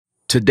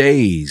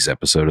Today's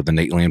episode of the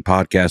Nateland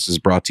podcast is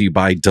brought to you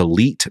by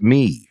Delete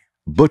Me,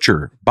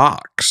 Butcher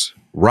Box,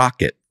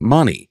 Rocket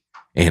Money,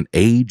 and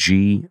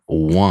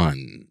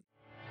AG1.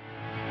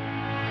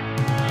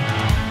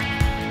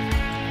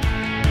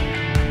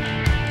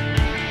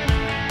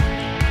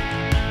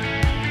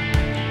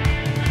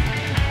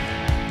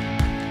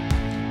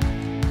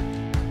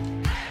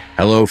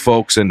 Hello,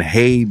 folks, and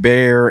hey,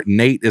 Bear.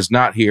 Nate is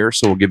not here,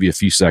 so we'll give you a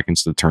few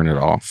seconds to turn it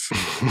off.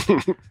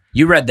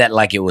 You read that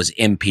like it was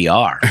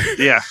NPR.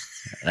 Yeah.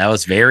 That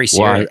was very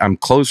serious. Well, I'm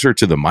closer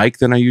to the mic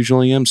than I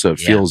usually am, so it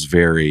feels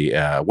very,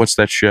 what's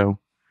that show?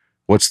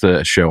 What's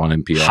the show on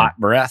NPR? Hot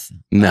Breath?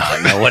 No.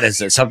 What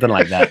is it? Something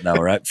like that, though,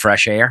 right?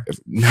 Fresh Air?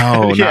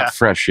 No, not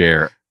Fresh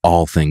Air.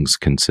 All Things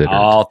Considered.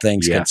 All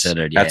Things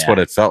Considered, yeah. That's what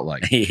it felt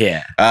like.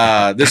 Yeah.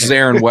 This is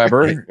Aaron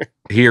Weber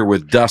here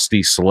with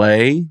Dusty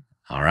Slay.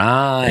 All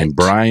right. And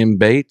Brian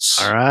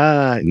Bates. All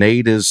right.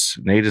 Nate is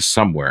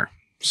somewhere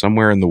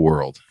in the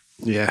world.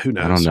 Yeah, who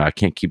knows? I don't know. I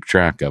can't keep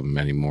track of them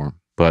anymore.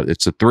 But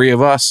it's the three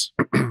of us.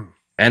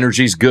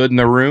 Energy's good in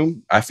the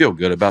room. I feel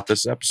good about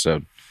this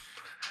episode.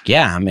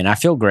 Yeah, I mean, I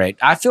feel great.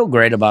 I feel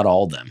great about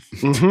all of them.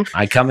 Mm-hmm.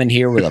 I come in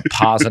here with a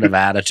positive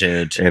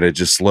attitude. And it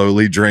just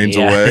slowly drains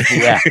away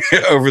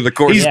over the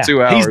course of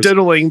 2 hours. He's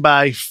doodling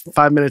by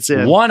 5 minutes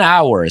in. 1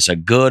 hour is a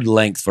good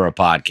length for a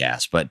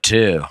podcast, but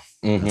two,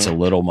 it's a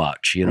little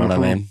much. You know what I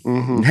mean?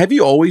 Mm-hmm. Have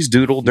you always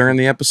doodled during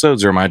the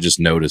episodes, or am I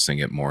just noticing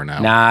it more now?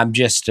 Nah, I'm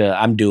just,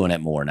 I'm doing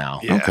it more now.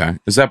 Yeah. Okay.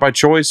 Is that by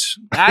choice?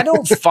 I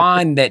don't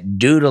find that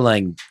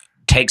doodling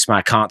takes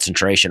my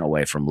concentration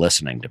away from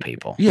listening to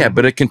people. Yeah,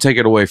 but it can take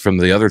it away from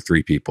the other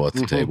three people at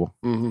the table.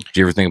 Mm-hmm. Do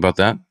you ever think about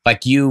that?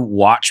 Like you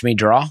watch me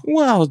draw?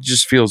 Well, it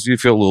just you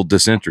feel a little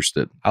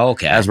disinterested.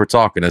 Okay. As we're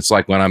talking, it's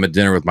like when I'm at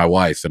dinner with my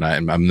wife and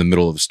I'm in the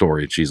middle of a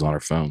story and she's on her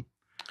phone.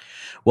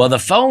 Well, the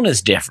phone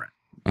is different.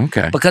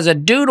 Okay. Because a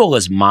doodle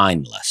is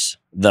mindless.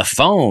 The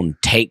phone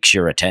takes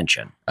your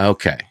attention.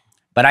 Okay.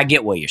 But I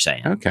get what you're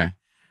saying. Okay.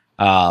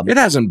 It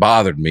hasn't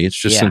bothered me. It's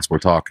just since we're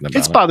talking about it.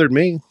 It's bothered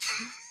me.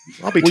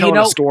 I'll be telling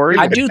a story.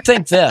 I do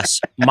think this.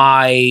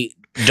 My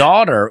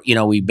daughter,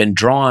 we've been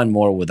drawing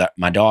more with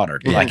my daughter.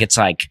 Yeah. Like, it's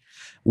like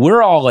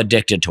we're all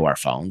addicted to our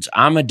phones.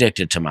 I'm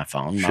addicted to my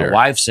phone. My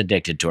wife's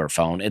addicted to her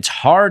phone. It's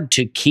hard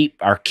to keep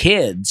our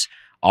kids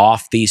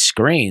off these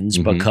screens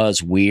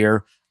because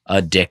we're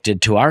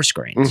addicted to our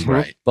screens.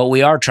 Right. But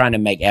we are trying to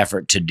make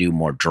effort to do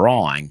more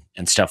drawing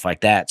and stuff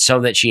like that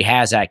so that she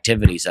has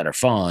activities that are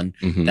fun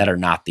that are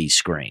not these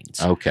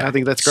screens. Okay. I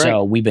think that's great.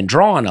 So we've been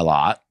drawing a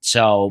lot.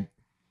 So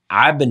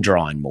I've been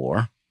drawing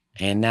more,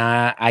 and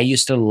I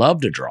used to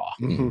love to draw,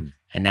 and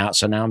now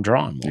I'm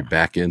drawing more. You're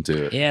back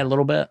into it. Yeah, a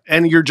little bit.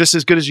 And you're just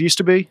as good as you used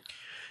to be?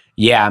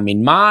 Yeah, I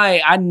mean,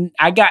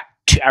 I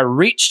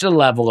reached a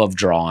level of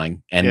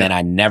drawing, and then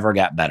I never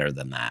got better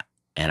than that,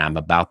 and I'm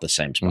about the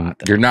same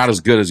spot. You're not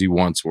as good as you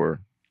once were,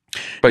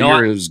 but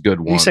you're as good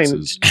once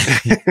as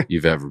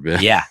you've ever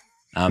been. Yeah,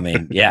 I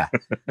mean, yeah.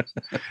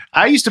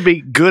 I used to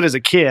be good as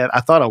a kid.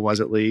 I thought I was,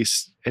 at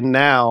least, and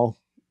now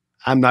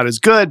I'm not as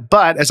good,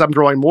 but as I'm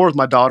drawing more with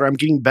my daughter, I'm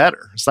getting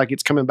better. It's like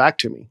it's coming back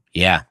to me.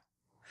 Yeah.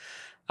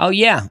 Oh,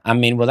 yeah. I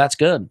mean, well, that's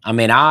good. I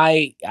mean,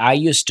 I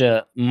used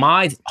to,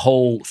 my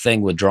whole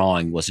thing with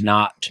drawing was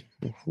not.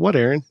 What,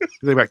 Aaron? You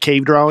think about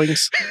cave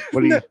drawings? What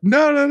do you?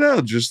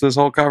 No. Just this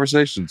whole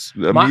conversation's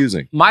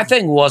amusing. My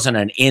thing wasn't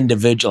an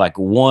individual, like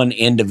one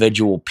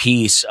individual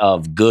piece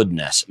of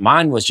goodness.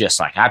 Mine was just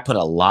like, I put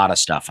a lot of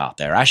stuff out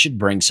there. I should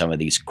bring some of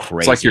these crazy.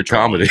 It's like your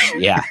drawings.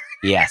 comedy. Yeah.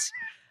 Yes.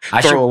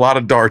 Throw a lot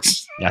of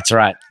darts. That's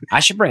right.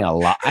 I should bring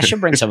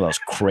some of those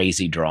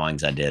crazy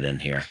drawings I did in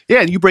here. Yeah,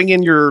 and you bring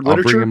in your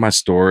literature. I'll bring in my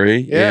story.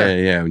 Yeah.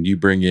 And you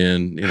bring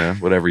in,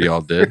 whatever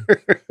y'all did.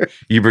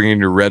 You bring in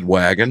your red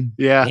wagon.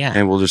 Yeah.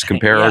 And we'll just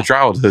compare our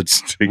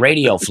childhoods.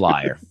 Radio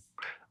flyer.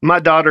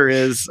 My daughter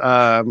is,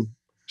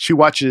 she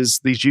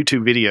watches these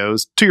YouTube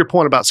videos. To your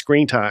point about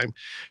screen time,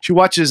 she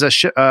watches a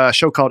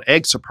show called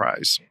Egg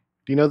Surprise.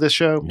 Do you know this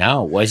show?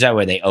 No. Is that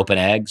where they open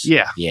eggs?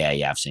 Yeah.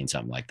 Yeah. I've seen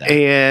something like that.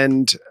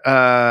 And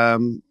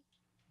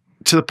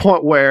to the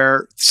point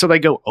where, so they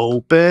go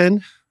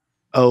open.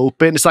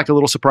 It's like a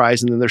little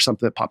surprise, and then there's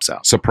something that pops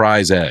out.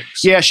 Surprise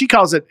eggs. Yeah, she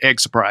calls it Egg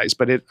Surprise,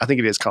 but I think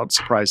it is called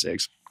Surprise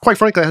Eggs. Quite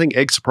frankly, I think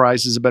Egg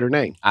Surprise is a better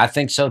name. I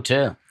think so,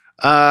 too.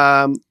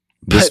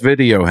 This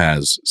video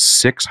has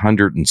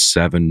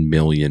 607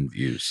 million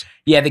views.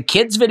 Yeah, the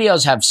kids'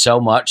 videos have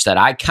so much that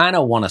I kind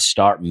of want to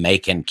start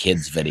making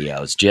kids'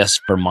 videos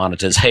just for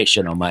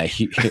monetization on my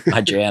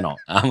channel.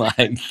 I'm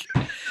like,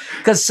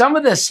 because some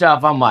of this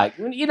stuff, I'm like,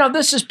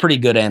 this is pretty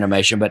good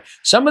animation, but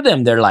some of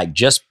them, they're like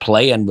just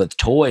playing with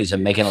toys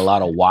and making a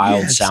lot of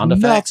wild sound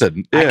effects.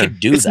 Nothing. I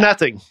could do it's that.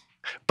 nothing,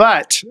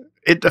 but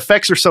it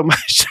affects her so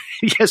much.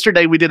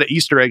 Yesterday, we did an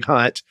Easter egg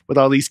hunt with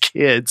all these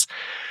kids.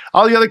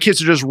 All the other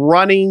kids are just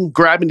running,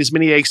 grabbing as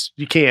many eggs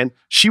as you can.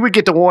 She would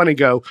get to one and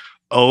go,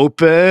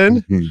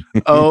 open.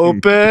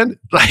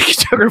 Like, it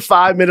took her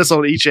 5 minutes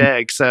on each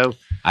egg. So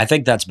I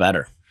think that's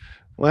better.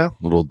 Well,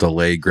 little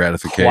delayed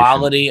gratification.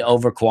 Quality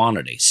over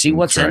quantity. See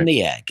what's in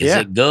the egg. Is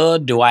it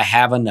good? Do I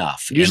have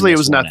enough? Usually it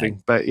was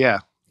nothing, but yeah.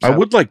 I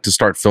would like to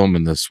start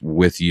filming this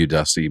with you,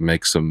 Dusty.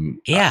 Make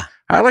some. Yeah.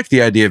 I like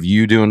the idea of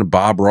you doing a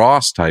Bob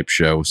Ross type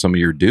show with some of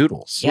your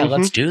doodles. Yeah,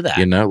 let's do that.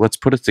 You know, let's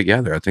put it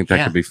together. I think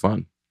that could be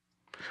fun.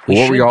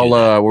 What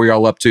were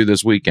y'all up to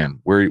this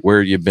weekend?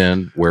 Where you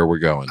been? Where we're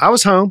going? I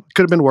was home.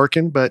 Could have been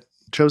working, but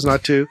chose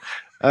not to.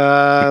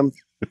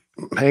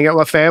 Hang out with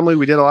my family.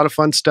 We did a lot of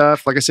fun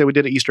stuff. Like I said, we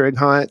did an Easter egg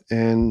hunt.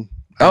 And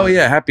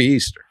Happy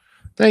Easter.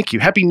 Thank you.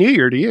 Happy New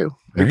Year to you.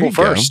 April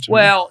 1st.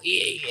 Well,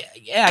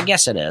 yeah, I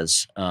guess it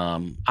is.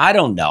 I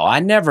don't know. I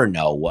never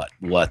know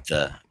what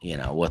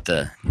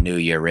the New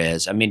Year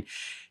is. I mean,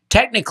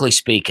 technically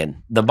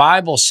speaking, the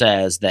Bible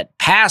says that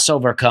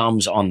Passover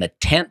comes on the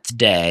 10th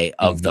day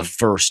of the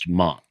first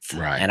month.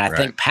 Right. And I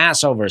think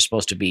Passover is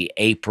supposed to be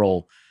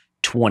April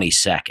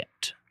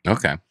 22nd.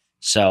 Okay.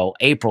 So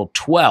April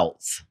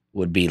 12th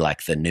would be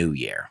like the New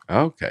Year.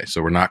 Okay.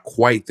 So we're not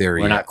quite there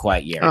yet. We're not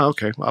quite yet. Oh,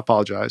 okay. Well, I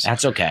apologize.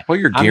 That's okay. Well,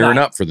 you're gearing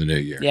up for the New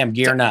Year. Yeah, I'm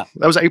gearing up.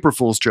 That was an April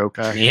Fool's joke.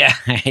 Yeah.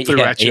 And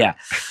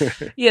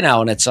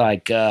it's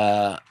like,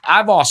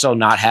 I've also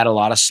not had a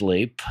lot of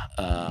sleep.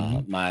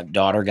 My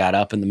daughter got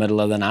up in the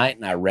middle of the night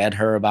and I read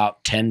her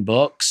about 10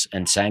 books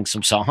and sang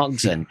some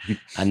songs. And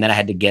then I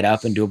had to get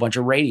up and do a bunch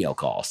of radio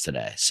calls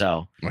today.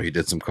 So. Oh, you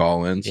did some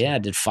call-ins? Yeah, I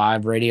did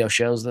 5 radio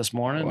shows this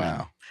morning.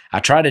 Wow. I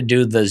tried to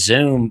do the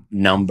Zoom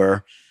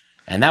number.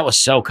 And that was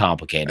so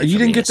complicated. You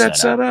didn't get that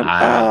set up?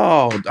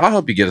 I'll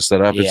help you get it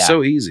set up. It's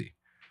so easy.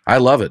 I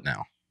love it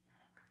now.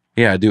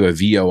 Yeah, I do a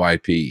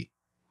VoIP.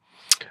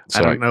 So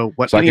I don't know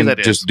what so any I can of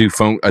that just is. do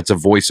phone. It's a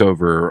voice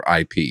over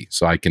IP.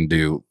 So I can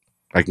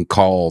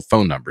call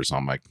phone numbers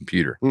on my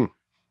computer.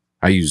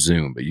 I use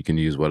Zoom, but you can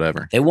use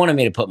whatever. They wanted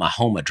me to put my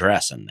home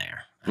address in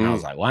there. And I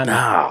was like, why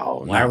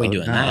not? Why are we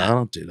doing that? I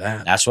don't do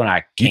that. That's when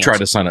I You tried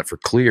to sign up for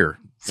Clear.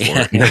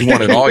 They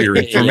wanted all your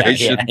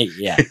information.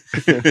 Yeah.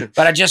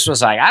 But I just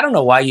was like, I don't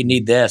know why you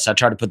need this. I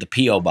tried to put the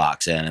P.O.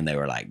 box in and they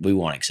were like, we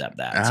won't accept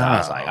that. So I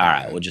was like, all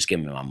right, well, just give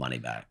me my money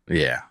back.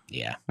 Yeah.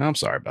 Yeah. I'm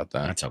sorry about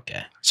that. That's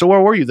okay. So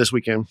where were you this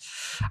weekend?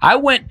 I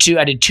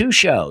did 2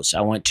 shows.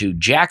 I went to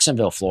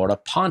Jacksonville, Florida,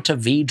 Ponte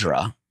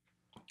Vedra,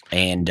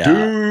 and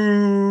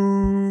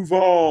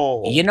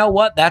Duval. You know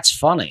what? That's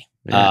funny.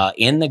 Yeah.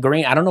 In the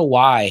green, I don't know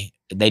why.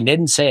 They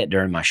didn't say it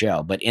during my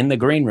show, but in the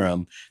green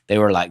room, they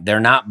were like, they're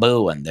not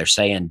booing. They're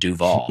saying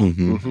Duval.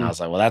 And I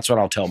was like, well, that's what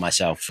I'll tell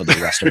myself for the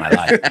rest of my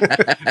life.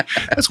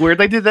 That's weird.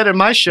 They did that in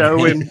my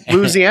show in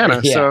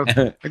Louisiana. So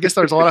I guess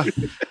there's a lot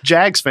of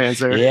Jags fans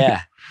there.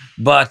 Yeah.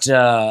 But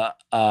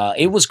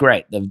it was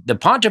great. The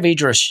Ponte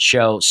Vedra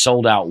show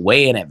sold out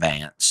way in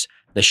advance.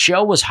 The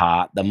show was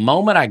hot. The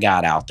moment I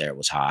got out there, it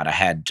was hot. I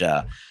had...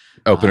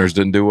 Openers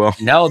didn't do well.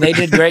 No, they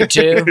did great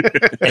too.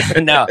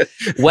 No,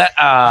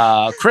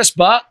 Chris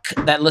Buck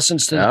that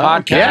listens to the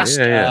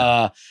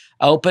podcast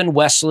opened.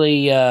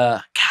 Wesley,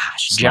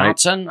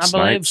 Johnson, I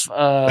believe.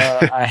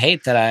 I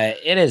hate that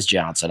it is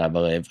Johnson, I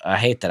believe. I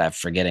hate that I'm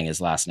forgetting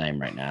his last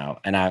name right now.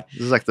 And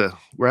this is like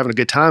We're Having a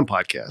Good Time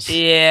podcast.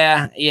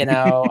 Yeah,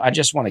 I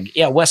just want to.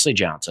 Yeah, Wesley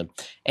Johnson,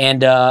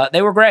 and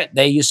they were great.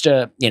 They used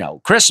to,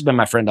 Chris has been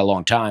my friend a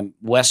long time.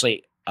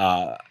 Wesley.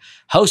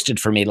 Hosted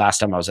for me last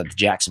time I was at the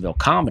Jacksonville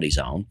Comedy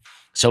Zone.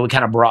 So we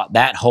kind of brought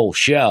that whole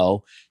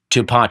show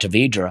to Ponte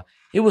Vedra.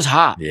 It was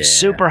hot,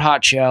 super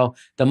hot show.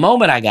 The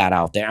moment I got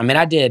out there,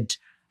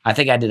 I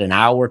think I did an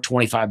hour,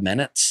 25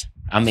 minutes.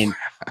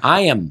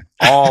 I am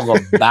all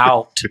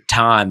about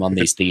time on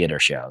these theater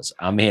shows.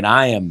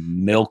 I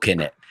am milking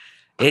it.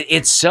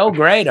 It's so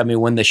great.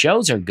 When the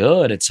shows are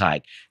good, it's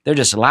like they're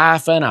just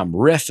laughing. I'm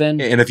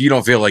riffing. And if you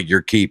don't feel like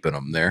you're keeping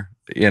them there,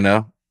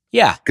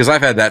 Yeah. Because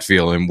I've had that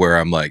feeling where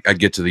I'm like, I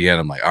get to the end,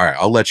 I'm like, all right,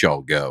 I'll let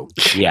y'all go.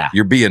 Yeah.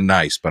 You're being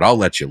nice, but I'll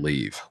let you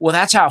leave. Well,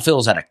 that's how it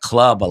feels at a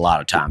club a lot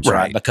of times,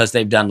 right? Because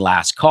they've done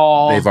last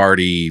call. They've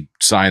already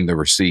signed the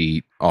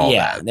receipt, all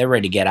that. They're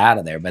ready to get out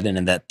of there. But then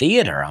in the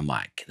theater, I'm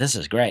like, this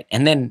is great.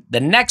 And then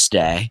the next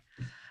day,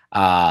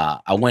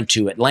 I went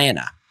to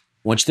Atlanta,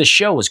 which the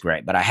show was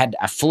great, but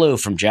I flew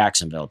from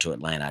Jacksonville to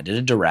Atlanta. I did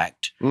a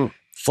direct.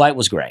 Flight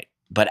was great.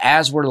 But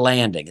as we're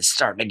landing, it's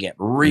starting to get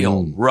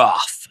real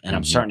rough, and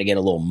I'm starting to get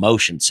a little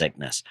motion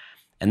sickness.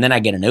 And then I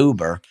get an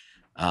Uber,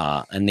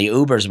 and the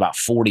Uber is about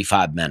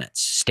 45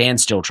 minutes,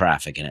 standstill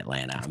traffic in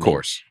Atlanta. Of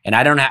course. And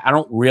I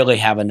don't really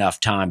have enough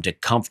time to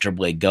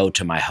comfortably go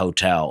to my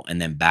hotel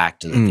and then back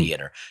to the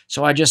theater.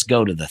 So I just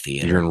go to the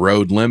theater. You're in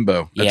road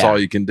limbo. That's all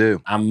you can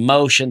do. I'm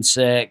motion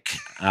sick.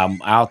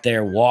 I'm out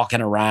there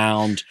walking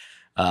around.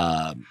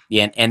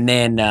 And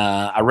then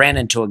I ran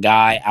into a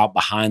guy out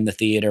behind the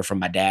theater from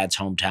my dad's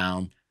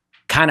hometown,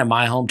 kind of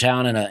my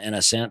hometown in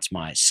a sense,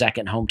 my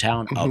second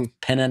hometown of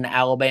Pennon,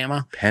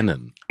 Alabama.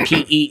 Pennon.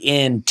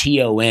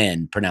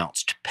 Penton,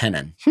 pronounced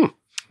Pennon.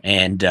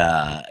 And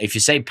if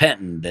you say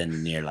Penton,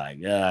 then you're like,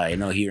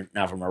 you're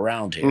not from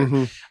around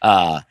here.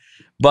 But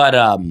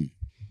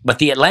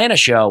the Atlanta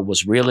show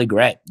was really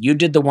great. You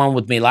did the one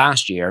with me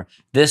last year.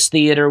 This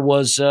theater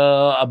was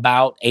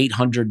about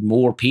 800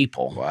 more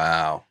people.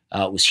 Wow.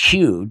 It was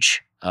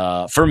huge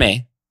for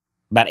me,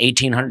 about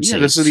 1,800 seats.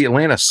 This is the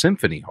Atlanta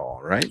Symphony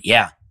Hall, right?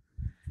 Yeah.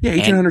 Yeah,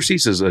 1,800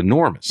 seats is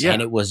enormous.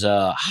 And it was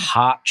a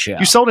hot show.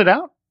 You sold it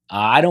out?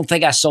 I don't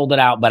think I sold it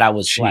out, but I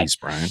was Jeez,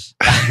 Brian.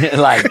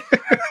 like,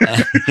 All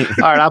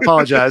right, I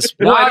apologize.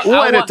 No,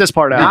 We'll edit this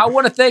part I out.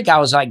 want to think I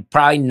was like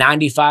probably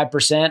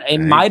 95%. It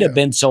might have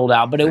been sold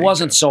out, but it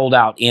wasn't sold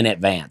out in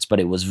advance, but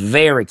it was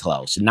very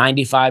close.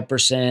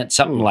 95%,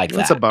 something like that.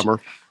 That's a bummer.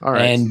 All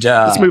right. And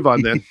let's move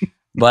on then.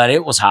 but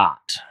it was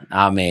hot.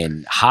 I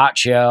mean, hot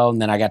show.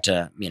 And then I got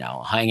to,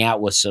 hang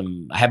out with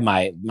I had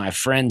my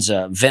friends,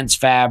 Vince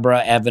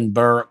Fabra, Evan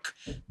Burke,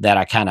 that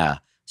I kind of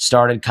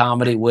started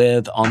comedy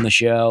with on the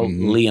show.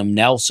 Liam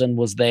Nelson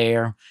was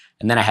there.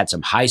 And then I had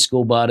some high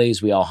school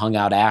buddies. We all hung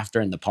out after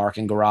in the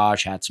parking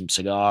garage, had some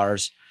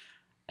cigars,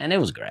 and it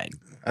was great.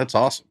 That's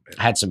awesome, man.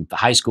 I had some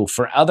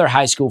other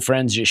high school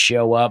friends just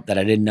show up that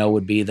I didn't know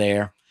would be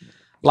there.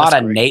 A lot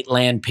of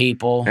Nateland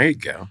people. There you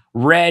go.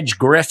 Reg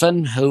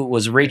Griffin, who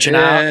was reaching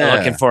out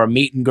looking for a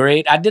meet and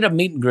greet. I did a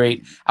meet and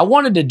greet. I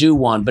wanted to do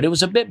one, but it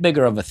was a bit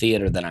bigger of a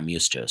theater than I'm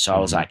used to. So I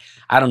was like,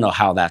 I don't know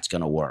how that's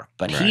going to work.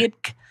 But he had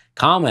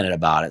commented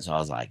about it. So I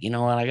was like, you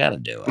know what? I got to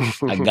do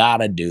it. I got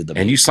to do the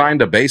And you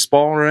signed a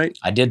baseball, right?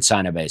 I did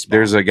sign a baseball.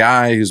 There's a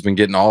guy who's been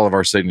getting all of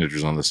our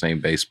signatures on the same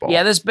baseball.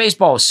 Yeah, this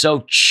baseball is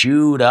so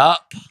chewed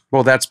up.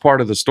 Well, that's part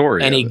of the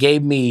story. And he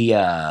gave me,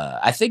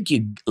 I think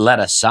you let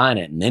us sign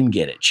it and then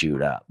get it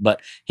chewed up.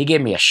 But he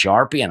gave me a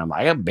Sharpie and I'm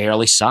like, I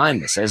barely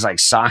signed this. It's like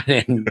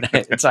signing.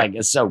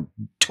 It's so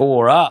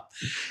tore up.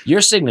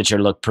 Your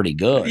signature looked pretty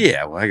good.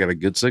 Yeah, well, I got a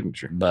good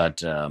signature.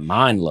 But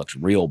mine looked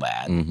real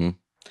bad.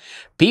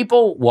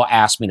 People will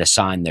ask me to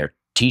sign their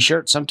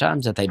T-shirts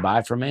sometimes that they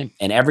buy from me.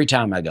 And every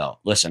time I go,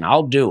 listen,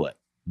 I'll do it,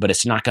 but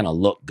it's not going to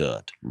look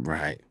good.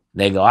 Right.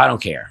 They go, I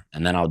don't care.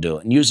 And then I'll do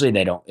it. And usually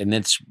they don't. And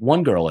it's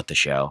one girl at the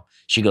show.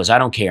 She goes, I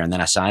don't care. And then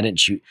I signed it.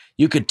 And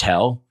you could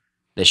tell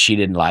that she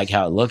didn't like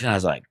how it looked. And I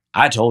was like,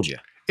 I told you.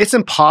 It's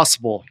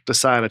impossible to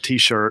sign a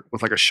T-shirt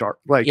with like a sharp,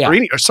 or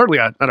certainly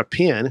not a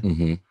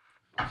pen.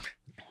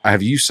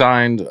 Have you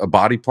signed a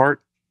body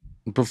part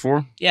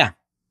before? Yeah.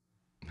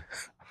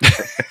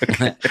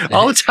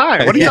 All the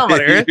time. What are you talking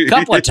about, Aaron? A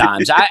couple of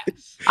times.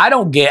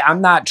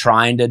 I'm not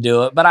trying to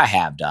do it, but I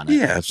have done it.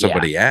 Yeah, if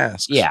somebody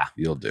asks,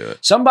 you'll do it.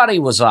 Somebody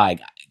was like,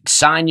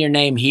 sign your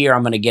name here,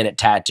 I'm going to get it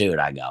tattooed.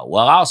 I go,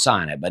 well, I'll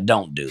sign it, but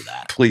don't do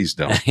that. Please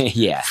don't.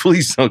 Yeah.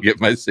 Please don't get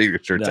my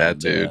signature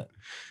tattooed.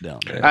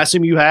 Don't do it. I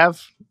assume you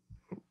have?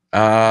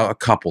 A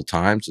couple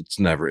times.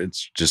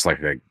 It's just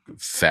like a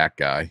fat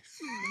guy.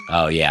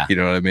 Oh, yeah. You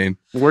know what I mean?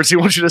 Where does he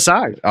want you to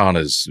sign? On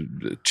his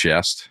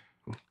chest.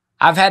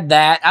 I've had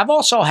that. I've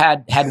also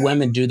had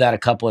women do that a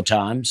couple of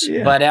times,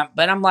 but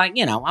I'm like,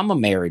 I'm a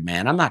married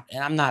man.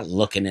 I'm not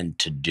looking in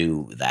to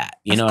do that.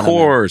 You know, of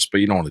course, but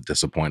you don't want to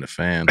disappoint a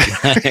fan.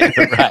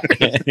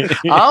 Right.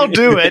 I'll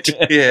do it.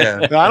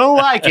 Yeah, I don't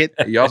like it.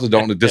 You also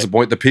don't want to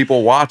disappoint the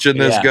people watching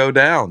this go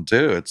down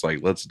too. It's like,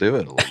 let's do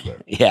it a little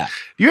bit. Yeah.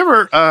 You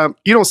ever?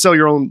 You don't sell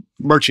your own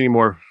merch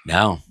anymore?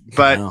 No,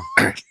 but. No.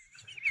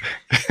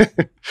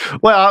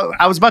 Well,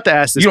 I was about to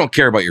ask this. You don't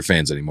care about your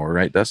fans anymore,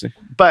 right, Dusty?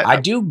 But I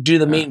do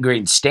the meet and greet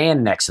and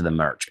stand next to the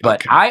merch.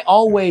 But I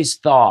always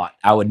thought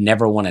I would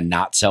never want to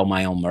not sell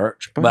my own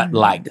merch. But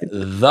like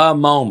the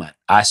moment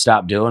I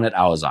stopped doing it,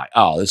 I was like,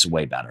 oh, this is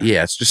way better.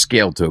 Yeah, it's just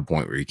scaled to a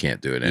point where you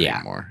can't do it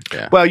anymore.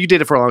 Yeah. Well, you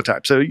did it for a long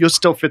time, so you'll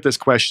still fit this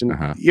question.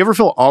 You ever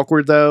feel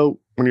awkward though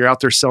when you're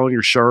out there selling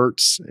your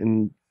shirts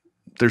and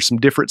there's some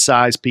different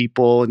size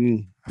people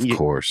and Of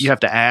course. You have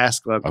to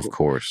ask, like, of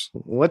course,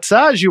 what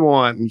size you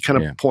want, and you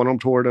kind of point them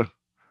toward a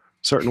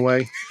certain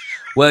way.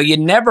 Well, you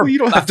never. You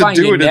don't have to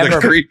do it in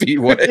a creepy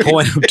way.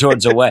 Point them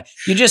towards a way.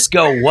 You just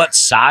go, what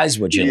size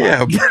would you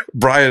like? Yeah,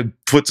 Brian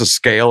puts a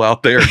scale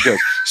out there and goes,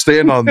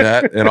 stand on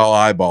that, and I'll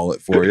eyeball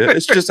it for you.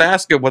 It's just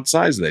asking what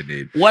size they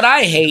need. What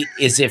I hate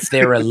is if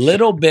they're a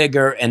little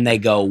bigger and they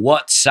go,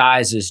 what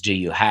sizes do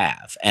you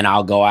have? And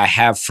I'll go, I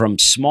have from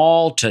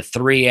small to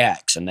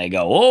 3X. And they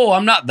go, oh,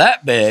 I'm not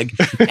that big.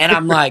 And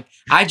I'm like,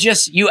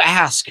 you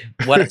ask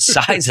what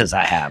sizes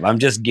I have. I'm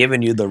just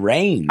giving you the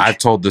range. I've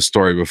told this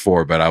story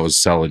before, but I was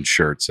selling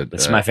shirts at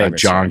my favorite a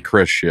John story.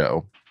 Chris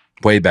show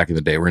way back in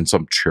the day. We're in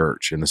some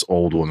church, and this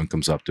old woman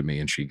comes up to me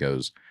and she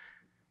goes,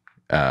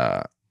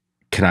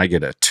 can I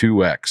get a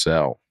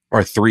 2XL or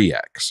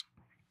 3X?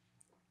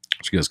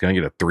 She goes, can I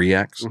get a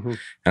 3X? And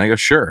I go,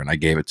 sure. And I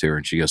gave it to her,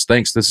 and she goes,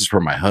 thanks. This is for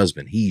my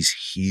husband. He's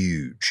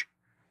huge.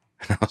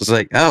 And I was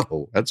like,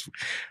 oh, that's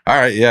all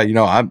right. Yeah,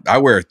 I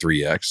wear a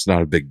 3X. It's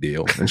not a big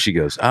deal. And she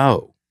goes,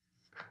 oh,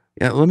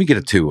 yeah, let me get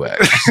a 2X.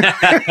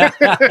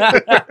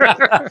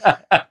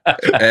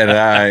 And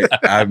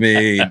I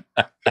mean,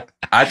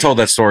 I told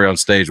that story on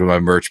stage with my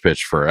merch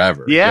pitch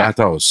forever. Yeah. I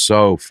thought it was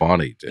so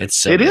funny, dude.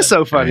 It is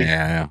so funny.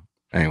 Yeah.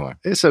 Anyway.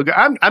 It's so good.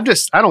 I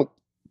don't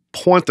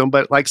point them,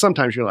 but like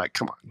sometimes you're like,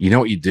 come on. You know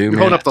what you do, You're man?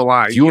 holding up the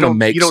line. If you want to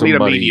make you don't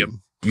somebody, need a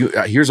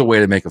medium. Here's a way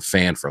to make a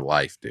fan for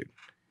life, dude.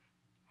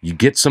 You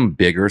get some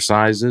bigger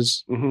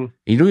sizes. You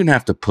don't even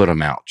have to put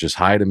them out. Just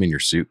hide them in your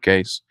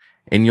suitcase.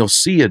 And you'll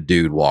see a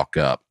dude walk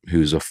up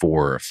who's a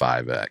 4 or a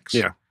 5X.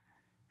 Yeah.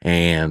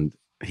 And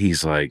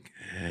he's like,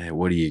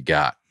 what do you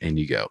got? And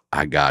you go,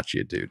 I got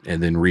you, dude.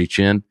 And then reach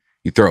in,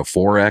 you throw a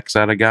 4X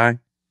at a guy,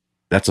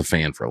 That's a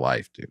fan for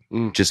life, dude.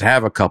 Mm. Just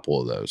have a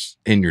couple of those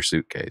in your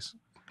suitcase.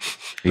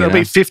 You That'll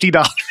know? be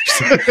 $50.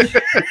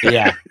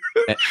 Yeah.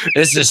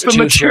 This is The 2 shirts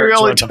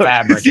material worth it of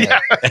fabric. Yeah.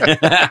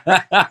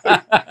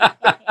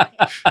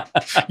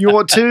 You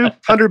want two?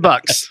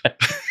 $100.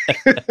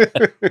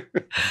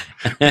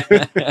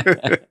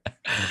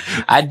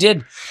 I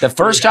did the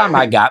first time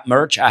I got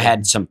merch, I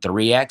had some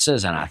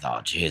 3Xs and I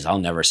thought, geez, I'll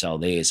never sell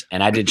these.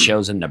 And I did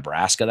shows in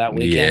Nebraska that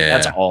weekend. Yeah.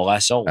 That's all I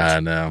sold. I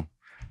know.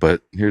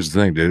 But here's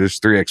the thing, dude. There's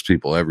 3X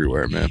people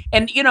everywhere, man.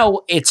 And you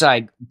know, it's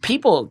like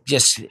people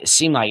just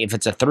seem like if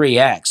it's a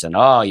 3X and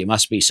oh, you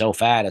must be so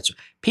fat. It's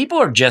people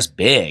are just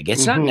big.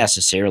 It's not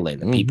necessarily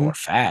that people are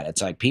fat.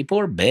 It's like people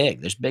are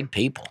big. There's big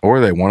people. Or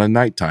they want a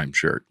nighttime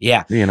shirt.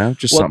 Yeah. You know,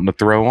 just something to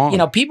throw on. You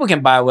know, people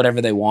can buy whatever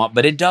they want,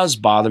 but it does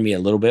bother me a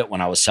little bit when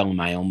I was selling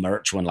my own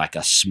merch when like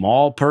a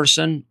small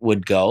person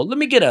would go, let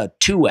me get a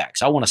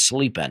 2X. I want to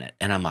sleep in it.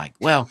 And I'm like,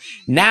 well,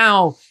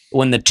 now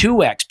when the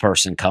 2X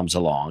person comes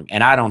along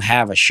and I don't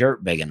have a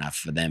shirt big enough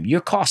for them,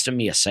 you're costing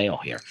me a sale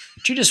here.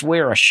 But you just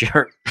wear a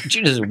shirt.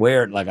 You just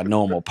wear it like a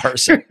normal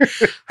person.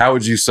 How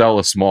would you sell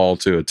a small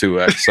to a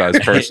 2X size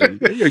person?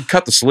 You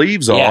cut the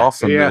sleeves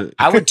off. And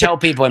I would tell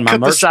people in my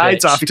Cut merch the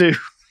sides pits, off too.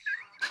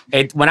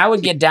 when I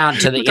would get down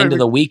to the end of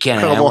the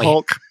weekend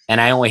Incredible and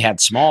I only had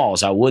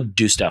smalls, I would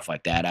do stuff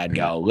like that. I'd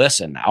go,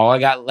 listen, all I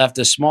got left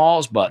is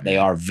smalls, but they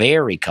are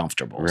very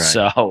comfortable. Right.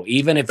 So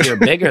even if you're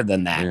bigger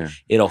than that,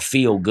 it'll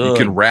feel good.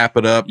 You can wrap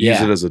it up, use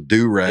it as a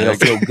do-rag. It'll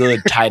feel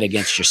good tight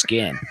against your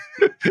skin.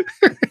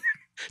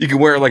 You can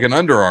wear it like an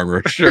Under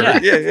Armour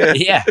shirt.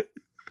 Yeah.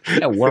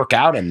 Work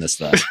out in this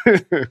stuff.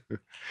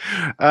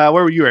 Where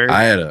were you, Aaron?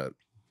 I had a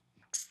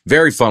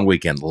very fun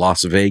weekend.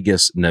 Las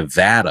Vegas,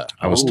 Nevada.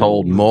 I was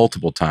told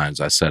multiple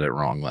times I said it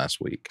wrong last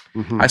week.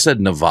 I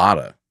said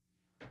Nevada.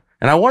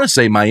 And I want to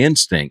say my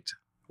instinct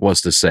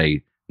was to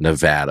say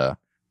Nevada,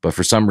 but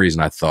for some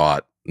reason I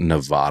thought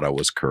Nevada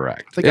was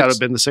correct. I think I would have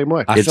been the same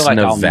way. I feel like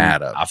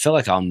Nevada. I feel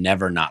like I'll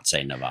never not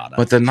say Nevada.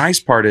 But the nice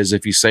part is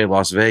if you say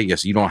Las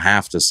Vegas, you don't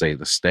have to say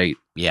the state.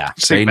 Yeah.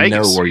 They know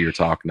Vegas. where you're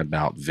talking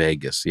about.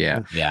 Vegas.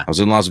 Yeah. Yeah. I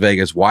was in Las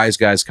Vegas, Wise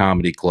Guys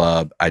Comedy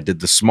Club. I did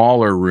the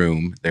smaller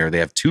room there. They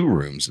have 2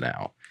 rooms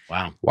now.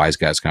 Wow. Wise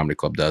Guys Comedy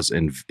Club does.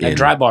 In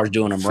Dry Bar's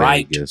doing them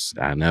Vegas.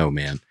 I know,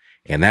 man.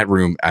 And that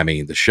room, I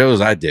mean, the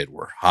shows I did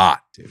were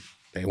hot, dude.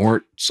 They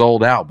weren't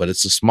sold out, but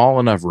it's a small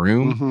enough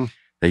room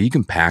that you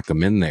can pack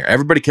them in there.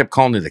 Everybody kept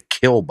calling it a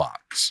kill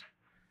box.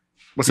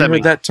 What's You that heard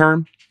mean? that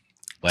term?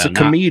 Well, It's a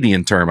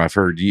comedian term I've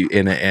heard you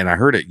and I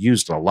heard it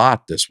used a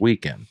lot this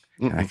weekend.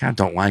 And I kind of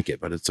don't like it,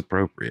 but it's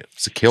appropriate.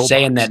 It's a kill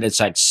saying box. that it's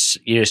like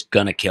you're just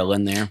gonna kill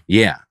in there.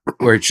 Yeah,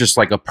 where it's just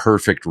like a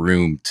perfect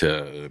room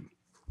to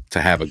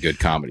have a good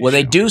comedy Well, show.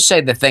 they do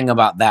say the thing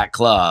about that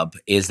club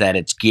is that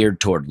it's geared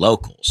toward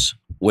locals,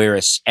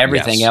 whereas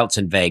everything else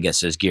in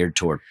Vegas is geared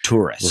toward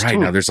tourists. Right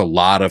now, there's a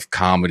lot of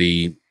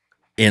comedy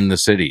in the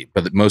city,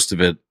 but most of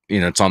it, you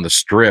know, it's on the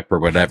strip or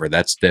whatever.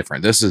 That's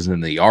different. This is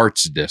in the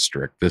arts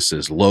district. This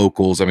is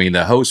locals. I mean,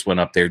 the host went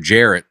up there.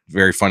 Jarrett,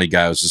 very funny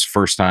guy. It was his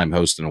first time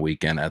hosting a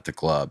weekend at the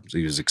club. So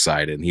he was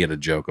excited, and he had a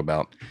joke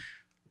about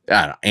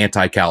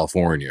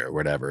anti-California or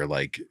whatever.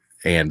 Like,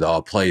 and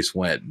the place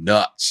went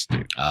nuts.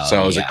 Dude.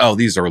 So I was like, oh,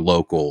 these are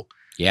local.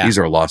 Yeah, these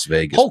are Las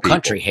Vegas. Whole people.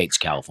 country hates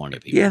California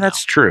people. Yeah,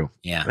 that's true.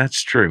 Yeah,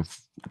 that's true.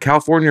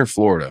 California or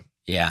Florida.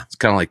 Yeah, it's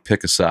kind of like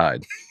pick a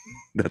side.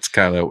 That's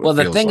kind of well.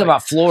 The thing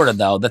about Florida,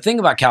 though, the thing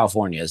about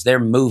California is they're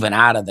moving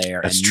out of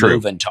there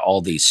moving to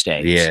all these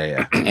states.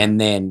 Yeah. And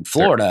then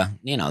Florida,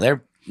 you know,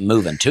 they're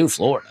moving to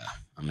Florida.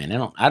 I mean,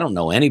 I don't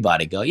know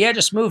anybody go, yeah,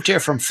 just moved here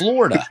from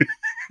Florida.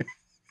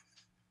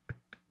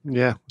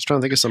 Yeah, I was trying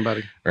to think of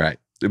somebody. Right.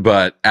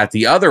 But at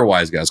the other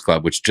Wise Guys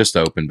Club, which just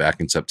opened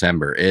back in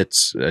September,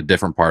 it's a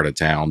different part of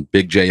town.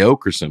 Big J.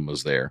 Okerson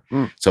was there.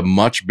 It's a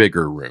much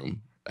bigger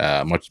room.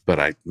 But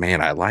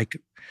I like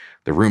it.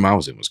 The room I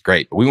was in was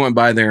great. But we went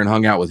by there and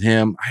hung out with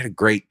him. I had a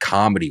great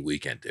comedy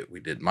weekend, dude. We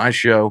did my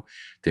show,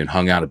 then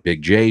hung out at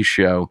Big J's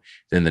show.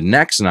 Then the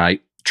next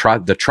night,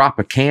 tried the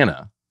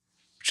Tropicana,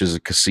 which is a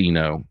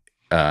casino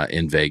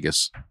in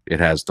Vegas.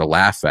 It has the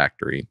Laugh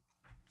Factory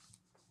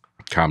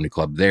comedy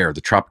club there.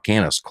 The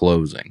Tropicana's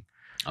closing.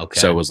 Okay.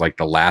 So it was like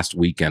the last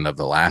weekend of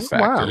the Laugh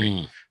Factory.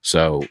 Wow.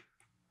 So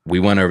we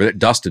went over there.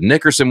 Dustin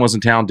Nickerson was in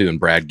town doing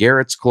Brad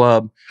Garrett's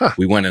club.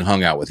 We went and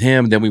hung out with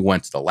him. Then we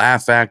went to the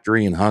Laugh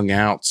Factory and hung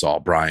out. Saw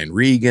Brian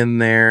Regan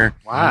there.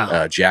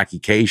 Wow. Jackie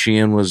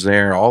Kashian was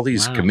there. All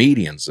these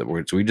comedians that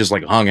were. So we just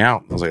like hung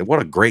out. I was like, what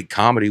a great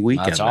comedy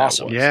weekend. That's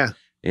awesome. Was. Yeah.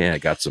 Yeah, I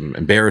got some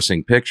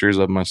embarrassing pictures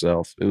of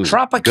myself. It was a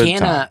good time.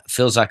 Tropicana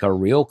feels like a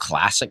real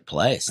classic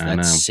place. I That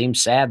know.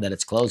 seems sad that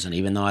it's closing,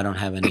 even though I don't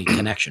have any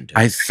connection to it.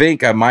 I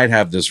think I might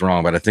have this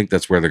wrong, but I think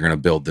that's where they're going to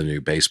build the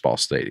new baseball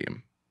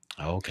stadium.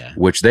 Oh, okay.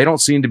 Which they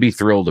don't seem to be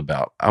thrilled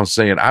about. I was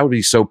saying I would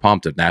be so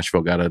pumped if Nashville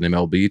got an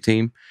MLB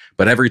team,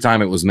 but every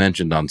time it was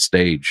mentioned on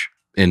stage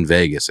in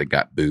Vegas, it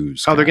got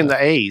boos. Oh, they're getting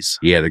the A's.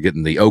 Yeah, they're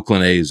getting the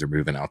Oakland A's are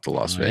moving out to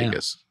Las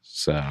Vegas.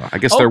 So I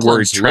guess they're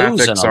worried Oakland's losing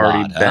traffic's a already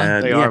lot, huh?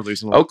 bad. They are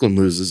losing a lot. Oakland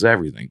loses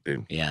everything,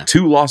 dude. Yeah.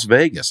 To Las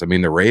Vegas. I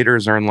mean, the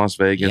Raiders are in Las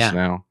Vegas Yeah.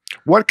 now.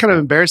 What kind of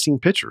embarrassing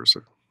pictures?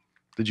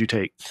 did you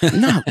take?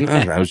 No,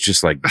 I was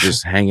just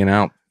hanging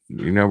out.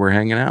 We're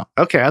hanging out.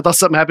 Okay, I thought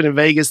something happened in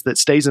Vegas that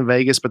stays in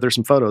Vegas, but there's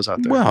some photos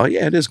out there. Well,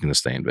 yeah, it is going to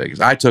stay in Vegas.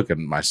 I took it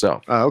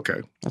myself. Oh,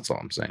 okay. That's all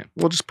I'm saying.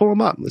 We'll just pull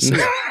them up. Let's see.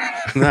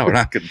 No, we're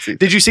not going to see.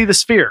 Did you see the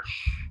Sphere?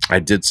 I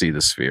did see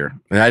the Sphere,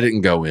 and I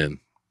didn't go in.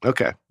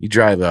 Okay. You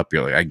drive up,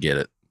 you're like, I get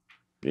it.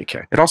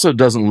 Okay. It also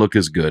doesn't look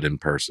as good in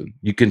person.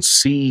 You can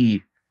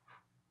see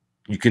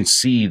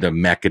the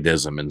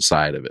mechanism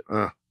inside of it,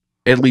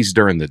 at least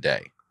during the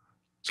day.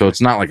 So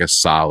it's not like a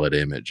solid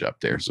image up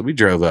there. So we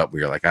drove up.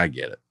 We were like, I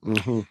get it.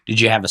 Mm-hmm.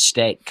 Did you have a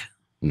steak?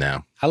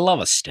 No. I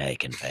love a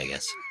steak in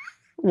Vegas.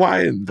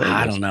 Why in Vegas?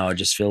 I don't know. It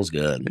just feels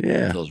good.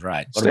 Yeah. It feels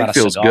right. What Steak about a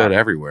feels cigar? good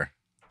everywhere.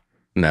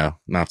 No,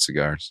 not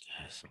cigars.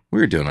 We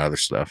were doing other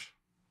stuff.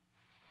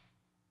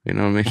 You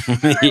know what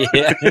I mean?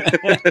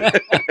 Yeah.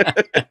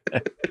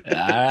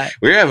 All right.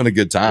 We were having a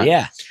good time.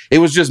 Yeah. It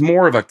was just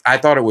more of I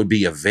thought it would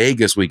be a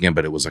Vegas weekend,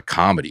 but it was a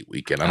comedy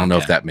weekend. I don't know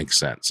if that makes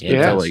sense. Yeah.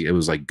 It felt like it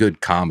was like good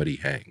comedy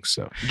hang.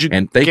 So, Did you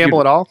and gamble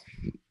at all?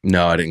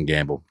 No, I didn't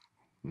gamble.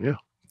 Yeah.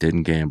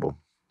 Didn't gamble.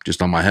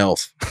 Just on my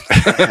health.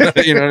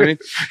 You know what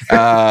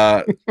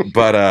I mean?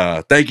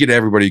 But thank you to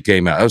everybody who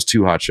came out. That was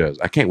 2 hot shows.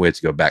 I can't wait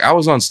to go back. I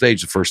was on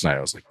stage the first night.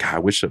 I was like, God,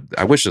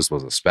 I wish this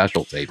was a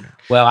special taping.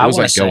 Well, it was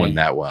like going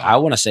that well. I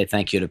want to say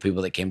thank you to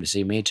people that came to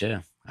see me too.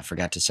 I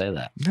forgot to say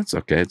that. That's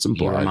okay. It's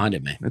implied. You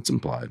reminded me. It's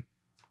implied.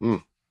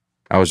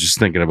 I was just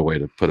thinking of a way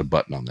to put a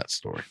button on that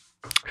story.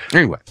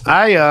 Anyway,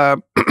 I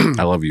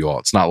love you all.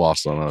 It's not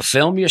lost on us.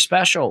 Film your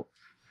special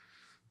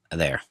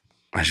there.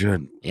 I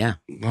should. Yeah.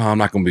 Well, I'm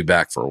not going to be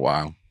back for a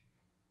while.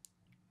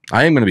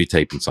 I am going to be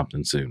taping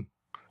something soon.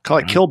 call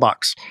it Kill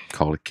Box.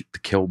 Call it the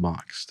Kill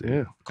Box. Dude.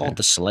 Yeah. Call it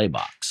the Sleigh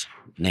Box.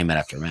 Name it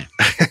after me.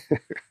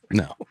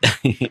 No.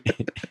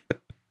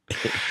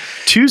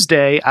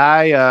 Tuesday,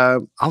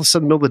 all of a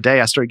sudden, middle of the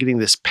day, I started getting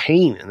this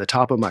pain in the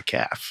top of my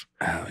calf.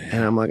 Oh, yeah.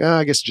 And I'm like,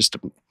 I guess just,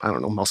 I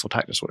don't know, muscle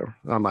tightness, whatever.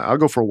 I'm like, I'll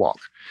go for a walk.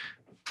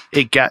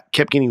 It kept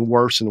getting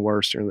worse and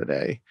worse during the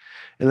day.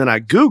 And then I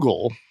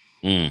Google.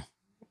 Yeah,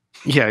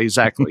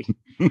 exactly.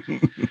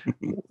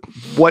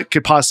 What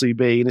could possibly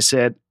be? And it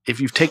said, if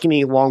you've taken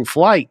any long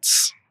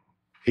flights,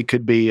 it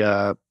could be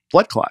a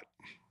blood clot.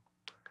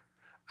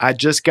 I'd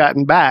just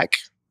gotten back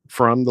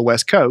from the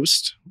West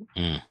Coast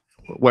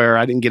where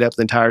I didn't get up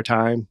the entire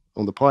time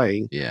on the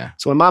plane. Yeah.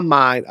 So in my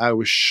mind, I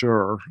was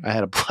sure I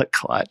had a blood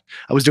clot.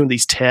 I was doing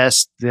these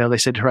tests, they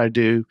said to try to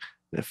do.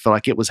 I felt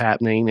like it was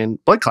happening,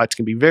 and blood clots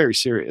can be very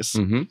serious.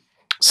 Mm-hmm.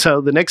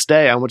 So the next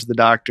day I went to the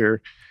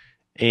doctor,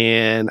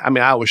 and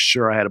I was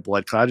sure I had a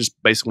blood clot. I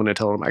just basically went to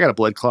tell them, I got a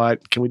blood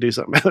clot. Can we do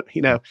something about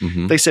it?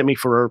 Mm-hmm. They sent me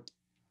for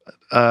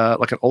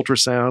like an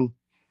ultrasound.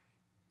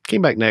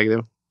 Came back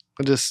negative.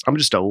 I'm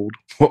just old.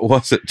 What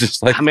was it?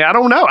 Just like I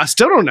don't know. I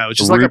still don't know. It's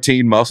just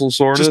routine muscle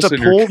soreness. Just a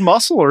pulled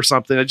muscle or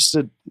something. I just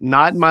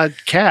not in my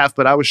calf,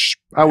 but I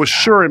was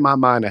sure in my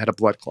mind I had a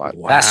blood clot.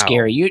 Wow. That's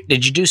scary.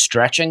 Did you do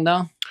stretching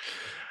though?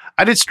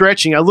 I did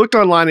stretching. I looked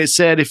online. It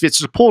said if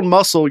it's a pulled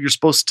muscle, you're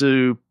supposed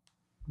to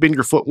bend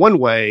your foot one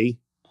way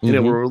and it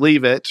will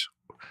relieve it.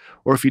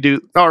 Or if you do,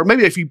 or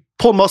maybe if you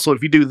pull muscle,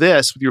 if you do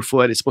this with your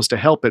foot, it's supposed to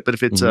help it. But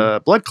if it's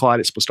a blood clot,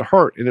 it's supposed to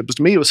hurt. And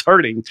to me, it was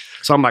hurting.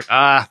 So I'm like,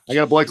 I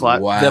got a blood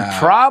clot. Wow. The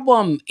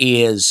problem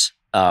is,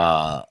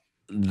 I'm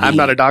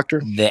not a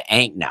doctor.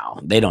 No,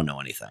 they don't know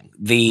anything.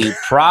 The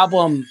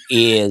problem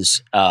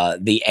is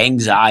the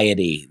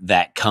anxiety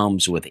that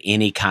comes with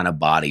any kind of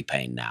body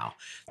pain now.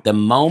 The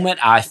moment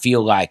I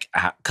feel like,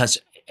 because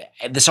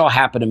this all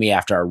happened to me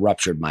after I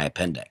ruptured my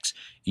appendix.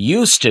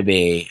 Used to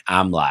be,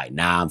 I'm like,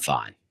 nah, I'm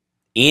fine.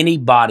 Any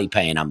body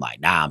pain, I'm like,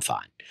 nah, I'm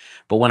fine.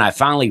 But when I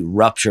finally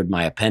ruptured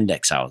my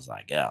appendix, I was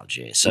like, oh,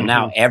 geez. So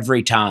now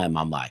every time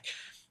I'm like,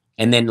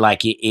 and then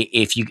like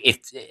if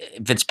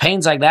it's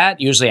pains like that,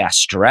 usually I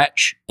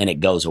stretch and it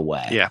goes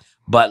away. Yeah.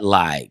 But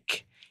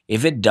like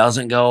if it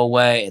doesn't go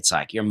away, it's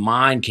like your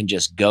mind can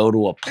just go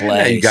to a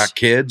place. Yeah, you got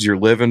kids, you're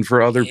living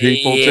for other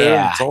people too.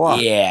 It's a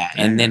lot. Yeah.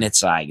 And then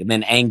it's like,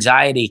 then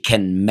anxiety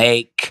can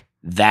make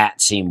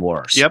that seem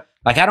worse. Yep.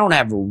 Like I don't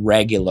have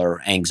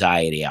regular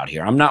anxiety out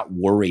here. I'm not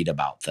worried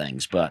about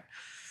things, but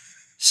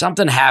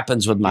something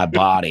happens with my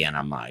body and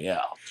I'm like,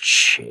 oh,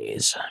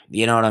 jeez.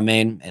 You know what I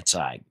mean? It's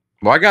like.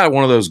 Well, I got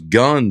one of those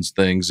guns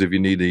things if you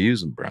need to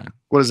use them, Brian.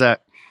 What is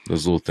that?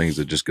 Those little things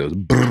that just goes.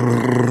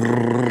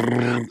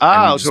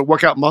 Oh, to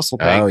work out muscle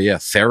pain. Oh, yeah.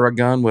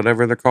 Theragun,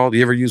 whatever they're called.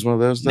 You ever use one of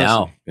those?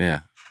 No. Yeah.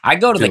 I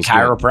go to the Feels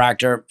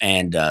chiropractor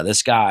and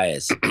this guy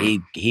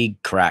he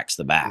cracks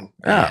the back.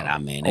 Oh. And I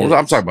mean, Well,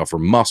 I'm talking about for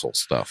muscle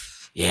stuff.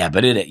 Yeah,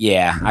 but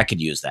I could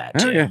use that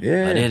too. Oh, yeah.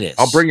 But it is.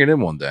 I'll bring it in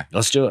one day.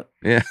 Let's do it.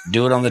 Yeah.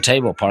 Do it on the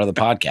table, part of the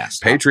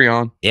podcast.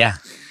 Patreon. Yeah.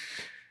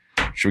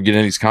 Should we get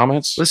into these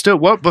comments? Let's do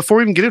it. Well, before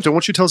we even get into it, why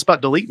don't you tell us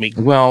about Delete Me?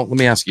 Well, let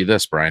me ask you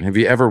this, Brian. Have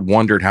you ever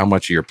wondered how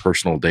much of your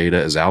personal data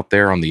is out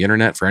there on the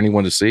internet for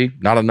anyone to see?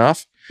 Not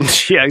enough?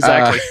 Yeah,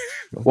 exactly.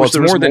 Well, it's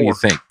more than you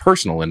think.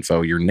 Personal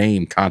info, your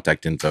name,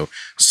 contact info,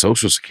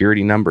 social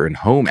security number, and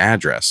home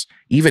address,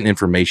 even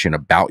information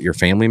about your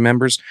family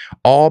members,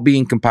 all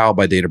being compiled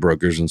by data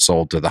brokers and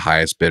sold to the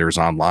highest bidders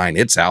online.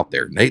 It's out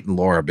there. Nate and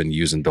Laura have been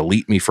using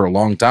Delete Me for a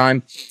long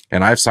time,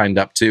 and I've signed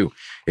up too.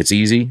 It's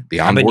easy.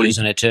 I've been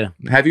using it too.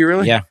 Have you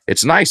really? Yeah.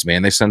 It's nice,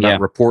 man. They send out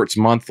reports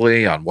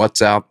monthly on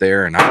what's out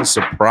there, and I was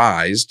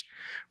surprised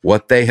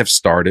what they have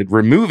started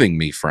removing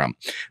me from.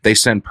 They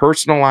send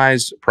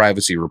personalized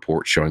privacy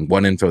reports showing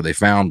what info they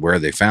found, where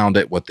they found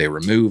it, what they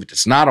removed.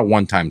 It's not a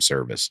one-time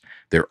service.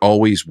 They're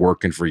always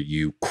working for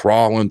you,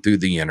 crawling through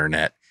the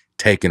internet,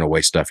 taking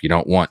away stuff you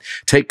don't want.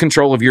 Take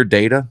control of your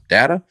data,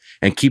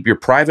 and keep your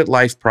private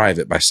life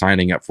private by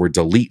signing up for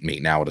Delete Me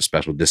now at a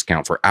special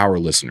discount for our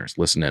listeners.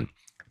 Listen in.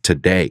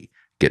 Today,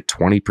 get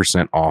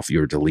 20% off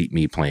your Delete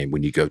Me plan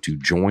when you go to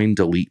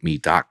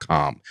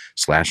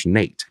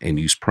joindeleteme.com/Nate and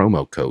use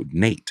promo code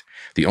Nate.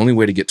 The only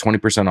way to get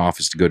 20% off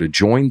is to go to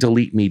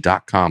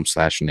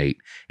joindeleteme.com/Nate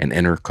and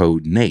enter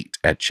code Nate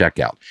at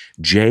checkout.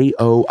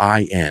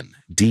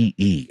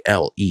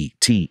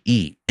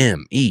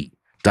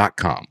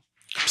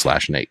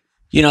 JOINDELETEME.com/Nate.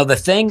 You know, the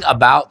thing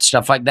about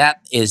stuff like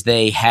that is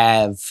they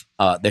have,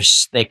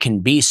 they can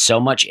be so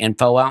much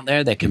info out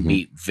there. There can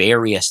be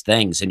various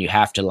things, and you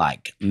have to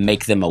like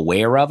make them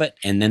aware of it,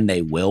 and then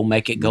they will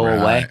make it go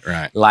away.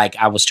 Right. Like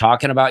I was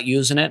talking about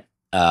using it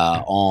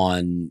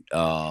on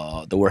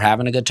the We're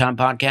Having a Good Time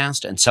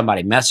podcast, and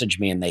somebody messaged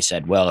me and they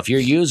said, well, if you're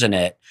using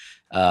it,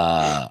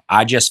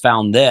 I just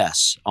found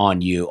this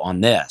on you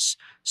on this.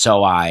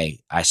 So I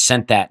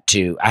sent that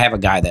to, I have a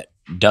guy that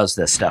does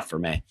this stuff for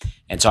me.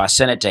 And so I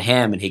sent it to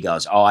him and he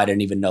goes, oh, I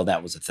didn't even know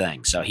that was a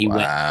thing. So he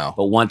went,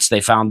 but once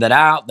they found that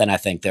out, then I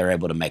think they're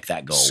able to make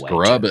that go away.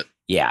 Scrub it.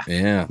 Yeah.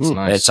 Yeah. It's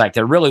nice. It's like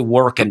they're really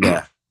working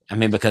to, I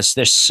mean, because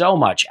there's so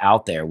much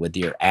out there with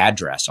your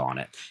address on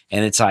it.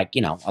 And it's like,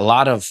 you know, a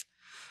lot of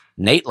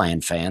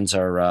Nateland fans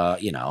are,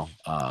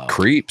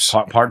 creeps,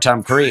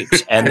 part-time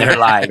creeps. And they're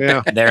like,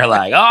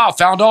 oh,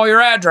 found all your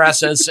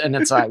addresses. And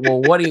it's like,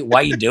 well, why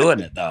are you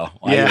doing it though?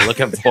 Why are you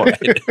looking for it?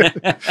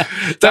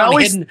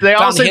 They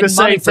all say the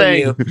same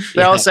thing.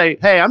 They all say,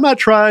 hey, I'm not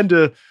trying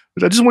to,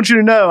 I just want you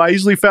to know, I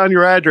easily found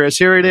your address.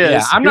 Here it is.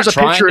 Yeah, Here's a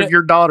picture of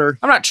your daughter.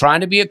 I'm not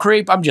trying to be a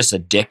creep. I'm just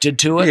addicted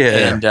to it.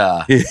 Yeah. And,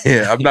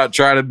 I'm not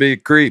trying to be a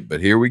creep,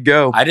 but here we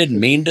go. I didn't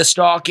mean to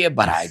stalk you,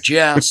 but I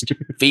just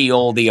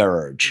feel the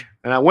urge.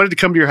 And I wanted to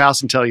come to your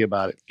house and tell you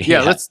about it.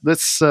 Yeah.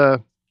 Let's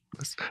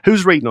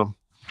who's reading them?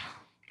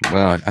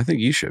 Well, I think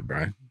you should,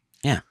 Brian.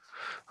 Yeah.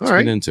 Let's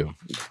get into them.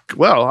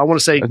 Well, I want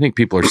to say, I think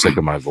people are sick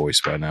of my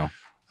voice by now.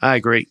 I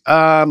agree.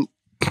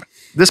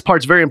 This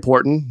part's very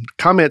important.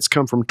 Comments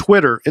come from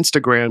Twitter,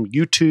 Instagram,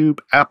 YouTube,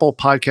 Apple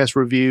Podcast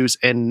Reviews,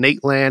 and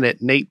Nateland at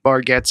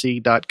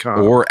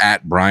natebargatze.com. Or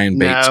at Brian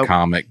Bates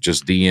Comic.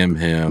 Just DM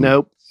him.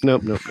 Nope.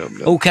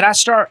 Oh, can I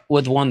start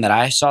with one that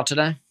I saw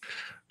today?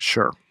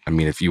 Sure. I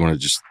mean, if you want to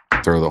just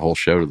throw the whole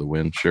show to the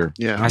wind, sure.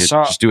 Yeah.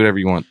 Just do whatever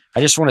you want. I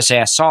just want to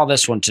say I saw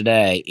this one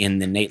today in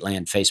the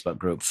Nateland Facebook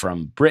group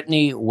from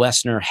Brittany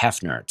Wessner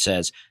Hefner. It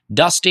says,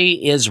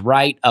 Dusty is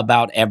right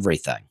about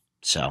everything.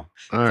 So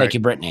thank you,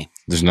 Brittany.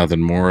 There's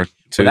nothing more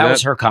to that. That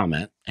was her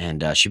comment,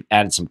 and she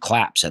added some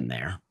claps in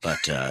there. But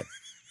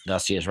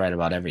Dusty is right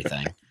about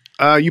everything.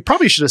 You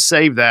probably should have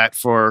saved that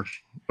for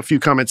a few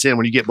comments in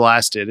when you get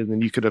blasted, and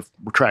then you could have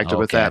retracted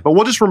with that. But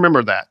we'll just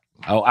remember that.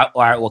 Oh, all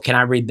right. Well, can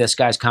I read this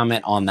guy's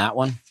comment on that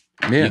one?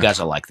 Yeah. You guys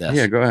will like this.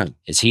 Yeah, go ahead.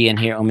 Is he in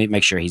here? Let me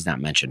make sure he's not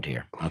mentioned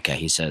here. Okay,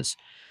 he says,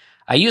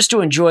 I used to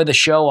enjoy the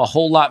show a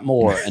whole lot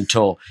more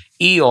until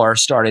Eeyore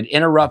started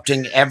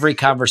interrupting every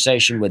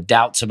conversation with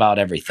doubts about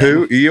everything.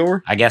 Who,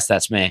 Eeyore? I guess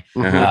that's me.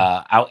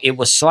 It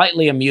was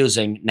slightly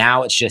amusing.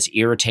 Now it's just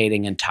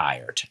irritating and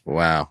tired.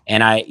 Wow.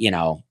 And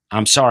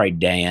I'm sorry,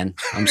 Dan.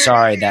 I'm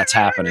sorry that's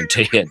happening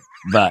to you.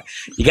 But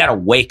you got to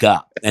wake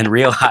up and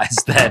realize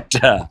that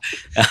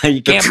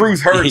you can't. The truth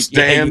hurts,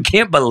 Dan. You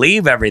can't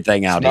believe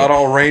everything out here. Not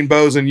all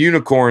rainbows and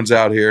unicorns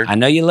out here. I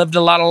know you lived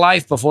a lot of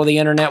life before the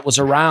internet was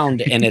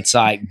around, and it's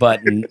like, but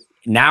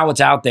now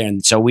it's out there,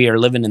 and so we are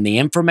living in the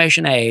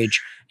information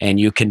age, and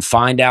you can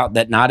find out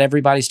that not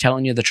everybody's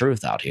telling you the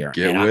truth out here.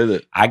 Get with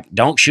it. I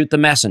don't shoot the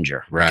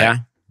messenger. Right.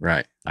 Okay?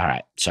 Right. All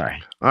right.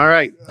 Sorry. All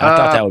right. I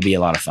thought that would be a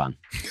lot of fun.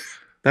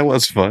 That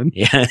was fun.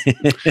 Yeah.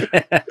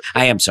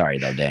 I am sorry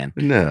though, Dan.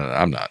 No,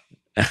 I'm not.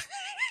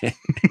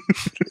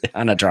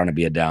 I'm not trying to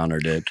be a downer,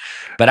 dude.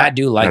 But I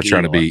do like I'm not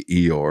trying to be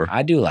Eeyore.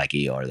 I do like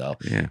Eeyore though.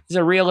 Yeah. He's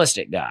a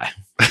realistic guy.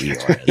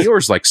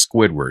 Eeyore's like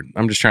Squidward.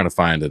 I'm just trying to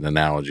find an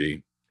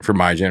analogy for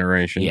my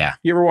generation. Yeah.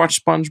 You ever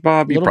watch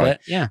SpongeBob? A little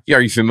bit, yeah. Yeah.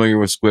 Are you familiar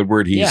with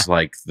Squidward? He's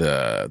like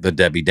the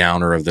Debbie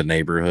Downer of the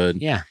neighborhood.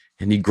 Yeah.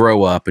 And you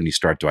grow up and you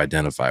start to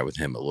identify with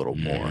him a little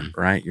more,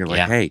 right? You're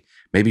like, hey,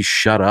 maybe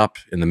shut up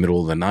in the middle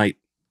of the night.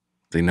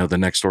 They know the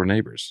next door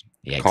neighbors.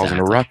 Causing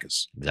a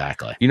ruckus.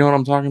 Exactly. You know what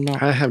I'm talking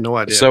about? I have no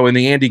idea. So in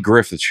the Andy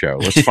Griffith Show,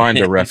 let's find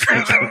a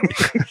reference.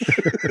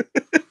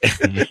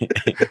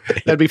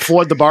 That'd be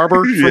Floyd the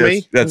Barber for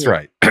me? That's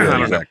right.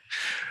 Yeah, exactly.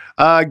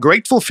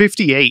 Grateful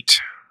 58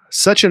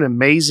 Such an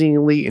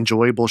amazingly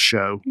enjoyable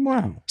show.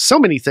 Wow. So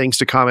many things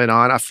to comment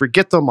on. I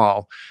forget them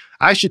all.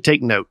 I should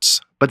take notes.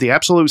 But the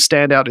absolute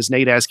standout is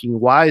Nate asking,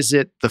 why is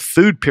it the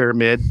food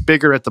pyramid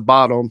bigger at the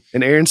bottom?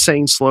 And Aaron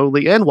saying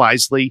slowly and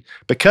wisely,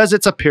 because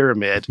it's a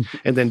pyramid.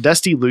 And then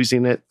Dusty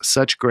losing it.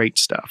 Such great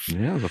stuff.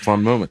 Yeah, it was a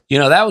fun moment. You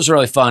know, that was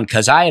really fun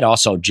because I had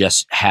also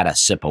just had a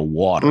sip of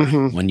water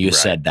when you Right,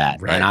 said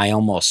that. right. And I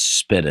almost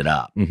spit it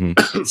up.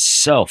 It's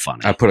so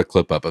funny. I put a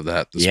clip up of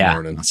that this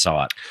morning. I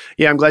saw it.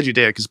 Yeah, I'm glad you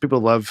did because people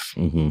love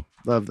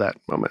that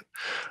moment.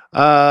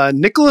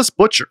 Nicholas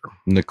Butcher.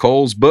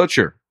 Nicole's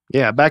Butcher.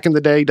 Yeah, back in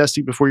the day,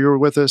 Dusty, before you were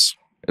with us.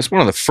 It's one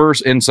of the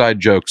first inside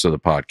jokes of the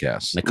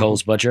podcast.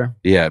 Nicole's Butcher?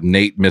 Yeah,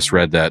 Nate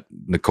misread that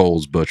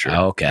Nicole's Butcher.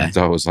 Oh, okay.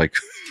 So I was like,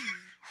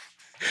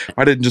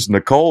 why didn't just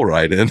Nicole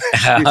write in?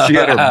 She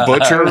had her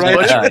Butcher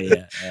right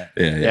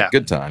in. Yeah.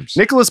 Good times.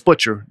 Nicholas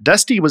Butcher.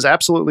 Dusty was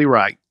absolutely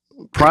right.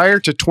 Prior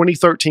to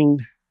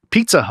 2013,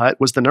 Pizza Hut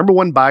was the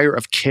 #1 buyer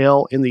of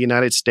kale in the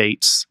United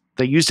States.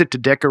 They used it to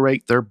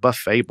decorate their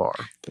buffet bar.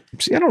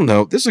 See, I don't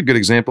know. This is a good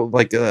example.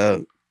 Like,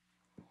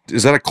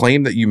 is that a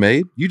claim that you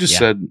made? You just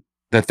said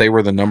that they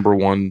were the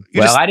 #1.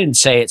 Well, I didn't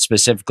say it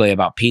specifically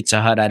about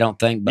Pizza Hut, I don't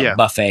think, but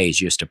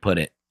buffets used to put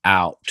it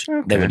out.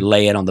 Okay. They would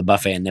lay it on the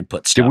buffet and then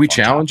put stuff. Did we on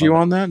challenge you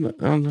on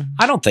that?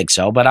 I don't think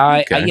so, but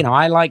I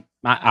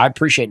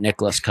appreciate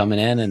Nicholas coming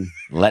in and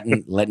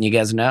letting you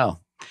guys know.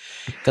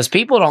 Because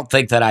people don't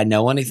think that I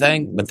know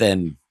anything, but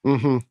then,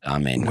 I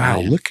mean.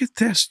 Wow, look at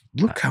this.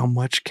 Look how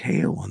much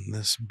kale in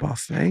this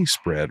buffet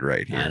spread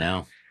right here. I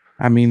know.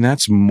 I mean,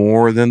 that's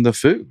more than the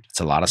food. It's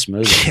a lot of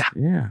smoothie.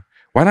 Yeah.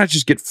 Why not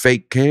just get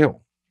fake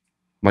kale?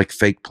 Like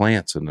fake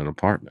plants in an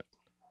apartment?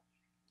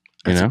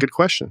 That's a good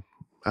question.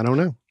 I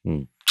don't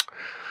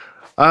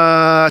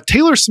know.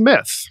 Taylor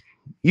Smith.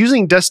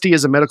 Using Dusty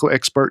as a medical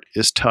expert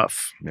is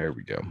tough. There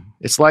we go.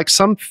 It's like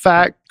some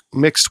fact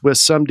mixed with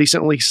some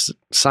decently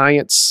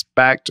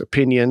science-backed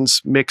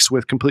opinions mixed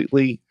with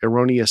completely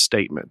erroneous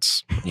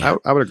statements. Yeah.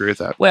 I would agree with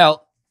that.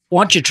 Well,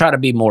 why don't you try to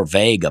be more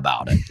vague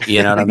about it?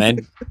 You know what I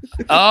mean?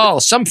 Oh,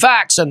 some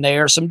facts in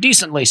there, some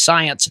decently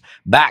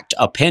science-backed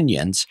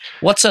opinions.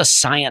 What's a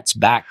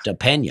science-backed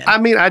opinion? I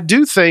mean, I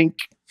do think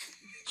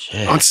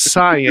on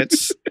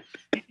science,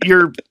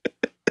 you're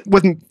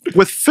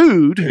with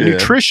food,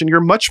 nutrition,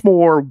 you're much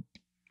more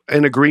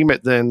in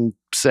agreement than,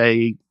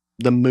 say,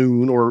 the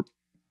moon or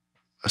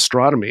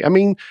astronomy. I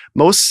mean,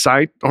 most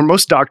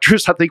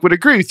doctors, I think, would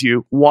agree with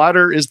you.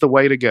 Water is the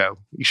way to go.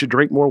 You should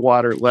drink more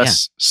water,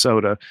 less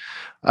soda.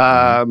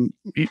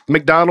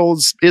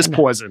 McDonald's is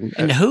poison.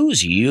 And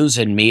who's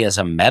using me as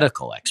a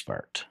medical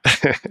expert?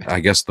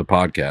 I guess the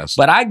podcast.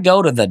 But I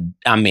go to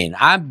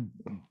I've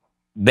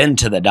been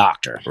to the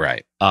doctor.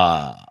 Right.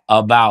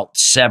 About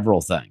several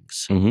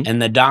things.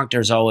 And the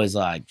doctor's always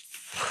like,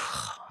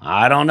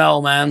 I don't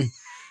know, man.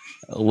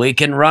 We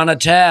can run a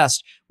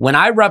test. When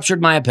I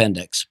ruptured my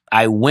appendix,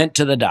 I went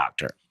to the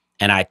doctor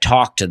and I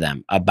talked to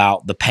them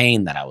about the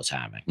pain that I was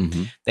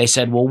having. They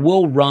said, well,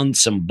 we'll run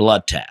some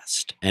blood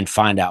tests and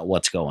find out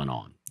what's going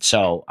on.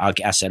 So I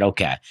said,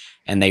 okay.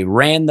 And they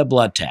ran the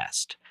blood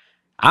test.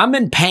 I'm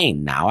in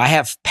pain now. I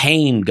have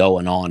pain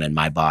going on in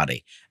my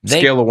body.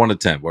 Scale of 1 to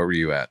 10, where were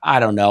you at? I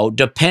don't know.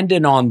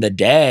 Depending on the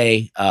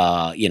day,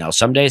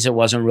 some days it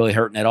wasn't really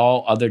hurting at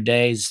all. Other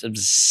days, it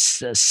was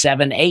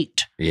 7,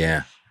 8.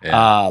 Yeah.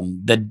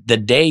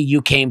 The day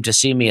you came to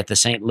see me at the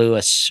St.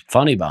 Louis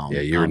Funny Bone.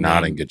 Yeah, you were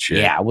not in good shape.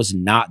 Yeah, I was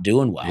not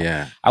doing well.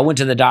 Yeah. I went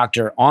to the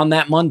doctor on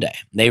that Monday.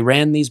 They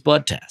ran these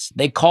blood tests.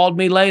 They called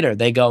me later.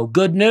 They go,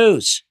 good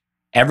news.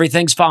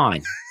 Everything's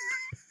fine.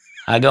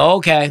 I go,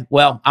 okay,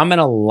 well, I'm in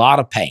a lot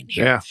of pain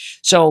here. Yeah.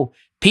 So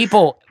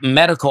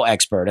medical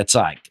expert, it's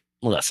like,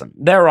 listen,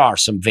 there are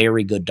some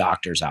very good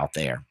doctors out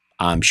there,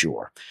 I'm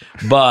sure.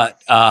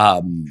 But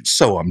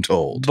so I'm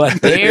told.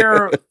 But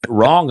they're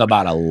wrong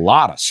about a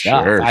lot of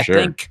stuff.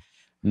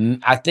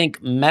 I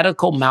think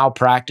medical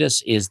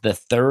malpractice is the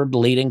 3rd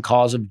leading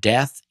cause of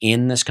death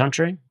in this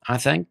country, I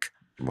think.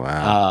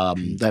 Wow.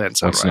 That didn't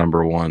sound What's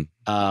right.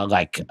 #1?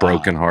 Like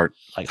broken heart.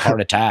 Like heart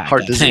attack.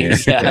 Heart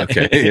disease. Yeah.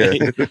 Okay.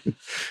 Yeah.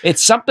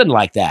 It's something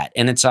like that.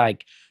 And it's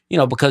like,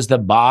 because the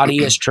body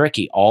is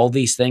tricky. All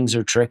these things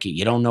are tricky.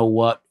 You don't know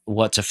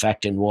what's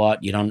affecting what.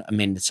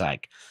 It's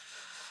like,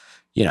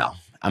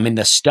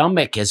 the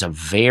stomach is a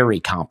very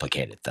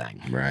complicated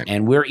thing. Right.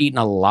 And we're eating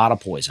a lot of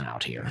poison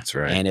out here. That's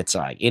right. And it's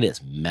like, it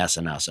is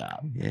messing us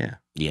up. Yeah.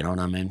 You know what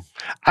I mean?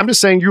 I'm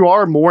just saying you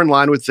are more in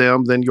line with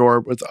them than you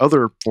are with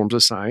other forms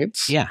of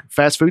science. Yeah.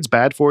 Fast food's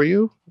bad for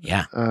you.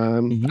 Yeah.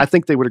 I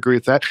think they would agree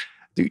with that.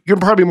 You're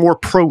probably more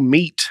pro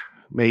meat,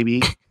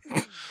 maybe.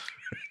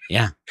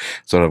 Yeah.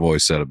 That's what I've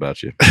always said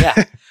about you.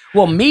 Yeah.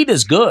 Well, meat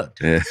is good.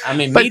 Yeah.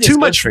 But but meat too is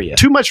much good for you.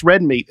 Too much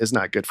red meat is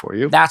not good for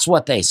you. That's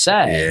what they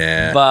say.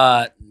 Yeah.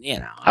 But,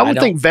 I would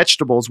think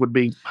vegetables would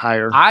be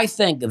higher. I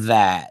think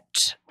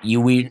that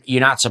you're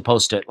not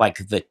supposed to, like,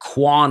 the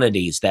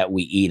quantities that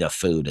we eat of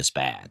food is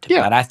bad.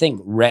 Yeah. But I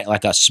think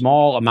like a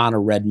small amount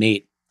of red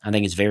meat, I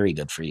think is very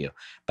good for you.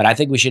 But I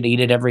think we should eat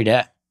it every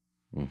day.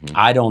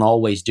 I don't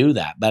always do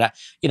that. But,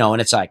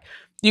 and it's like,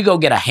 you go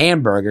get a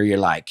hamburger, you're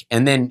like,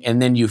 and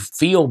then you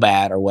feel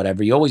bad or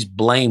whatever. You always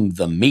blame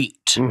the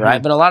meat,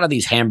 right? But a lot of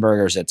these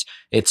hamburgers,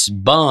 it's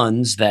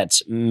buns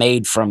that's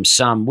made from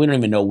we don't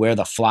even know where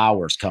the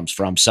flours comes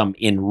from, some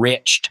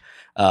enriched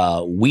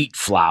wheat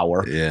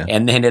flour. Yeah.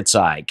 And then it's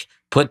like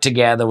put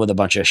together with a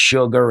bunch of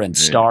sugar and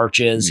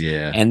starches.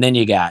 Yeah. And then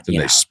you got, Then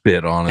they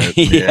spit on it.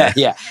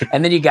 yeah.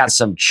 And then you got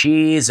some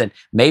cheese, and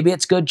maybe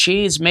it's good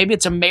cheese. Maybe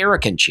it's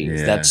American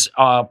cheese that's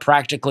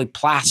practically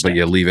plastic. But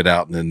you leave it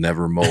out and it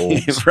never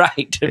molds.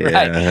 right.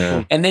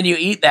 And then you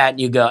eat that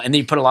and you go, and then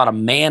you put a lot of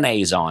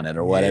mayonnaise on it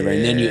or whatever.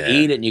 And then you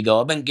eat it and you go,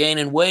 I've been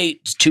gaining weight.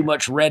 It's too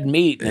much red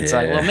meat. And it's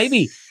like, well,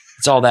 maybe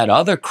it's all that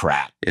other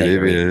crap.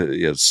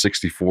 Yeah,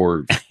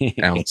 64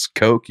 ounce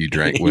Coke you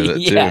drank with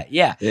it too.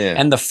 Yeah.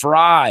 And the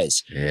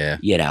fries. Yeah.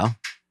 You know,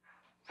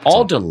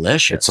 all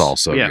delicious. It's all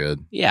so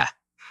good. Yeah.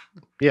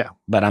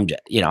 But I'm just,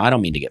 I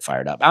don't mean to get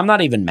fired up. I'm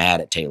not even mad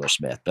at Taylor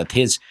Smith, but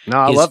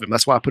I love him.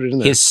 That's why I put it in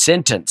there. His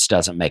sentence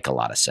doesn't make a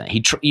lot of sense.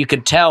 You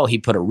could tell he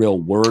put a real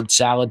word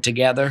salad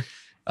together.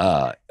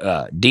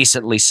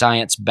 Decently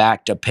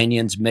science-backed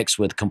opinions mixed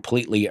with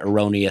completely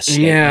erroneous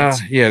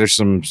statements. Yeah, there's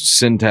some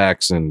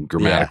syntax and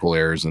grammatical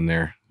errors in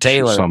there.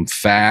 Taylor. Some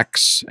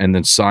facts, and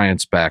then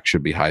science back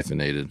should be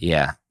hyphenated.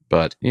 Yeah.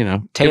 But,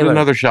 give Taylor, it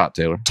another shot,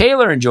 Taylor.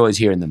 Taylor enjoys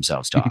hearing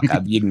themselves talk.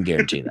 You can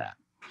guarantee that.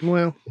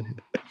 Well,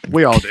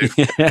 we all do.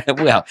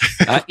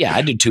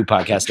 I do 2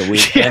 podcasts a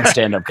week and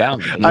stand-up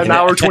comedy. An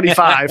hour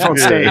 25 on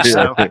stage.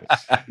 So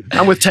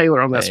I'm with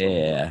Taylor on this one.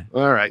 Yeah.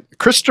 All right.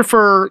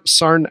 Christopher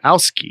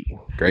Sarnowski.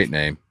 Great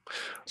name.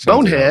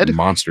 Bonehead. Like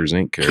Monsters,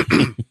 Inc.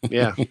 character.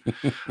 Yeah.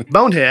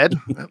 Bonehead,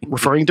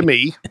 referring to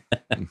me,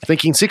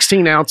 thinking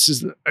 16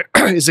 ounces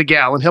is a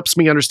gallon helps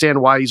me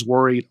understand why he's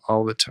worried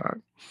all the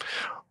time.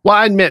 Well,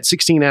 I admit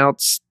 16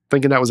 ounce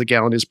thinking that was a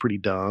gallon is pretty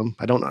dumb.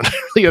 I don't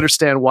really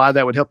understand why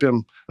that would help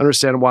him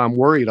understand why I'm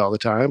worried all the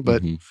time,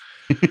 but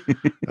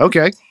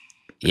okay.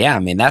 Yeah, I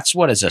mean, that's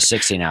what is a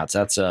 16 ounce.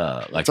 That's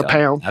a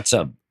pound. That's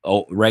a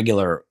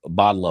regular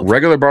bottle of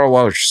Regular bottle of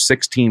water is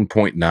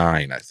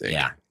 16.9, I think.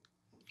 Yeah.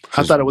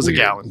 I thought it was weird.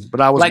 a gallon,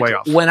 but I was way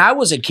off. When I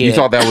was a kid. You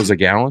thought that was a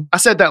gallon? I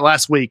said that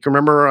last week.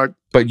 Remember?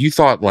 But you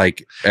thought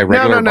like a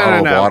regular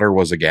bottle of water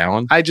was a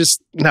gallon? I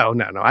just, no.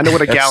 I know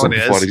what a gallon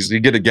is. Funny. You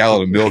get a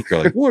gallon of milk,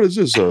 you're like, what is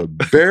this, a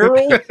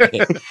barrel?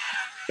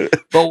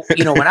 But,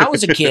 when I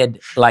was a kid,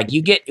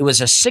 it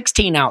was a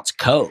 16 ounce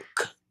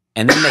Coke.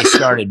 And then they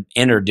started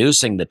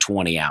introducing the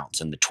 20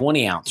 ounce, and the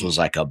 20 ounce was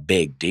like a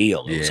big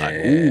deal. It was like,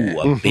 ooh,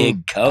 a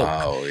big Coke.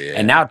 Oh, yeah.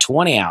 And now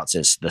 20 ounce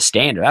is the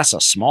standard. That's a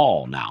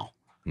small now.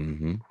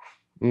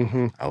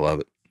 I love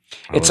it.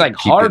 It's like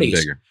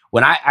Hardee's.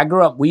 When I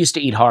grew up, we used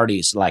to eat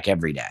Hardee's like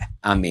every day.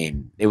 I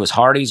mean, it was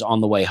Hardee's on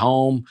the way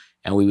home,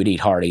 and we would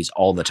eat Hardee's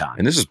all the time.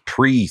 And this is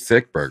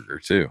pre-thick burger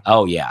too.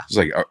 Oh yeah, it's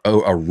like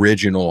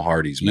original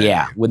Hardee's menu.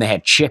 Yeah, when they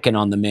had chicken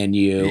on the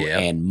menu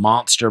and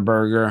Monster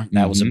Burger,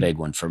 that was a big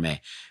one for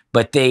me.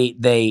 But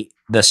the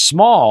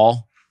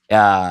small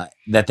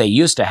that they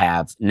used to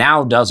have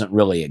now doesn't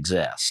really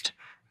exist.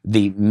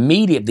 The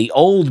medium, the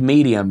old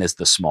medium is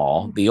the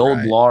small, the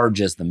old large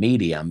is the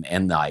medium,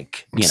 and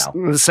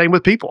the same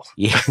with people.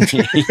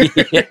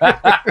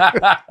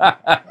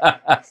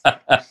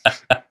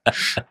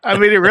 I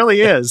mean, it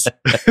really is.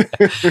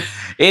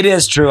 It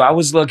is true. I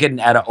was looking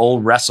at an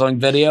old wrestling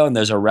video, and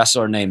there's a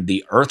wrestler named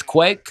The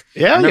Earthquake.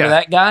 Yeah, remember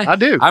that guy? I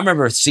do. I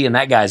remember seeing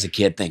that guy as a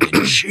kid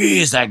thinking,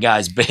 geez, that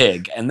guy's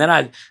big. And then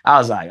I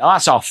was like, I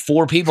saw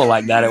 4 people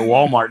like that at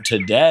Walmart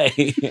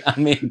today. I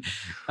mean,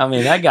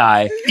 that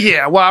guy.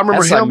 Yeah, well, I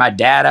remember him. Like my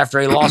dad after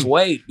he lost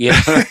weight.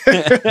 It's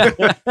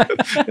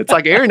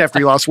like Aaron after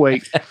he lost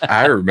weight.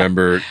 I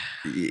remember,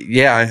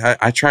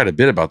 I tried a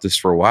bit about this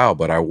for a while,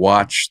 but I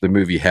watched the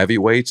movie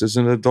Heavyweights as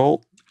an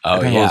adult. Oh,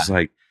 and I was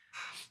like,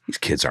 these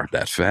kids aren't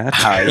that fat.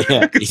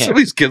 Some of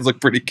these kids look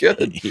pretty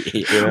good.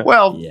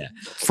 Well,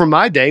 from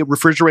my day,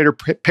 Refrigerator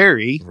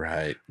Perry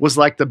was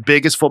like the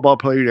biggest football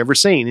player you'd ever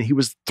seen. And he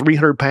was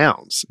 300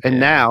 pounds. And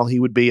now he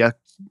would be a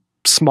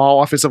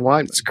small offensive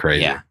lineman. It's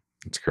crazy. Yeah.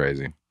 It's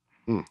crazy.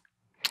 All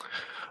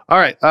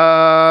right.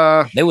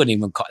 They wouldn't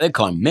even they'd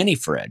call him Mini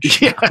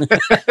Fridge. Yeah.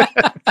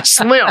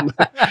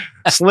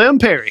 Slim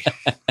Perry.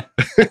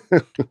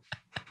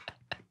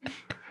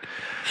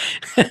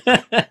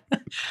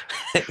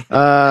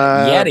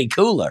 Yeti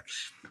Cooler.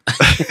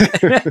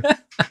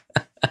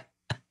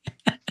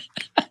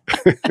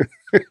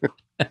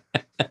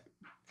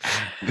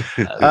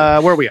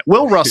 Where are we at?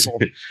 Will Russell.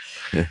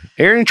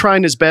 Aaron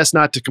trying his best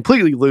not to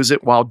completely lose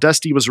it while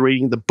Dusty was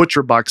reading the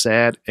Butcher Box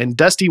ad, and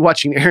Dusty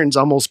watching Aaron's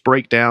almost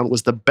breakdown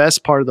was the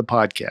best part of the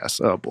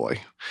podcast. Oh boy.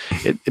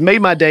 It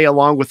made my day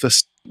along with the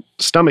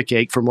stomach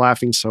ache from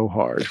laughing so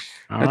hard.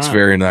 That's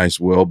very nice,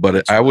 Will.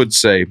 But I would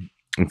say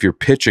if you're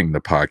pitching the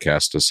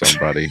podcast to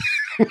somebody,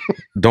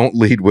 don't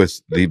lead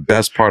with the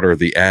best part or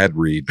the ad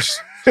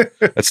reads.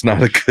 That's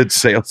not a good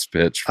sales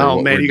pitch. For Oh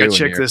what man, we're you got to doing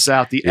check here. this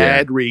out. The Yeah.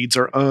 ad reads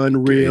are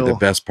unreal. The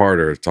best part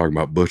are talking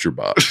about Butcher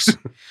Box.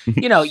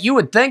 You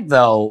would think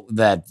though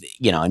that,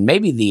 and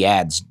maybe the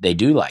ads, they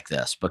do like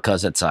this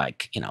because it's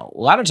like, a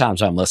lot of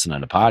times I'm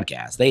listening to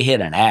podcasts, they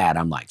hit an ad.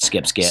 I'm like,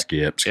 skip. skip.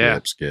 Yeah.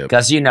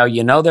 Because,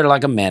 they're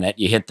like a minute.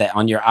 You hit that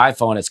on your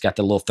iPhone. It's got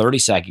the little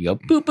 30-second, you go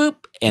boop, boop,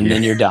 and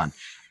then you're done.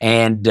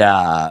 And,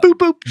 Boop,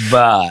 boop.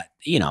 but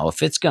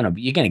if it's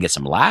you're going to get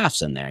some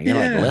laughs in there. You're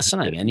like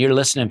listening and you're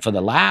listening for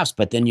the laughs,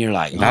 but then you're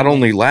like, Not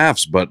only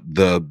laughs, but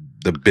the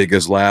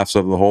biggest laughs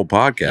of the whole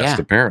podcast,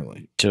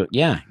 apparently.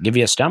 Give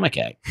you a stomach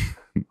ache.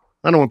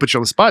 I don't want to put you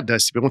on the spot,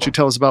 Dusty, but why don't you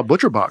tell us about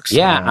Butcher Box?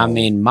 Yeah,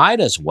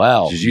 might as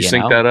well. Did you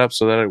sync that up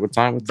so that it would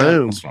time with that?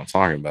 Boom. That's what I'm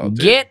talking about.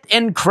 Dude. Get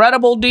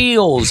incredible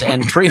deals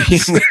and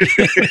premium.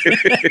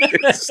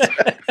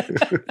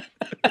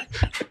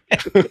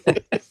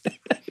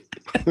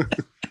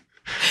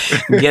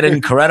 Get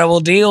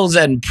incredible deals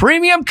and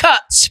premium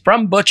cuts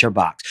from Butcher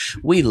Box.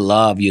 We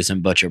love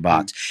using Butcher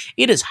Box.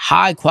 It is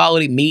high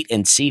quality meat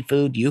and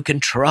seafood you can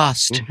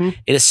trust. Mm-hmm.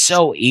 It is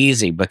so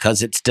easy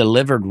because it's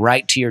delivered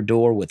right to your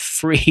door with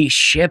free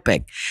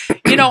shipping.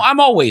 I'm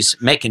always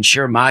making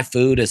sure my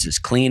food is as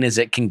clean as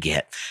it can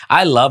get.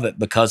 I love it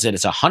because it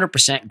is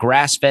 100%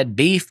 grass-fed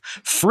beef,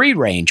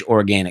 free-range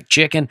organic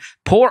chicken,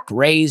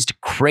 pork-raised,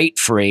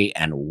 crate-free,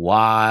 and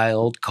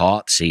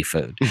wild-caught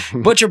seafood.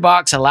 Butcher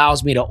Box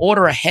allows me to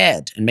order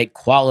ahead and make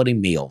quality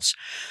meals.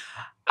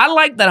 I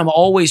like that I'm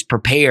always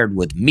prepared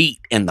with meat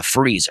in the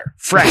freezer,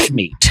 fresh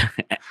meat.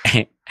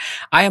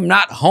 I am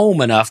not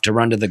home enough to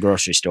run to the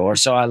grocery store,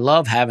 so I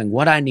love having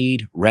what I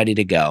need ready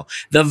to go.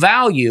 The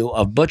value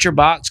of Butcher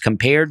Box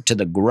compared to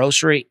the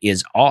grocery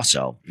is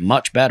also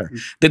much better.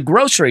 The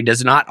grocery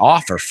does not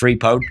offer free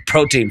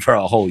protein for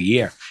a whole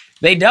year.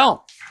 They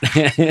don't.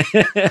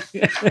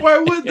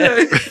 Why would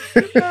they?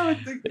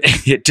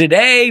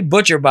 Today,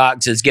 Butcher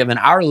Box has given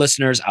our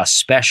listeners a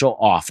special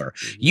offer.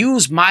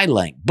 Use my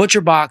link,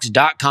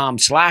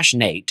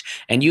 butcherbox.com/Nate,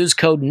 and use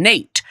code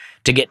Nate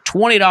to get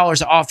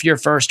 $20 off your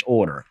first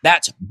order.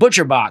 That's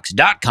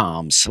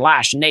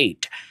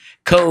butcherbox.com/Nate.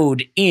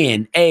 Code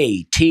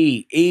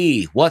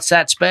NATE. What's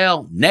that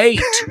spell? Nate.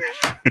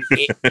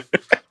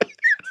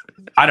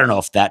 I don't know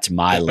if that's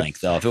my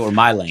link, though. If it were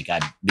my link,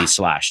 I'd be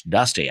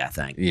 /Dusty, I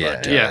think.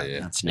 Yeah.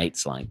 That's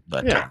Nate's link.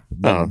 But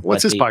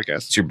What's his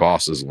podcast? It's your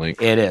boss's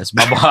link. It is.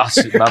 My boss.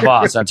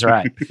 That's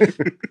right.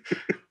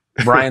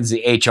 Brian's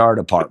the HR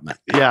department.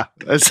 Yeah,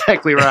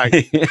 exactly right.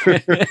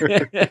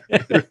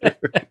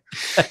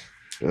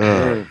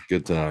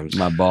 Good times.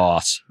 My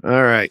boss.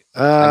 All right.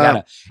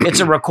 It's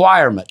a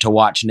requirement to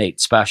watch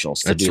Nate's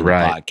specials to do the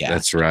podcast.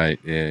 That's right.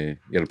 Yeah. You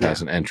got to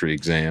pass an entry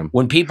exam.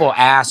 When people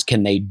ask,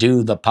 can they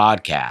do the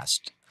podcast?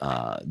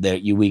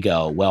 We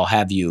go, well,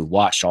 have you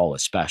watched all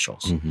his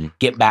specials? Mm-hmm.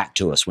 Get back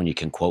to us when you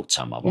can quote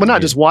some of them. Well,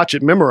 not just watch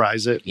it,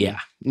 memorize it. Yeah.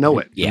 Know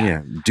it.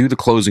 Yeah. Do the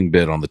closing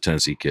bit on the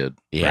Tennessee Kid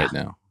right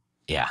now.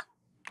 Yeah.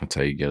 That's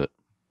how you get it.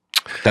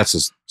 That's a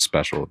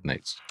special with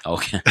Nate's.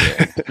 Okay.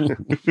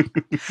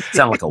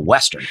 Sound like a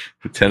Western.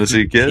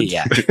 Tennessee Kid?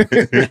 Yeah.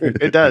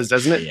 It does,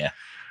 doesn't it? Yeah.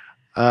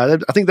 I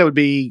think that would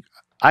be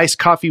iced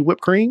coffee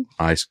whipped cream.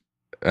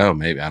 Oh,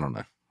 maybe. I don't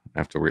know.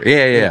 After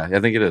yeah. I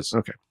think it is.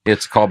 Okay.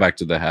 It's a callback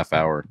to the half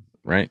hour,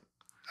 right?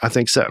 I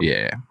think so.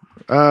 Yeah.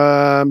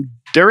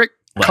 Derek.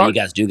 Well, you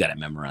guys do got it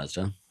memorized,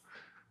 huh?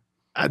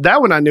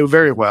 That one I knew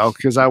very well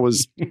because I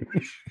was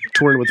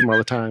touring with him all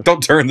the time.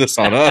 Don't turn this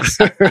on us.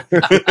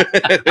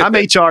 I'm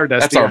HR, Dusty.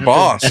 That's our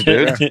boss,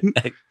 dude.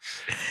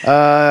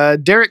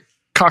 Derek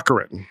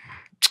Cochran.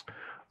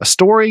 A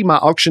story my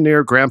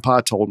auctioneer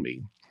grandpa told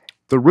me.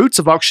 The roots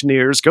of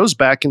auctioneers goes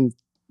back in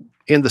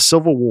the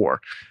Civil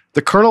War.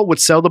 The colonel would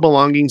sell the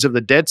belongings of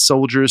the dead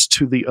soldiers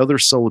to the other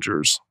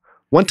soldiers.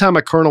 One time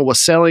a colonel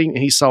was selling and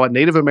he saw a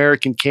Native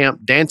American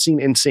camp dancing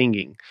and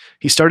singing.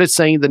 He started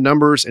saying the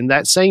numbers in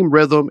that same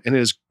rhythm and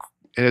it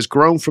has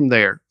grown from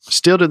there.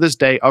 Still to this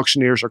day,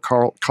 auctioneers are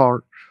called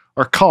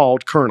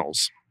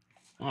colonels.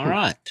 All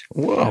right.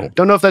 Whoa.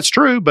 Don't know if that's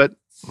true, but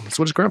that's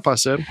what his grandpa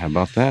said. How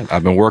about that?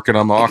 I've been working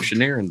on the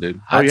auctioneering, dude.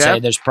 I'd say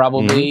there's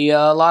probably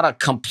a lot of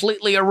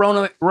completely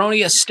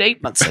erroneous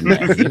statements in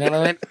there. You know what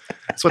I mean?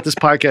 That's what this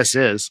podcast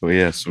is. Well,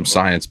 yeah, some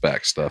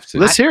science-backed stuff, too.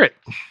 Let's hear it.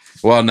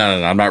 Well,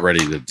 no, I'm not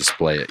ready to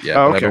display it yet.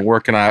 Oh, But I've been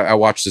working. I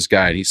watched this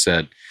guy, and he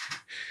said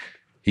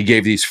he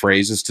gave these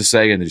phrases to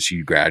say, and then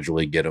you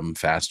gradually get them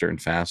faster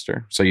and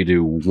faster. So you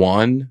do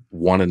 1,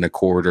 1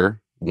 1/4,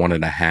 1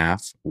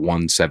 1/2,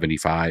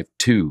 175,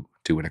 2,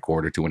 2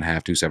 1/4, 2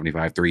 1/2,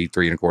 275, 3,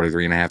 3 1/4,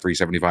 3 1/2,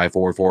 375,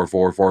 4, 4,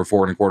 4, 4,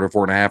 4 1/4,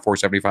 4 1/2,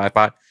 475,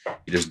 5.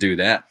 You just do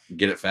that,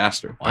 get it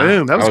faster. Wow.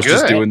 Boom, that was I was good.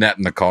 just doing that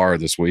in the car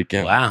this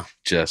weekend. Wow.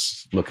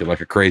 Just looking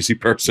like a crazy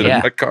person Yeah.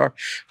 in my car.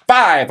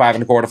 5, 5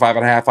 1/4, 5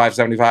 1/2,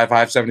 575,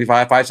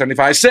 575,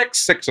 575, 6,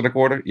 6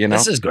 1/4. You know,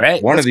 This is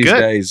great. one That's of these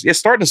good. days, it's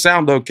starting to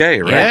sound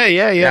okay, right?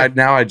 Yeah.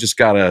 Now I just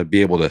gotta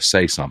be able to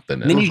say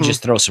something. And then And you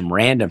just throw some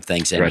random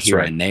things in That's here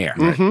right. and there.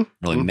 Mhm.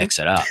 Really mix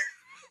it up.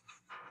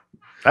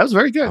 That was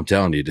very good. I'm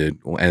telling you, dude.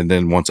 And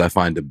then once I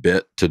find a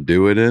bit to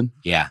do it in,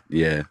 Yeah.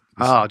 yeah,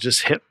 Oh,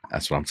 just hit.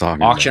 That's what I'm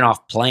talking Auction about.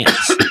 off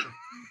plants.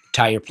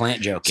 Tie your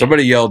plant joke in.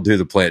 Somebody yelled, "Do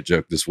the plant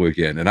joke this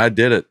weekend," and I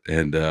did it,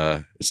 and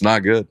it's not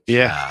good.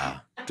 Yeah.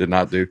 Did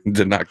not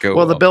go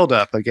Well, the build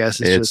up, I guess,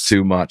 is It's just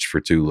too much for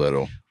too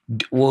little.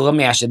 Well, let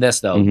me ask you this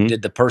though: Mhm.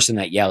 Did the person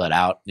that yelled it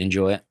out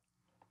enjoy it?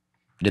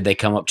 Did they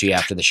come up to you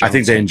after the show? I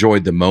think and they say,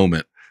 enjoyed the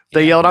moment.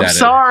 they yelled, "I'm That it-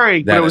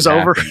 sorry," but that it was had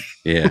over. happened.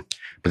 Yeah,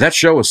 but that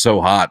show was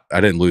so hot,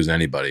 I didn't lose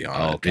anybody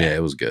on it. Okay. Yeah,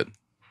 it was good.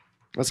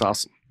 That's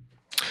awesome.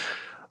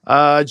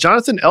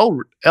 Jonathan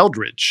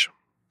Eldridge.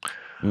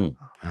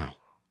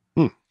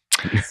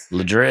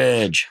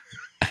 Ledridge.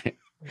 It's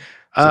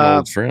an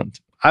old friend.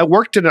 I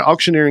worked at an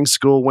auctioneering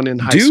school when in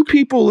high Do school.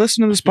 people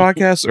listen to this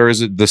podcast, or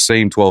is it the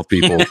same 12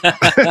 people? We've It's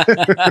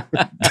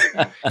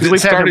had him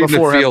starting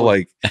before, to feel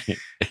haven't like,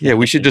 yeah,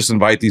 we should just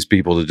invite these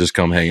people to just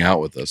come hang out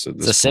with us. At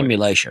It's this a point.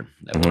 simulation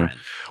that we're in.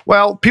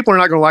 Well, people are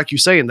not going to like you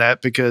saying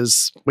that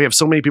because we have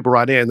so many people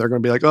write in. They're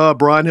going to be like, "Oh,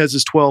 Brian has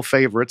his 12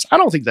 favorites." I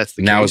don't think that's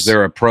the Now, case. is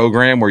there a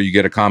program where you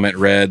get a comment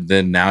read,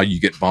 then now you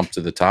get bumped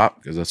to the top?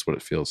 Because that's what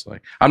it feels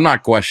like. I'm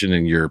not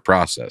questioning your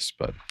process,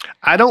 but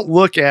I don't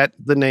look at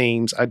the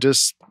names. I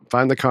just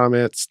find the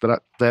comments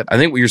that I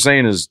think what you're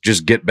saying is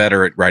just get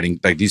better at writing.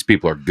 Like these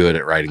people are good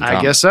at writing.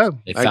 I guess so.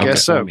 They I found guess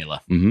the so.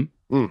 formula.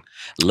 Mm-hmm.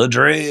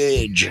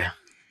 Ledridge.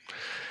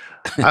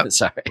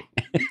 Sorry.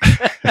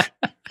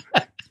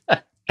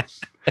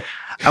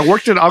 I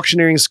worked at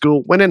auctioneering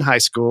school when in high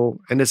school,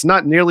 and it's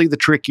not nearly the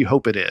trick you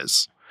hope it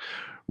is.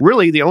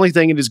 Really, the only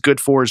thing it is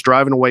good for is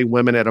driving away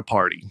women at a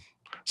party.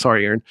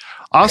 Sorry, Aaron.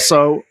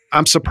 Also,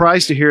 I'm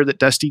surprised to hear that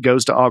Dusty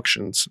goes to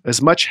auctions.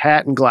 As much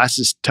hat and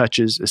glasses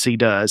touches as he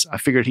does, I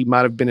figured he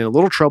might have been in a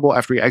little trouble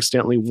after he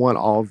accidentally won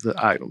all of the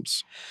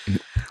items.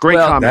 Great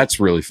Well, comment. That's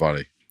really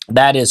funny.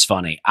 That is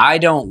funny. I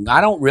don't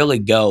really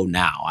go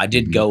now. I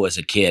did go as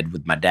a kid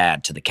with my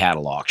dad to the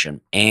cattle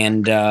auction,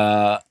 and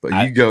But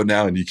you go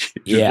now and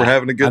we're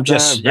having a good I'm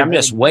just time. I'm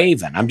just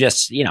waving. I'm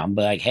just I'm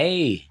like,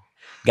 hey,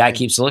 guy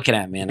keeps looking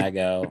at me, and I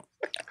go,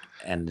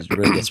 and it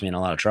really gets me in a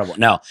lot of trouble.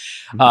 No,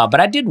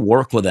 but I did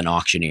work with an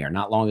auctioneer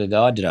not long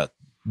ago. I did a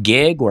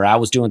gig where I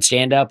was doing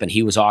stand up, and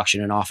he was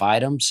auctioning off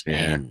items,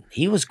 and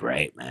he was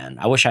great, man.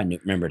 I wish I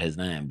remembered his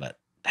name, but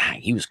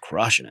dang, he was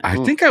crushing it. I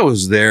think I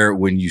was there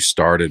when you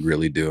started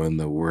really doing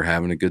the "we're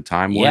having a good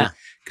time" one. Yeah.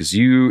 Because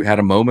you had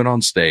a moment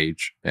on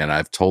stage, and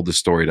I've told this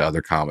story to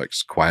other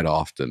comics quite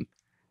often.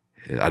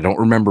 I don't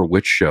remember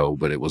which show,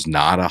 but it was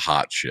not a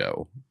hot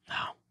show. No.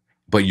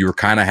 But you were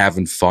kind of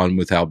having fun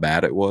with how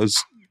bad it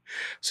was.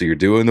 So you're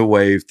doing the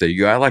wave thing. You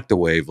go, I like to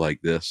wave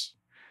like this.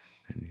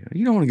 And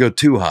you don't want to go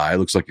too high. It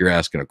looks like you're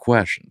asking a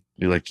question.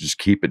 You like to just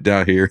keep it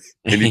down here.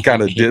 And you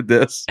kind of did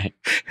this.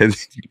 And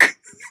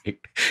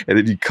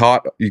then you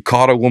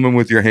caught a woman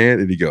with your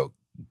hand, and you go,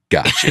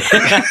 gotcha.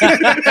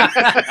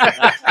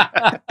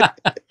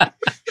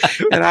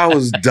 And I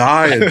was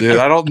dying, dude.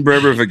 I don't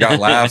remember if it got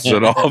laughs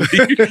at all.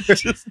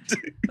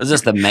 Was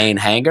this the main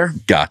hanger?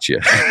 Gotcha.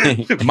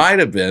 It might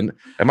have been.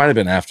 It might have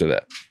been after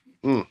that.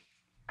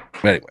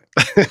 Anyway,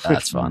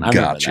 That's fun. I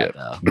gotcha.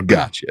 remember that,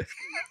 Gotcha.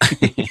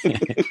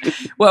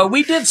 though. Well,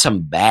 we did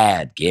some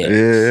bad gigs.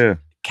 Yeah.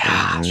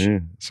 Gosh. Yeah.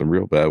 Some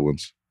real bad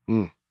ones.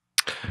 I'm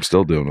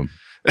still doing them.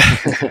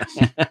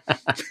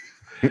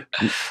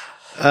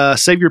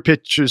 Save your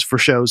pictures for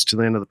shows to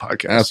the end of the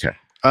podcast. Okay.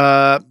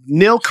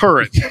 Neil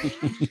Curran.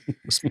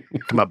 Talking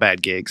about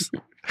bad gigs.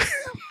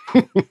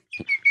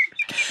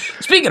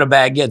 Speaking of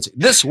bad gigs,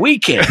 this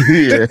weekend.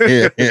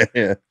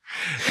 yeah.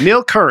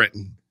 Neil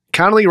Curran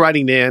kindly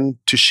writing in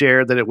to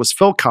share that it was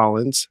Phil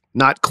Collins,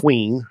 not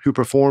Queen, who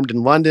performed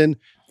in London,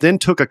 then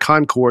took a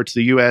Concorde to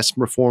the U.S. and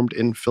performed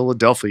in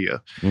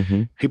Philadelphia.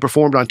 Mm-hmm. He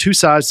performed on two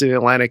sides of the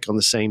Atlantic on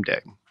the same day.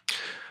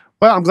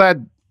 Well, I'm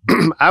glad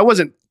I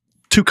wasn't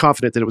too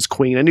confident that it was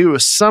Queen. I knew it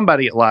was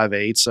somebody at Live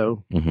Aid,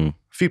 so a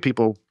few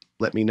people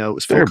let me know it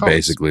was Phil They're Collins.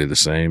 basically the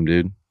same,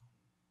 dude.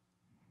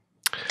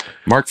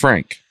 Mark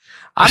Frank.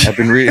 I'm- I've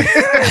been reading.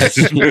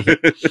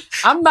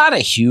 I'm not a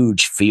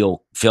huge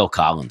Phil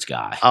Collins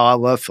guy. Oh, I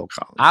love Phil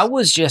Collins. I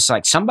was just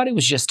like, somebody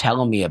was just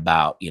telling me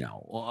about,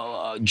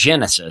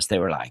 Genesis. They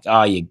were like,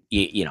 oh,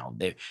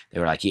 they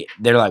were like,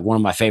 they're like one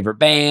of my favorite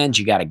bands.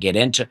 You got to get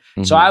into.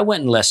 So I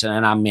went and listened,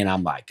 and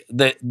I'm like,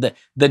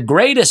 the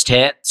greatest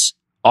hits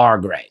are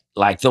great.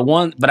 Like the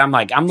one, but I'm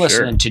like, I'm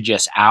listening to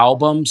just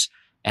albums,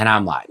 and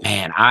I'm like,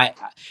 man,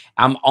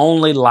 I'm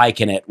only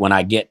liking it when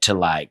I get to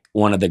like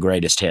one of the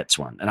greatest hits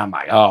one. And I'm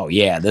like, oh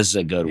yeah, this is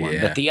a good one.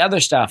 Yeah. But the other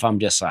stuff, I'm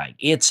just like,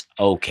 it's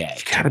okay.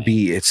 It's gotta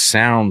be, this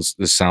sounds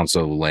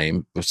so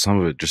lame, but some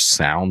of it just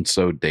sounds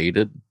so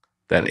dated.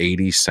 That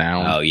 80s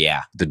sound. Oh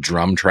yeah. The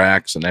drum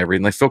tracks and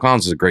everything. Like Phil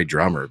Collins is a great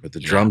drummer, but the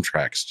drum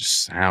tracks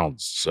just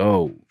sound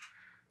so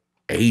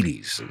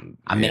 80s. And,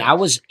 I mean, I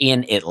was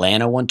in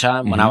Atlanta one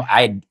time when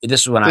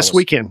this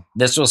weekend.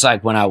 This was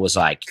like when I was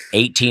like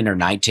 18 or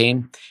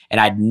 19, and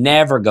I'd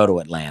never go to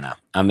Atlanta.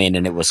 I mean,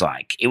 and it was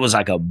like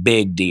a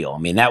big deal. I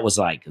mean, that was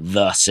like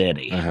the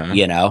city,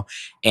 you know.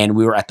 And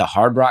we were at the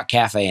Hard Rock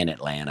Cafe in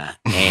Atlanta,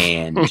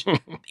 and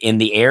In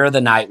the Air of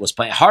the Night was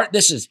playing.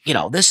 This is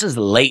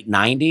the late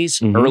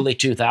 '90s, early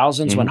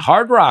 2000s when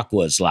Hard Rock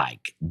was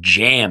like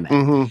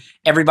jamming.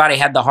 Everybody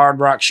had the Hard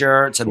Rock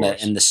shirts and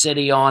the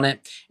city on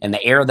it, and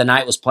the Air of the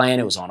Night was playing.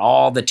 It was on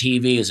all the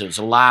TVs. It was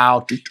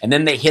loud, and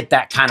then they hit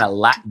that kind of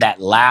that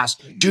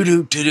last doo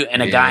doo doo doo,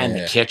 and a guy in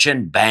the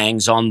kitchen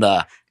bangs on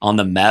the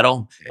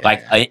metal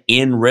like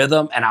in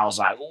rhythm, and I was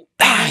like,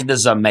 this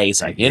is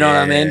amazing. You know what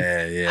I mean?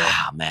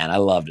 Oh, man, I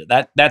loved it.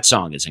 That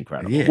song is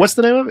incredible. What's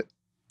the name of it?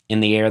 In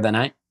the Air of the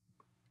Night.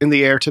 In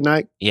the Air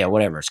Tonight? Yeah,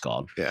 whatever it's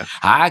called. Yeah.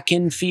 I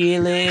can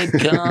feel it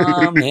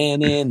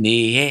coming in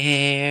the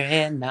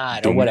air at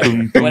night, or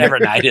whatever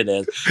night it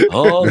is.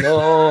 Oh,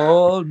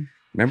 Lord.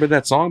 Remember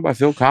that song by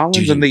Phil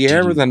Collins, In the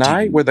Air of the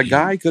Night, where the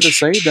guy could have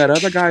saved that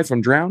other guy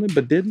from drowning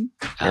but didn't?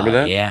 Remember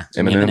that? Yeah.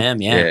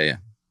 Eminem, yeah.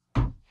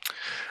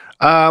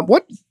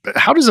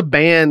 How does a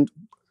band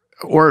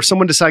or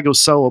someone decide to go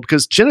solo?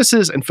 Because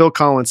Genesis and Phil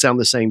Collins sound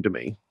the same to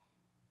me.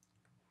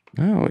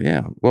 Oh,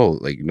 yeah. Well,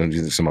 like, don't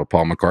you think some of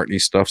Paul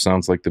McCartney's stuff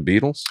sounds like the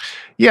Beatles?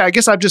 Yeah, I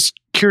guess I'm just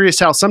curious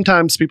how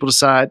sometimes people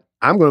decide,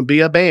 I'm going to be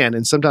a band.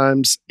 And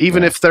sometimes,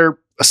 even if they're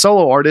a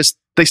solo artist,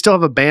 they still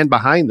have a band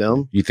behind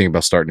them. You think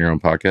about starting your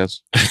own podcast?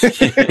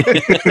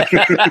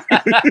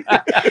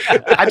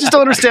 I just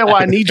don't understand why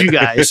I need you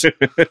guys.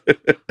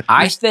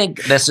 I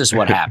think this is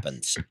what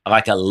happens.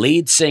 Like a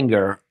lead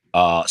singer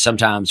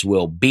sometimes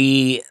will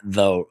be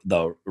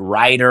the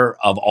writer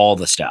of all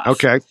the stuff.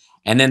 Okay.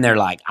 And then they're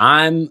like,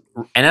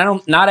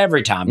 not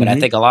every time, but I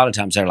think a lot of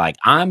times they're like,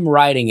 I'm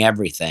writing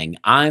everything.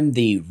 I'm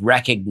the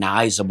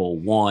recognizable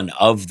one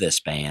of this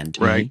band.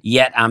 Right.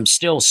 Yet I'm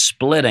still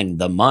splitting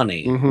the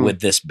money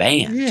with this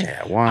band.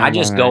 Yeah. Why? I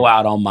just go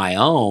out on my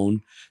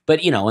own.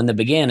 But, in the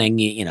beginning,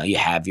 you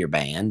have your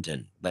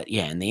band. But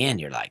in the end,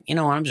 you're like,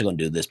 I'm just going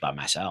to do this by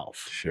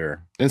myself.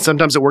 Sure. And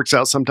sometimes it works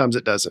out. Sometimes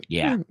it doesn't.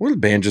 Yeah. Or the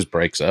band just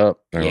breaks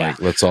up. They're like,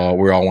 we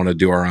all want to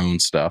do our own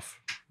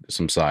stuff.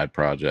 Some side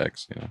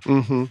projects,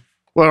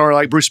 Well, or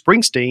like Bruce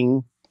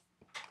Springsteen.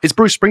 It's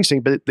Bruce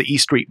Springsteen, but the E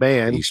Street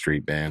Band. E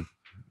Street Band.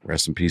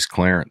 Rest in peace,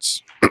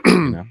 Clarence.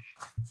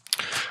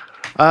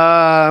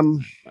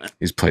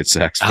 He's played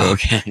saxophone.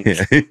 Okay.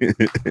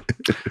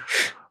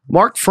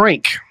 Mark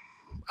Frank.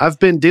 I've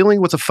been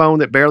dealing with a phone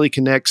that barely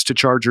connects to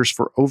chargers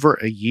for over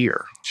a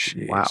year.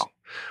 Jeez. Wow.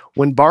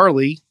 When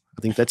Barley,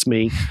 I think that's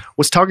me,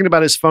 was talking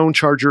about his phone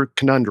charger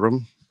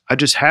conundrum, I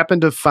just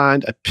happened to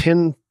find a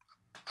pin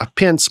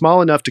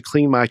small enough to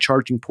clean my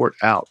charging port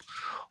out.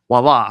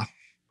 Voila.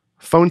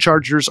 Phone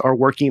chargers are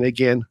working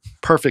again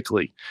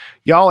perfectly.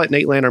 Y'all at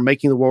Nateland are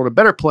making the world a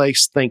better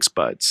place. Thanks,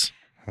 buds.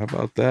 How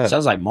about that?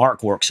 Sounds like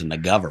Mark works in the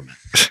government.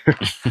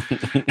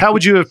 How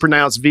would you have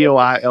pronounced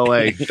Voila,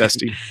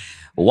 Dusty?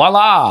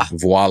 Voila.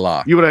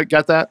 Voila. You would have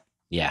got that?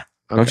 Yeah.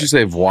 Okay. Don't you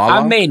say voila?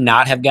 I may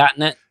not have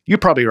gotten it. You're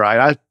probably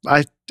right.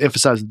 I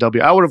emphasize the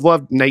W. I would have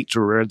loved Nate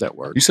to read that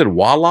word. You said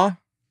voila?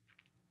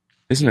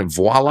 Isn't it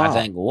voila? I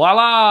think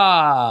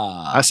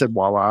voila. I said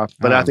voila,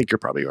 but I think you're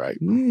probably right.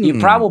 You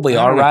probably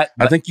are right.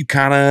 I think you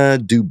kind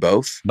of do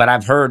both. But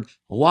I've heard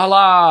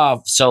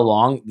voila so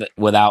long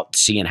without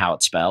seeing how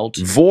it's spelled.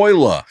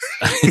 Voila.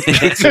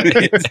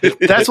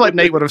 That's what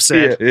Nate would have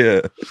said.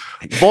 Yeah.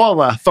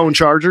 Voila, phone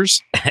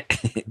chargers.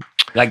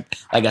 like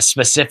a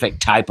specific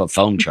type of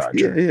phone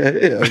charger.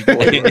 Yeah.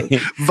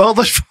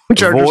 Voila phone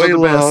chargers are the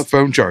Voila best.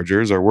 phone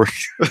chargers are working.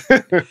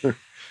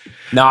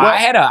 No, I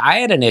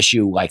had an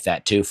issue like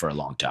that too for a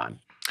long time.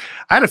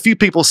 I had a few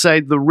people say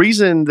the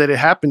reason that it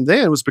happened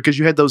then was because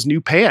you had those new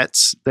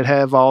pants that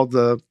have all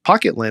the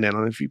pocket linen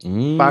on. If you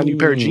buy a new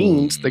pair of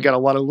jeans, they got a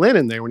lot of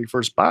linen there when you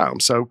first buy them.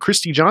 So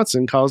Christy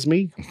Johnson caused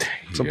me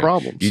some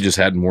problems. You just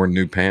had more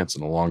new pants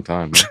in a long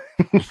time.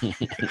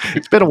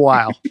 It's been a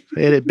while.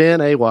 It had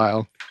been a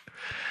while.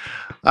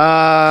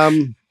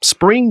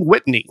 Spring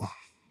Whitney.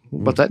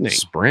 What's that name?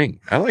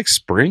 Spring. I like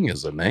Spring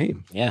as a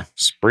name. Yeah.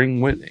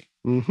 Spring Whitney.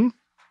 Mm-hmm.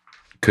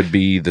 Could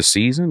be the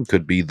season.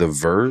 Could be the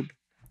verb.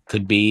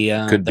 Could be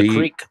the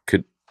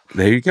creek.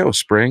 There you go.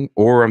 Spring.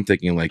 Or I'm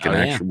thinking like an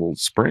actual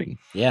spring.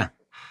 Yeah.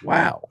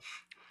 Wow.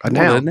 What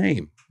a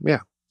name. Yeah.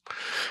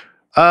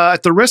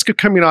 At the risk of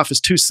coming off as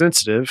too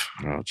sensitive.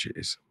 Oh,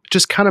 jeez.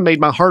 Just kind of made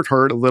my heart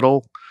hurt a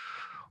little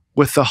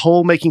with the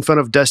whole making fun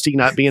of Dusty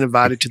not being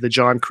invited to the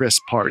John Chris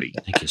party.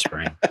 Thank you,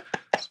 Spring.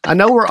 I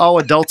know we're all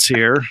adults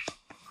here,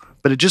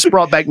 but it just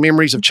brought back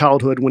memories of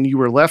childhood when you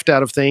were left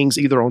out of things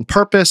either on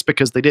purpose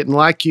because they didn't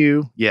like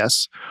you,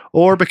 yes,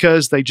 or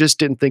because they just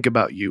didn't think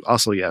about you,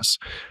 also yes.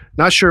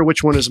 Not sure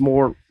which one is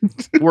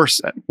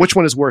worse. Which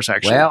one is worse,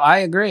 actually? Well, I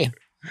agree.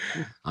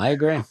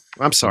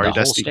 I'm sorry, the whole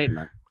Dusty.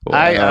 statement.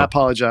 I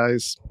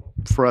apologize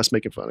for us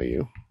making fun of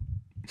you.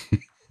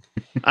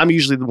 I'm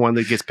usually the one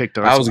that gets picked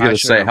on. I was going to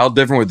say, how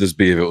different would this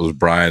be if it was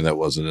Brian that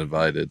wasn't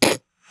invited?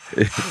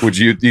 Would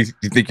you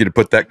think you'd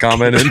put that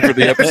comment in for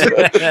the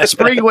episode?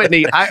 Spring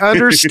Whitney, I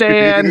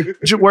understand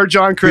where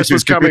John Chris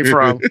was coming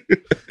from.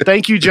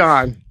 Thank you,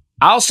 John.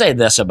 I'll say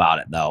this about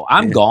it, though.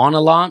 I'm gone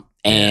a lot,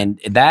 and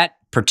that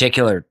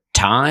particular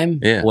time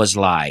was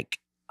like,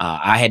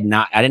 I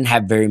didn't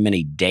have very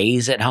many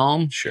days at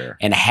home. Sure.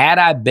 And had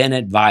I been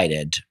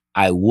invited,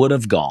 I would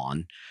have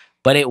gone,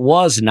 but it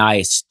was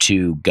nice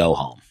to go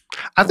home.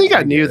 I think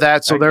I knew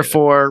that. So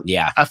therefore,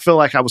 yeah, I feel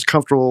like I was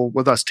comfortable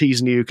with us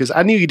teasing you because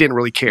I knew you didn't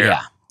really care.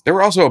 Yeah. There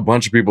were also a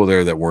bunch of people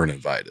there that weren't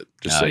invited,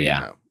 just so you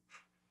yeah. know.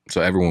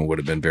 So everyone would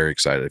have been very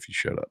excited if you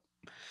showed up.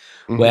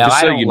 Well, Just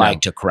I so don't you like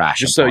know. to crash.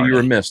 Just a so you party,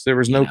 were missed. There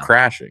was no you know.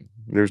 crashing.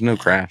 There was no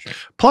crashing.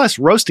 Plus,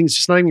 roasting is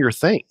just not even your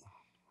thing.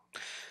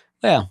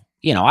 Well,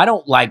 you know, I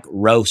don't like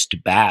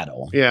roast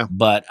battle. Yeah.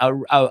 But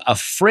a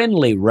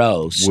friendly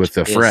roast With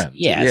a friend.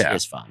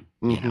 is fun.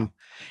 You know.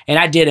 And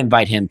I did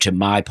invite him to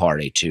my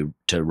party to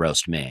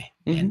roast me,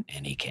 and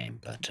he came.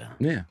 But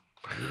Yeah.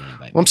 he didn't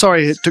invite Well, I'm me.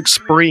 sorry it took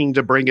Spring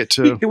to bring it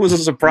to. It was a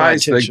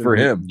surprise my thing for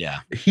him. Yeah,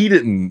 He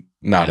didn't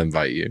not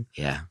invite you.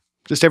 yeah.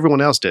 Just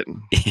everyone else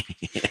didn't.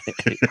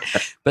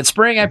 But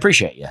Spring, I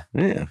appreciate you.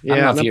 Yeah.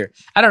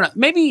 I don't know.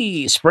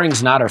 Maybe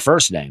Spring's not her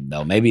first name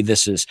though. Maybe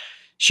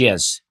she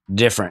has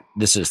different.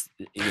 This is,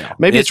 you know,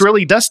 Maybe it's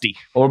really Dusty.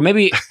 or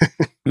maybe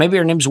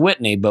her name's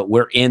Whitney, but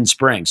we're in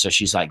Spring, so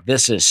she's like,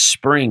 this is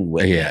Spring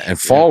Whitney. Yeah. And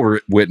Fall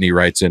Whitney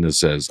writes in and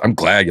says, I'm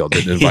glad y'all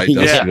didn't invite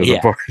Dusty to the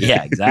party.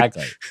 Yeah,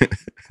 exactly.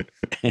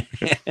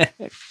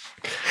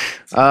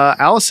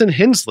 Allison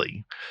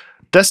Hensley.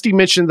 Dusty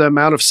mentioned the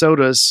amount of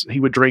sodas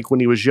he would drink when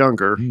he was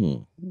younger.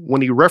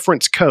 When he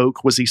referenced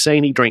Coke, was he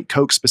saying he drank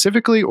Coke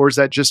specifically, or is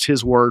that just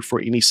his word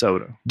for any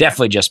soda?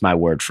 Definitely just my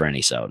word for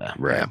any soda.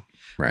 Right.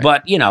 Right.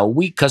 But you know,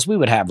 because we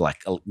would have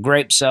like a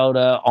grape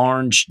soda,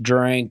 orange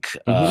drink,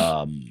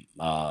 Dr.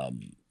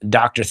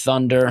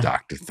 Thunder,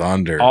 Dr.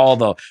 Thunder. all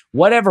the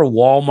whatever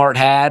Walmart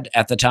had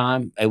at the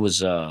time. It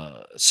was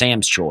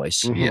Sam's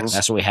Choice. Yes.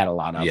 That's what we had a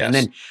lot of. Yes. And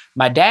then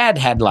my dad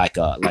had like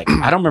I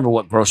don't remember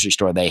what grocery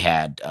store they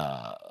had.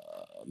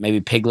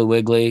 Maybe Piggly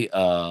Wiggly,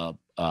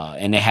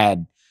 and they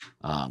had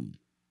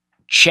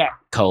Czech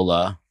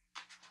Cola.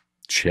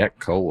 Czech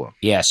Cola.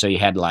 Yeah, so you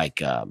had like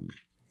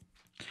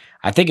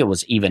I think it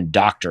was even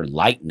Dr.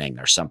 Lightning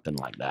or something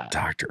like that.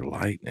 Dr.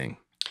 Lightning.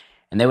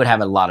 And they would have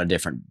a lot of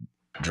different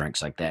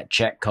drinks like that.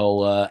 Czech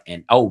Cola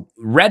and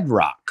Red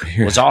Rock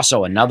was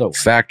also another one.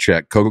 Fact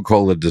check.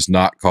 Coca-Cola does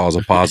not cause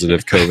a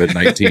positive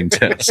COVID-19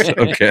 test.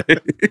 Okay.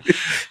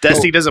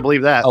 Dusty doesn't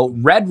believe that. Oh,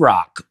 Red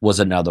Rock was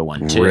another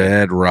one too.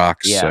 Red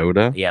Rock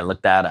soda. Yeah,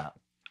 look that up.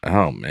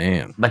 Oh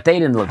man. But they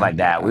didn't look like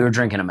that. We were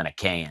drinking them in a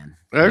can.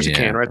 There's a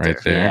can right there.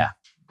 Yeah.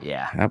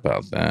 Yeah. How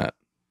about that?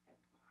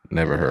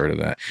 Never heard of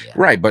that. Yeah.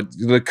 Right, but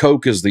the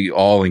Coke is the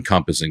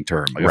all-encompassing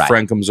term. Like a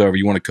friend comes over,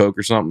 you want a Coke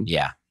or something?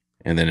 Yeah.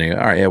 And then they go,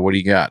 all right, yeah, what do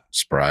you got?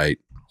 Sprite.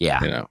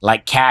 Yeah. You know.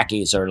 Like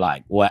khakis are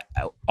like what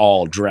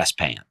all dress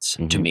pants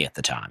to me at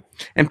the time.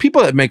 And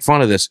people that make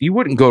fun of this, you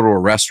wouldn't go to a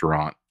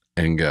restaurant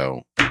and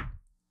go,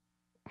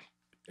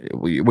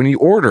 when you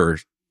order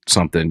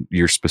something,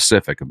 you're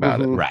specific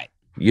about it. Right.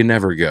 You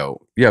never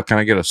go, yeah, can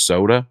I get a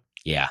soda?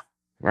 Yeah.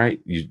 Right?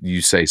 You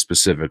say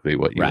specifically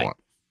what you want.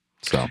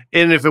 So,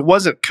 and if it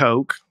wasn't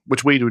Coke,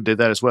 which we did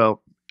that as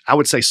well, I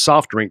would say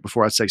soft drink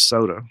before I'd say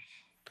soda.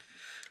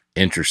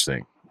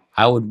 Interesting.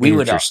 I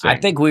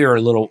think we were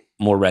a little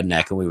more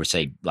redneck and we would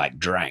say like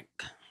drink.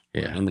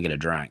 Yeah. Let me get a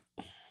drink.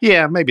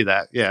 Yeah, maybe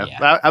that.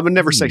 Yeah. I would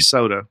never say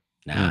soda.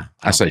 Nah.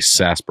 I say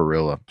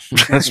sarsaparilla.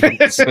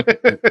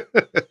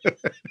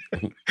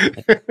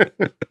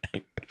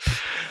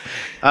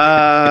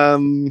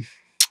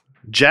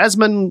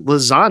 Jasmine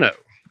Lozano.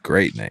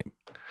 Great name.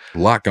 A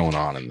lot going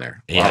on in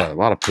there. A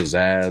lot of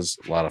pizzazz,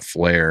 a lot of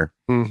flair,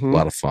 a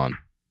lot of fun.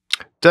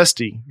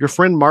 Dusty, your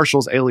friend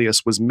Marshall's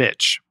alias was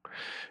Mitch.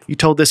 You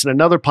told this in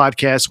another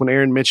podcast when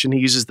Aaron mentioned he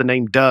uses the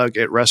name Doug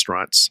at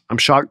restaurants. I'm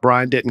shocked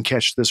Brian didn't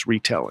catch this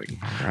retelling.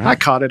 Right. I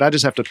caught it. I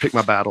just have to pick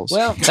my battles.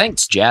 Well,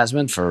 thanks,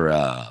 Jasmine,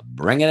 for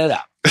bringing it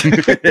up.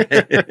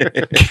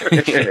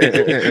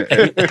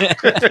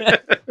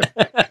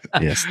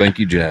 Yes, thank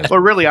you, Jasmine.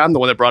 Well, really, I'm the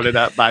one that brought it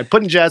up by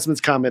putting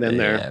Jasmine's comment in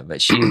there. Yeah,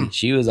 but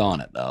she was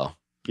on it, though.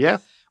 Yeah.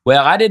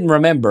 Well, I didn't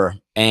remember,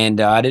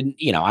 and I didn't,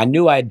 I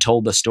knew I had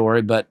told the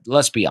story, but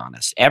let's be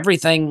honest.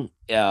 Everything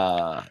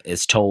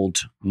is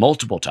told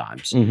multiple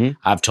times.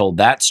 I've told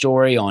that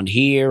story on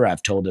here.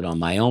 I've told it on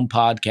my own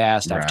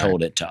podcast. I've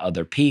told it to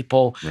other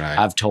people.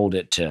 I've told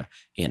it to,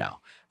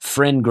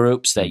 friend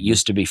groups that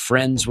used to be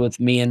friends with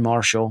me and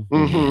Marshall.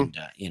 And,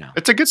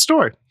 it's a good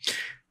story.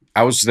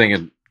 I was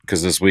thinking,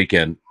 because this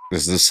weekend,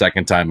 this is the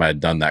second time I had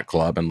done that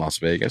club in Las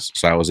Vegas.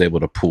 So I was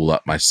able to pull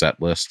up my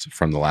set list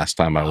from the last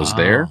time I was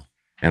there.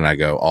 And I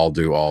go, I'll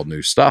do all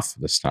new stuff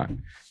this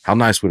time. How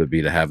nice would it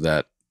be to have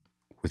that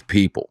with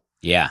people?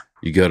 Yeah.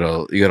 You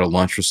go to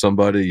lunch with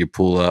somebody, you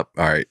pull up,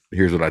 all right,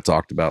 here's what I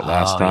talked about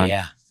last time.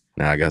 Yeah.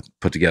 Now I got to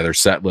put together a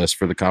set list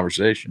for the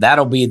conversation.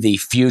 That'll be the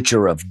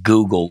future of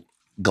Google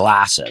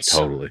glasses.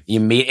 Totally.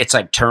 It's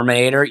like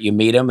Terminator. You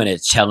meet them and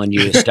it's telling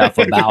you stuff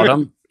about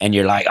them. And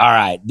you're like, all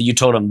right, you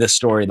told them this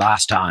story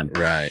last time.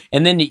 Right.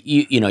 And then,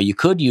 you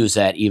could use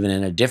that even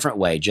in a different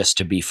way just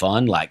to be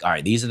fun. Like, all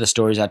right, these are the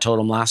stories I told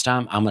them last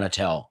time. I'm going to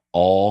tell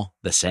all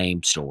the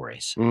same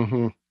stories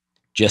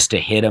just to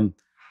hit them,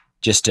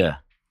 just to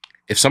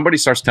If somebody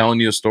starts telling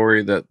you a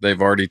story that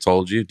they've already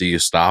told you, do you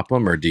stop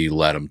them or do you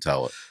let them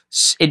tell it?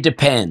 It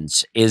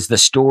depends. Is the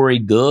story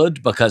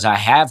good? Because I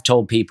have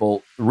told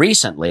people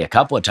recently a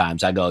couple of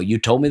times, I go, you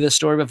told me this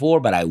story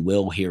before, but I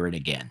will hear it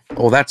again.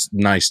 Oh, that's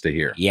nice to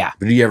hear. Yeah.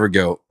 But do you ever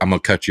go, I'm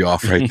going to cut you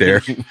off right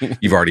there?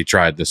 You've already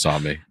tried this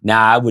on me.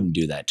 Nah, I wouldn't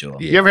do that to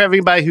them. You ever have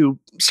anybody who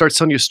starts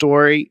telling you a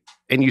story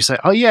and you say,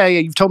 oh, yeah,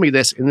 you've told me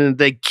this, and then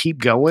they keep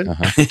going?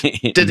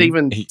 Did it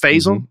even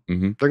phase them?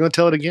 Mm-hmm. They're going to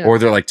tell it again. Or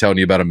they're like telling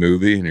you about a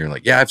movie and you're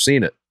like, yeah, I've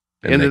seen it.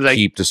 And then they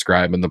keep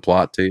describing the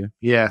plot to you.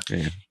 Yeah.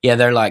 Yeah,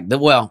 they're like,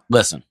 well,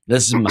 listen,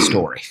 this is my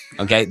story.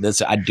 Okay.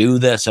 I do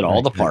this at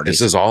all the parties.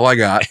 This is all I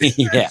got.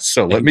 Yeah.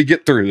 So let me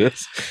get through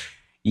this.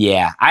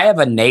 Yeah. I have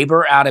a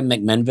neighbor out in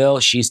McMinnville.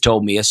 She's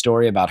told me a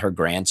story about her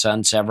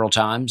grandson several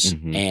times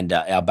and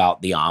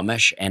about the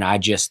Amish. And I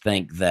just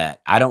think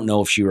that I don't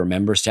know if she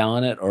remembers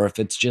telling it or if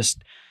it's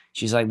just,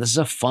 she's like, this is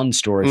a fun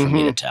story for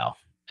me to tell.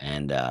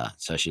 And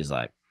so she's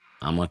like,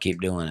 I'm going to keep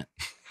doing it.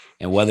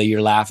 And whether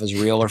your laugh is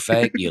real or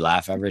fake, you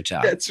laugh every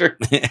time. That's right.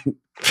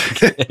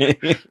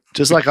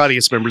 Just like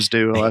audience members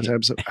do a lot of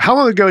times. How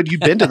long ago had you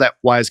been to that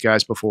Wise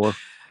Guys before?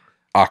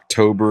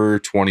 October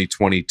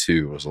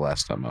 2022 was the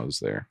last time I was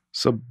there.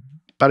 So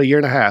about a year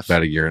and a half.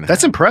 About a year and a half.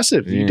 That's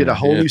impressive. You did a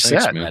whole new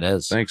thanks, set. man. That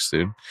is. Thanks,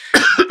 dude.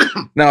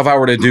 Now, if I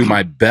were to do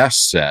my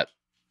best set,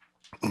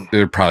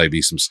 there'd probably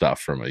be some stuff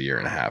from a year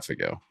and a half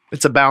ago.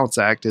 It's a balance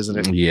act, isn't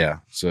it? Yeah.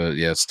 So,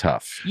 yeah, it's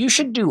tough. You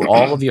should do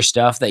all of your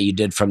stuff that you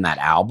did from that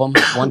album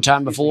one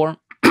time before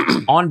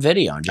on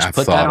video and just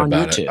put that on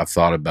YouTube. I've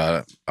thought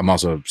about it. I'm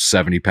also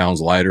 70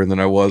 pounds lighter than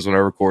I was when I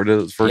recorded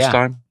it the first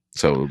time.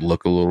 So it would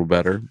look a little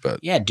better.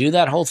 But yeah, do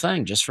that whole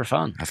thing just for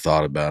fun. I've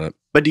thought about it.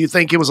 But do you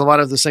think it was a lot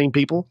of the same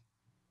people?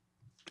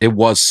 It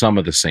was some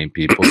of the same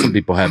people. Some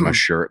people had my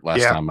shirt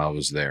last time I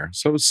was there.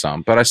 So it was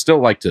some. But I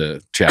still like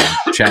to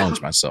challenge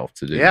myself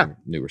to do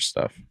newer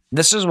stuff.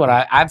 This is what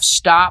I've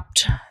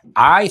stopped.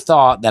 I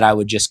thought that I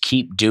would just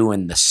keep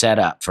doing the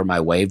setup for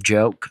my wave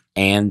joke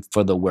and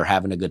for the we're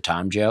having a good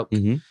time joke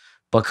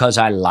because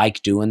I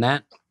like doing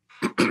that.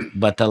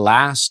 But the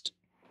last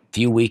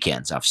few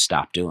weekends, I've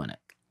stopped doing it.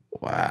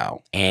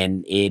 Wow.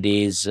 And it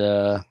is,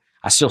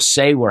 I still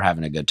say we're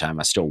having a good time.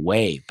 I still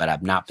wave, but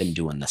I've not been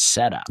doing the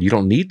setup. You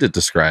don't need to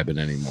describe it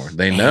anymore.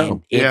 They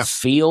know. It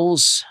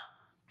feels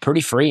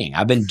pretty freeing.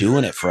 I've been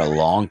doing it for a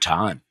long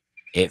time.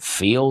 It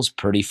feels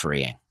pretty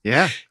freeing.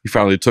 Yeah. You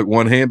finally took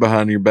one hand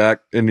behind your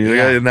back and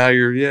now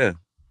you're,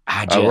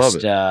 I love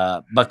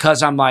it.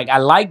 Because I'm like, I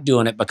like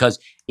doing it because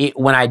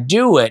when I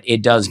do it,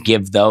 it does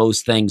give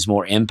those things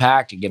more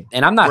impact.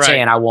 And I'm not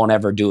saying I won't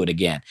ever do it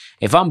again.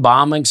 If I'm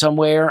bombing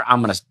somewhere,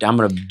 I'm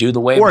gonna do the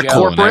wave or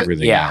joke. corporate.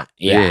 Yeah. Oh,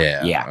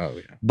 yeah.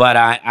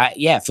 But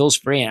it feels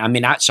freeing. I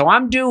mean, so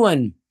I'm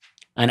doing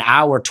an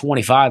hour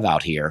 25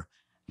 out here,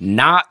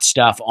 not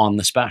stuff on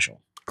the special.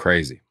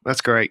 Crazy.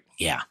 That's great.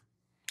 Yeah.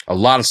 A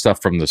lot of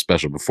stuff from the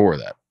special before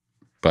that,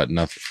 but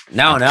nothing.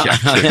 No.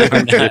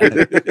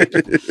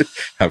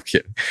 I'm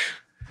kidding.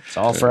 It's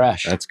all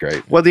fresh. That's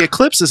great. Well, the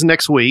eclipse is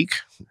next week.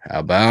 How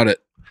about it?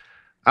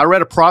 I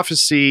read a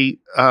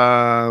prophecy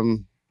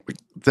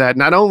that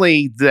not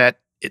only that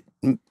it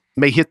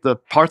may hit the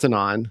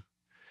Parthenon,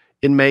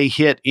 it may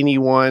hit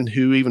anyone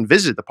who even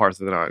visited the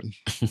Parthenon.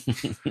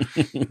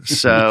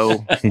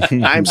 So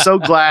I'm so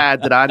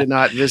glad that I did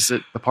not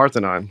visit the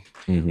Parthenon.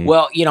 Mm-hmm.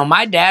 Well,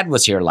 my dad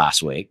was here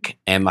last week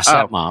and my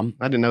stepmom.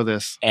 I didn't know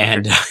this.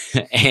 And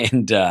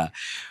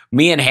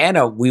me and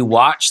Hannah, we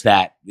watched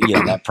that,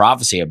 that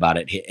prophecy about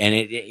it. And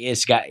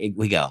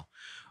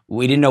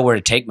we didn't know where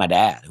to take my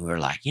dad. We were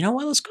like, you know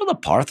what? Let's go to the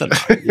Parthenon.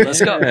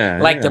 Let's go.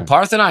 The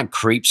Parthenon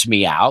creeps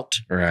me out,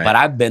 but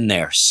I've been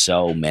there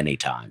so many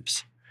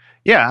times.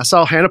 Yeah, I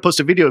saw Hannah post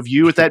a video of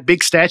you with that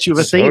big statue of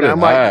Athena. I'm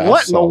like,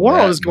 what in the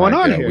world is going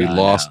on here? We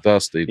lost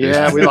Dusty.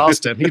 Yeah, we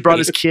lost him. He brought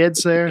his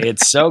kids there.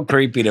 It's so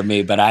creepy to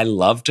me, but I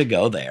love to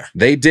go there.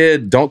 They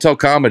did, Don't Tell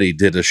Comedy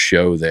did a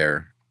show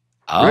there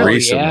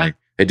recently. Yeah?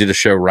 They did a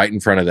show right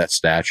in front of that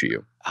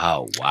statue.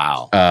 Oh,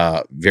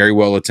 wow. Very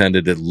well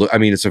attended.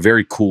 It's a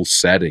very cool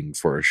setting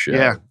for a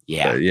show.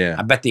 Yeah.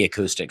 I bet the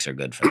acoustics are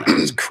good for that.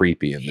 It's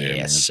creepy in there. Yeah,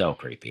 man. it's so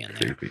creepy in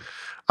there.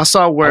 I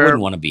saw where... I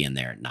wouldn't want to be in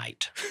there at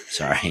night.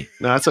 Sorry.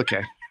 No, that's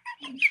okay.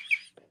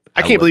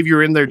 I can't believe you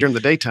were in there during the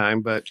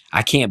daytime, but...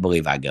 I can't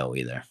believe I go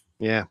either.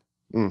 Yeah.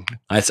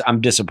 I'm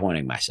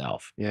disappointing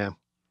myself. Yeah.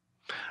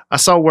 I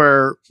saw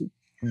where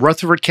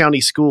Rutherford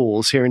County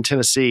Schools here in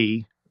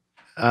Tennessee,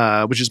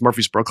 which is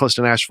Murfreesboro, close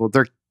to Nashville,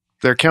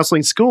 they're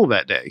canceling school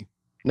that day,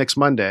 next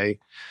Monday,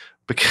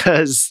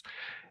 because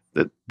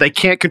they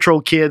can't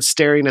control kids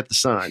staring at the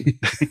sun.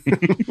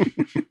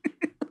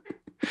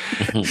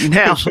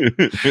 Now,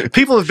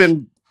 people have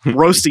been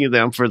roasting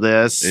them for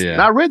this. Yeah.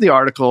 And I read the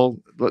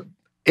article, but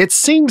it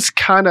seems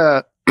kind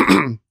of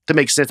to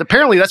make sense.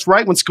 Apparently, that's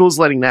right when school's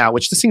letting out,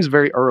 which this seems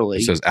very early.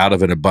 It says, out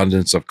of an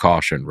abundance of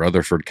caution,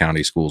 Rutherford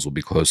County schools will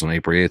be closed on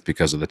April 8th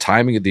because of the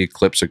timing of the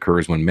eclipse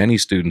occurs when many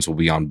students will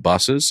be on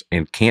buses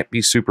and can't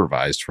be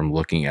supervised from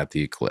looking at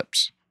the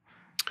eclipse.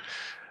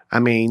 I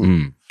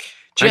mean,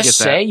 just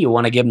say you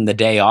want to give them the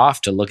day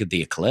off to look at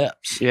the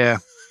eclipse. Yeah.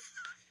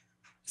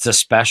 It's a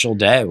special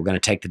day. We're going to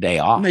take the day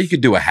off. You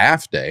could do a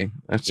half day.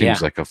 That seems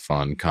Yeah. like a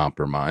fun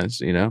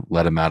compromise.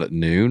 Let them out at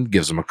noon,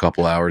 gives them a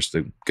couple hours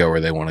to go where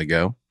they want to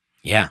go.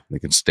 Yeah. They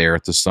can stare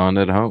at the sun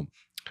at home.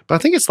 But I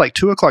think it's like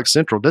 2:00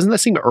 Central. Doesn't that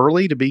seem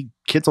early to be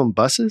kids on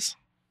buses?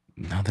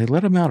 No, they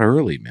let them out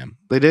early, man.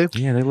 They do?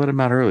 Yeah, they let them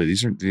out early.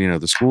 These are,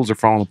 the schools are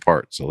falling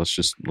apart. So let's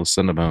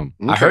send them home.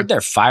 I heard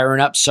they're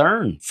firing up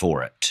CERN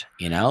for it.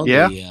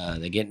 Yeah.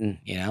 They're getting,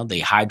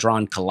 the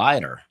Hadron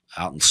Collider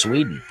out in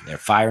Sweden. They're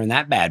firing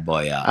that bad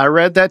boy up. I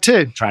read that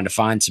too. Trying to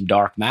find some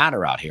dark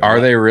matter out here.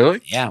 Are they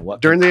really? Yeah. What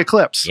During the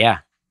eclipse. Yeah.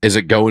 Is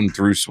it going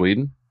through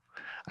Sweden?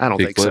 I don't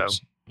The think so. eclipse?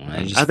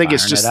 I think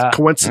it's just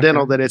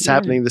coincidental that it's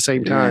happening at the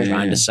same time.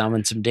 Trying to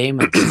summon some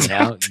demons.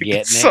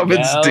 Getting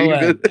Summons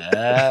it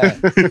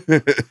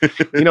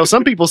going.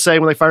 Some people say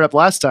when they fired up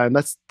last time,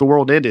 that's the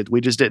world ended.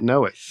 We just didn't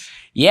know it.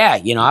 Yeah,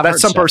 I've That heard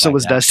some stuff person like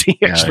was that. Dusty,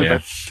 actually.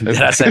 Yeah.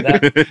 Did I say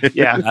that?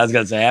 Yeah. I was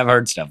going to say, I've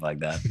heard stuff like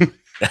that.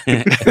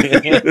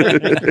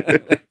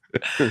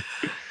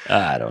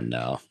 I don't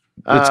know.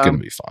 It's going to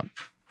be fun.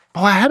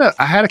 Oh, I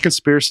had a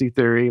conspiracy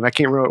theory, and I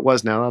can't remember what it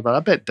was now. I thought, I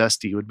bet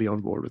Dusty would be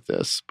on board with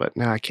this, but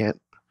now I can't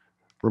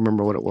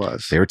remember what it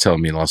was. They were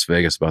telling me in Las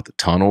Vegas about the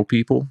tunnel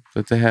people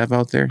that they have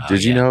out there. Oh,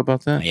 Did you yeah. know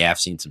about that? Yeah, I've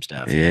seen some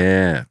stuff.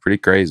 Yeah, pretty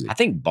crazy. I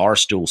think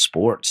Barstool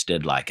Sports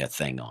did like a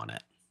thing on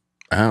it.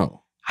 Oh,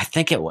 I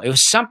think it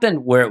was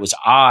something where it was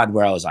odd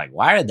where I was like,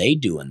 why are they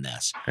doing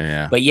this?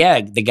 yeah. But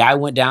yeah, the guy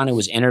went down and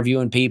was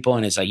interviewing people,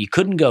 and it's like you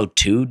couldn't go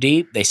too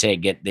deep. They say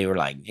they were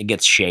like it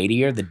gets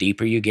shadier the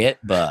deeper you get,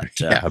 but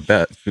Yeah, I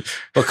bet.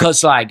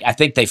 because I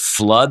think they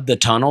flood the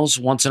tunnels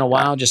once in a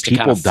while just to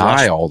People kind of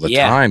die all the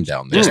time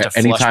down there. Just to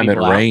flush Anytime it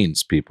people out.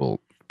 rains, people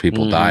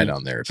die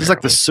down there. It's like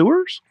the apparently.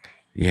 sewers?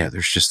 Yeah,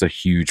 there's just a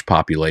huge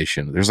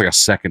population. There's like a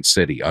second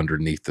city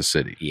underneath the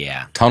city.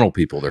 Yeah. Tunnel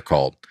people, they're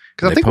called.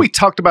 Because I think we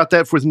talked about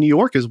that with New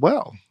York as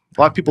well.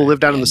 A lot of people live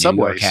down in the New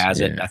York subways. has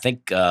it. Yeah. I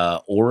think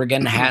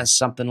Oregon has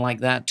something like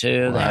that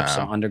too. They have Wow.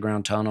 some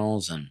underground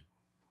tunnels and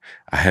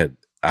I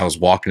was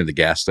walking to the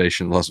gas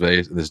station in Las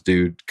Vegas, and this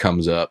dude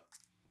comes up,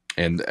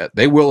 and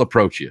they will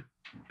approach you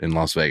in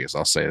Las Vegas.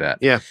 I'll say that.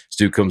 Yeah. This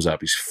dude comes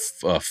up. He's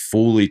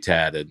fully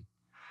tatted,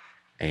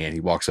 and he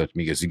walks up to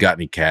me. He goes, "You got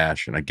any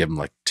cash?" And I give him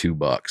like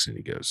 $2, and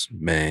he goes,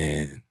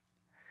 "Man,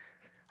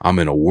 I'm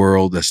in a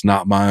world that's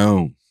not my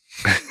own."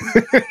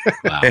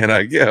 wow. And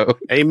I go,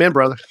 Amen,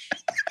 brother.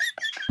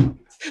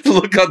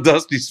 look on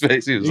Dusty's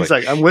face. He was He's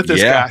like, I'm with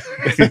this yeah.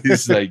 guy.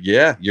 He's like,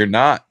 yeah, you're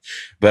not.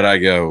 But I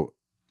go,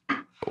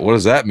 what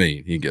does that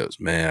mean? He goes,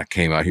 man, I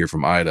came out here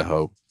from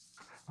Idaho.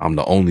 I'm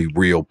the only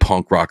real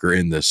punk rocker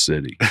in this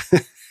city.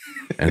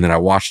 And then I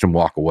watched him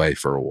walk away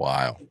for a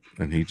while,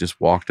 and he just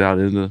walked out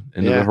into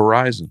Yeah. the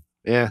horizon.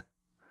 Yeah.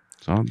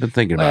 So I've been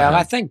thinking Well, about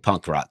I him. think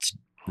punk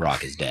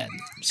rock is dead.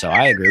 So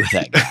I agree with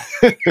that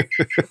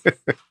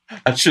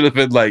guy. I should have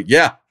been like,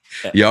 yeah,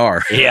 you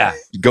are. Yeah.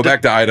 Go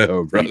back to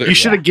Idaho, brother. You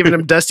should have given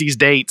him Dusty's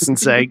dates and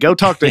say, go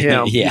talk to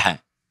him. Yeah.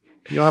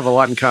 You'll have a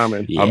lot in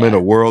common. Yeah. I'm in a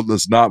world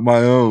that's not my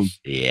own.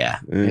 Yeah.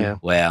 Yeah.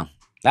 Well,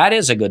 that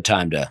is a good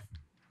time to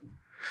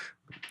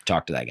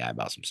talk to that guy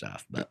about some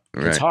stuff, but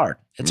it's Right. hard.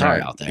 It's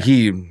hard out there.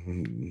 You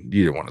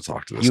didn't want to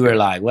talk to this You guy. were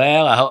like,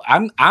 well,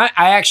 I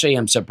actually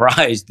am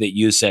surprised that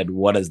you said,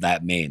 what does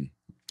that mean?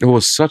 It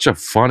was such a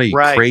funny,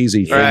 Right.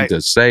 crazy thing Right. to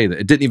say that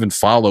it didn't even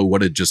follow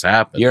what had just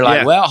happened. You're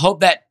like, Yeah. well, hope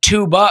that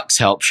 $2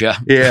 helps you.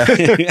 Yeah.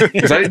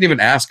 Because I didn't even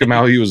ask him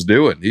how he was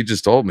doing. He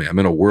just told me, I'm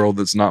in a world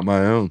that's not my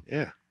own.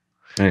 Yeah.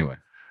 Anyway.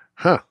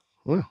 Huh.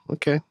 Well,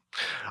 okay.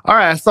 All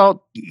right. I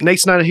thought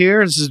Nate's not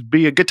here. This would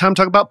be a good time to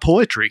talk about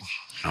poetry.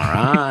 All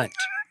right.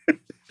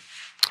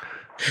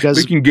 You guys,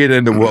 We can get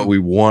into what we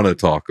want to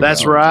talk about.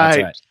 that's right.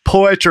 That's right.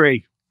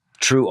 Poetry.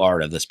 True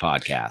art of this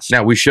podcast.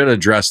 Now, we should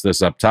address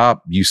this up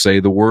top. You say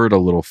the word a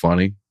little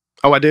funny.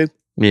 Oh, I do?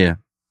 Yeah.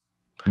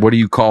 What do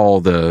you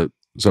call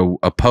so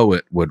a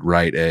poet would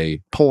write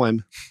a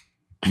Poem.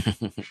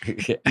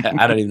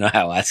 I don't even know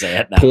how I say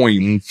it now.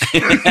 poem.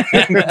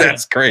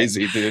 That's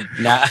crazy, dude.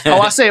 Nah. Oh,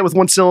 I say it with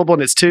one syllable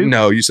and it's two.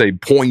 No, you say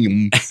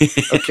poem.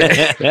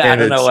 Okay. I And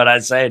don't know it's- what I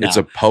say now. It's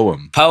a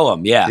poem.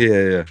 poem. Yeah.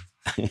 Yeah.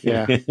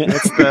 Yeah.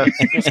 That's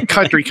the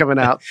country coming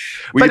out.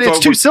 We But it's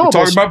talk- two we're syllables.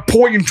 talking about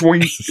poem.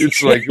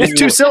 It's like It's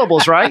two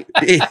syllables, right?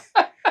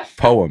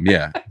 poem.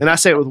 Yeah. And I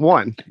say it with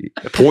one.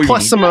 Poem.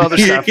 Plus some other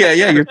stuff. Yeah.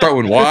 You're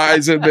throwing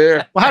Y's in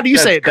there. Well, how do you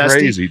say it, That's Dusty?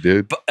 crazy,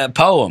 dude.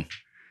 Poem.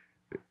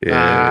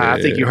 I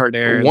think you heard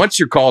Aaron. Once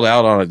you're called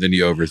out on it, then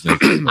you overthink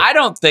it. I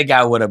don't think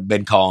I would have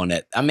been calling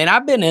it. I mean,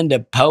 I've been into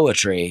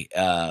poetry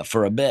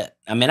for a bit.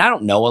 I mean, I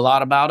don't know a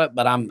lot about it,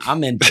 but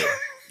I'm into it.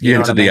 You're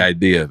know into what I the mean?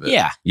 idea of it.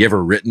 Yeah. You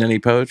ever written any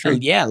poetry?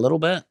 Yeah, a little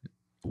bit.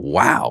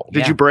 Wow.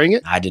 Did Yeah. you bring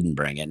it? I didn't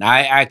bring it.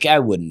 I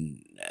wouldn't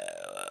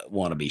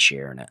want to be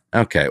sharing it.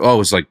 Okay. Well, it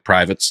was like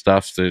private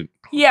stuff.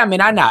 Yeah, I mean,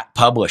 I not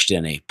published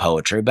any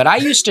poetry, but I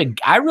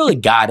really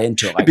got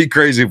into it. It'd Like, be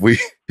crazy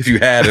if you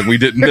had and we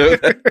didn't know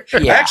that. I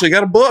yeah. actually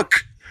got a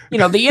book. You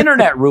know, the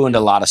internet ruined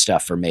a lot of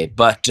stuff for me,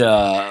 but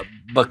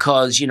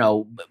because, you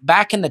know,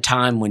 back in the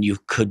time when you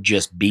could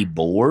just be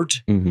bored,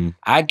 Mm-hmm.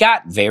 I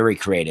got very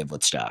creative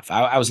with stuff.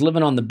 I was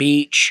living on the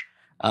beach.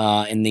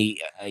 in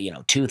the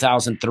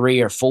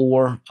 2003 or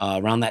 4,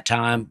 around that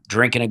time,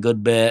 drinking a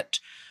good bit,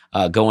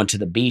 going to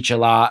the beach a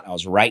lot. I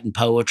was writing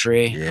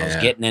poetry. I was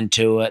getting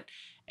into it,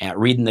 and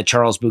reading the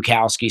Charles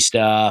Bukowski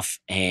stuff,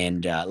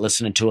 and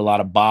listening to a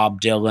lot of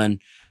Bob Dylan,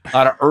 a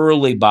lot of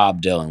early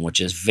Bob Dylan, which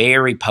is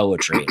very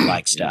poetry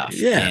like stuff.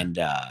 Yeah. And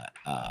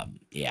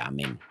I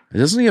mean,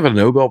 doesn't he have a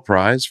Nobel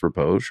Prize for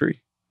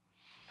poetry?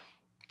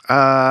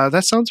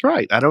 That sounds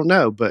right. I don't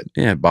know, but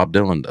Yeah, Bob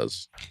Dylan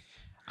does.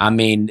 I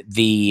mean,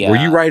 Were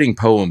you writing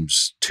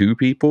poems to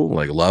people,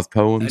 like love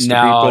poems to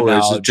people? Or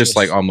is it just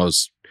like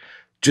almost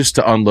just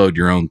to unload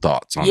your own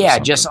thoughts on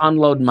something? Just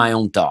unloading my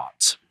own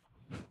thoughts.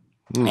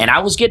 And I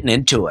was getting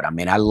into it. I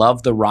mean, I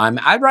love the rhyme.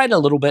 I write a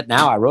little bit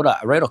now. I wrote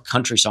a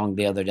country song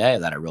the other day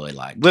that I really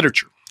liked.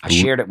 Literature. I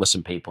shared it with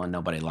some people and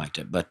nobody liked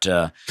it. But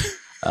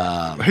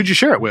who'd you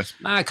share it with?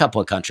 a couple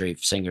of country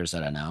singers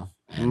that I know.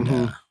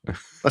 And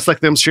That's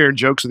like them sharing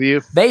jokes with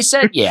you. they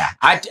said, yeah.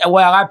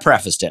 I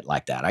prefaced it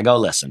like that. I go,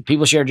 listen,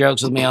 people share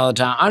jokes with me all the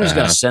time. I'm just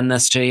going to send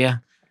this to you.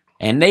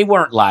 And they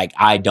weren't like,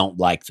 I don't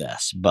like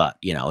this. But,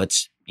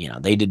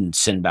 they didn't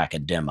send back a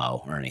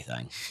demo or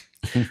anything.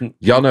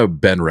 Y'all know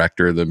Ben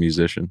Rector, the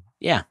musician?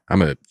 Yeah.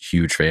 I'm a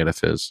huge fan of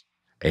his.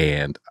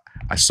 And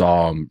I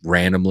saw him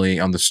randomly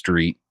on the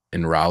street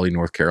in Raleigh,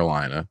 North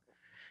Carolina.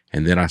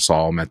 And then I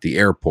saw him at the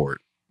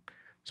airport.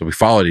 So we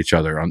followed each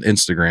other on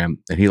Instagram,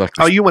 and he like,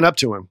 oh, you went up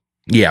to him.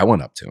 Yeah, I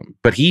went up to him,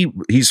 but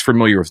he's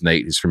familiar with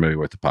Nate. He's familiar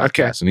with the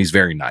podcast, and he's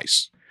very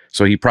nice.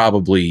 So he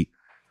probably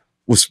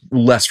was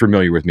less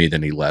familiar with me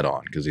than he let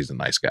on because he's a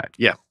nice guy.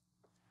 Yeah.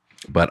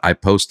 But I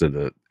posted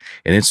an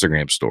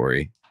Instagram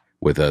story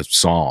with a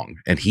song,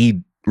 and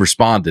he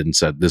responded and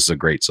said, "This is a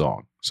great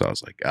song." So I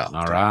was like, "Oh,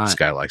 all right, this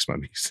guy likes my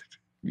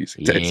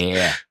music taste."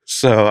 Yeah.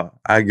 So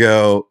I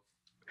go,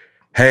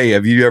 "Hey,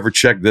 have you ever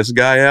checked this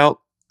guy out?"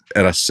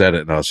 And I said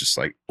it, and I was just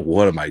like,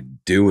 "What am I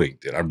doing,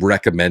 dude? I'm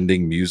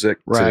recommending music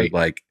to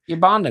like." You're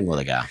bonding with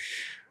a guy.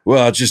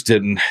 Well, I just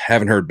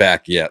haven't heard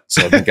back yet.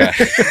 So I think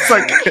it's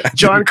like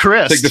John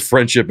Chris. I think the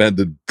friendship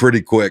ended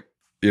pretty quick.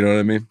 You know what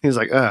I mean? He's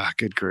like,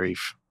 good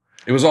grief.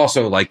 It was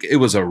also like, it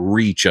was a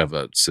reach of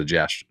a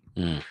suggestion.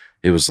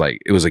 It was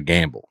like, it was a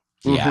gamble.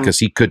 Yeah. Because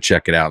he could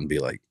check it out and be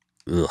like,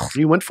 ugh.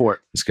 You went for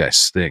it. This guy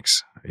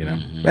stinks,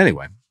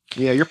 Anyway.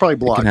 Yeah, you're probably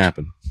blocked. It can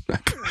happen.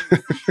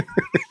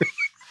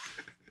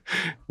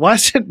 Why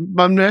is it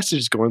my message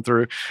is going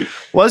through?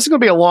 Well, this is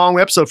going to be a long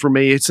episode for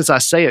me since I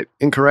say it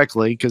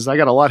incorrectly because I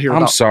got a lot here. I'm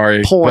about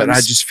sorry, poems. but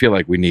I just feel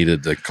like we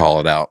needed to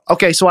call it out.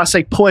 Okay, so I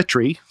say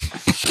poetry.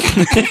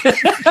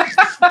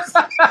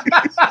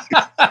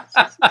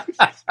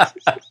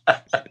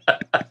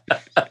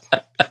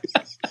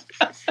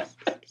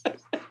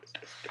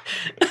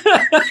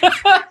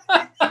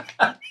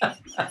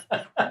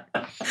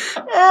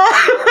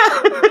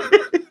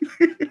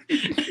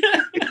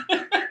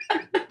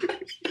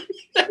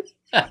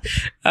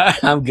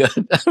 I'm good.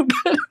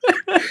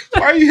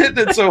 Why are you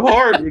hitting it so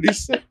hard when you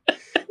say?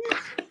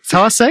 That's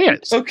how I say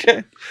it.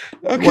 Okay.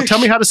 Well, tell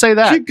me how to say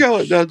that. Keep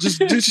going. No, just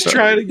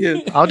try it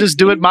again. I'll just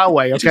do it my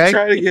way. Okay. Just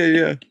try it again.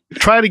 Yeah.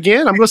 Try it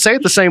again. I'm going to say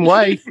it the same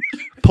way.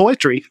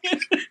 Poetry.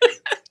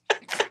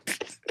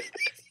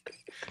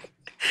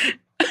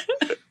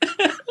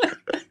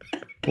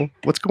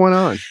 What's going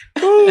on?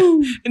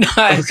 No,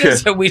 it's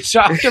just that we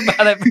talked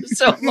about it for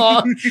so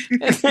long,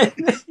 and then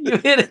you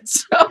hit it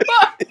so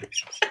hard.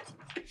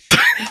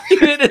 You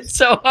hit it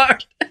so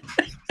hard.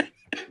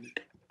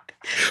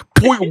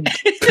 Point.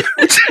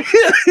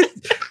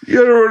 You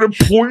gotta run a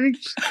point.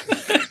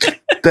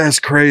 That's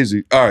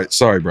crazy. All right,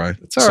 sorry, Brian.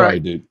 It's all sorry,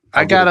 right, dude.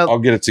 I'll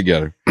get it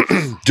together.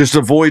 Just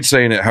avoid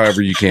saying it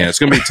however you can. It's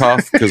gonna be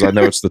tough because I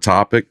know it's the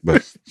topic,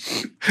 but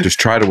just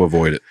try to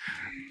avoid it.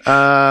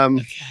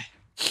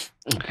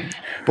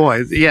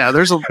 Boy, yeah,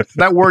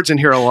 that word's in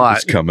here a lot.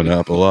 It's coming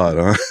up a lot,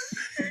 huh?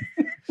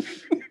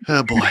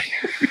 Oh boy.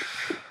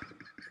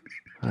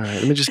 All right,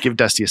 let me just give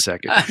Dusty a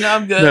second. No,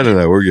 I'm good.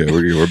 No. We're good.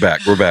 We're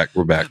back.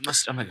 My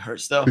stomach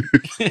hurts though.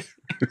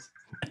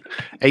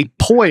 A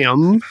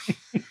poem.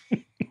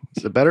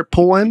 Is it better?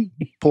 Poem.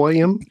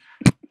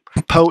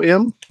 I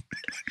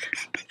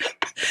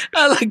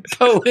like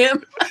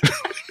poem.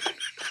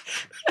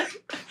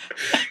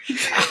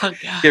 Oh,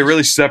 yeah,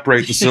 really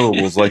separate the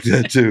syllables like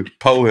that too.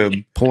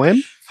 Poem.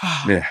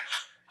 Yeah.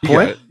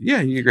 Poem?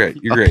 Yeah, you're great.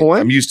 You're A great.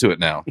 poem? I'm used to it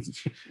now.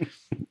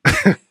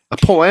 A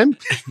poem.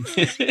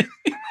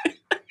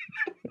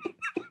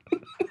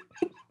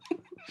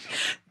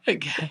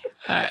 Okay.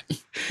 All right.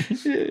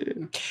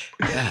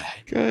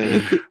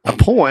 A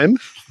poem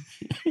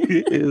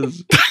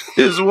is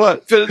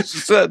what? Finish the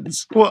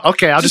sentence. Well,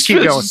 okay, I'll just keep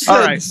finish going. the All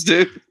right.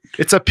 sentence, dude.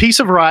 It's a piece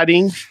of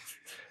writing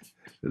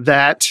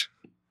that,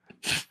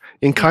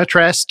 in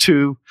contrast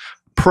to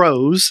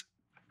prose,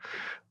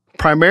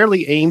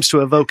 primarily aims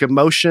to evoke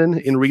emotion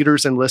in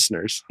readers and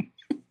listeners.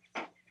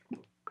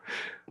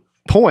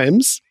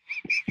 Poems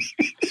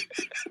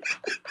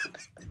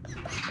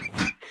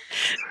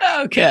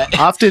Okay.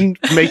 often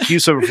make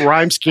use of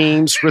rhyme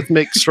schemes,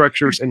 rhythmic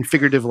structures, and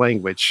figurative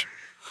language.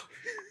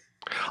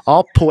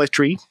 All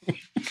poetry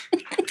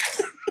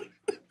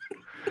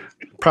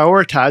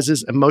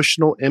prioritizes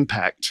emotional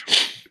impact.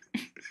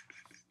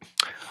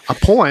 A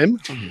poem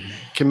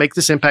can make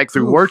this impact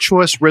through word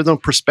choice, rhythm,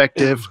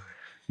 perspective,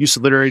 use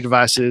of literary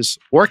devices,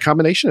 or a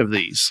combination of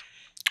these.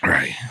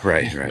 Right.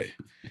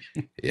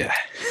 Yeah.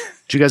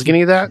 Did you guys get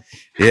any of that?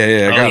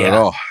 Yeah, I got it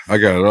all. I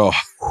got it all.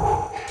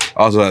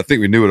 Also, I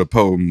think we knew what a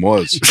poem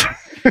was.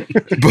 But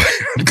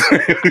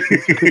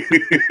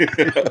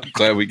I'm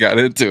glad we got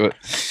into it.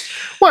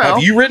 Well,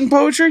 have you written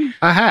poetry?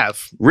 I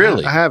have.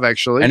 Really? I have,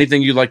 actually.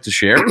 Anything you'd like to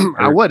share?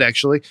 I would,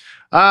 actually.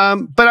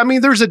 But I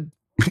mean, there's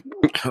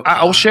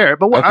I'll share it.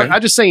 But Okay. I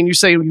just saying, you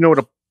say you know what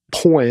a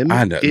poem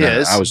I know.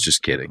 is. No, I was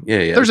just kidding.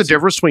 Yeah. There's a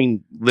difference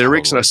between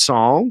lyrics and a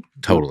song.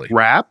 Totally.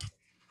 Rap.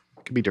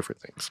 Could be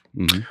different things.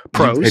 Mm-hmm.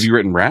 Prose. Have you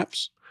written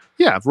raps?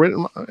 Yeah, I've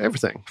written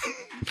everything.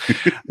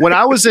 When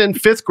I was in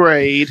 5th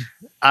grade,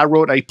 I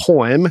wrote a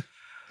poem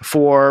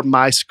for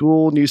my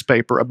school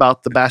newspaper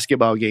about the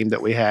basketball game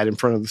that we had in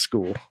front of the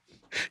school.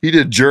 You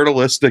did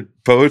journalistic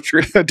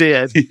poetry? I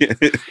did.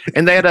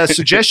 And they had a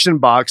suggestion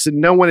box that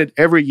no one had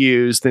ever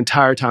used the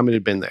entire time it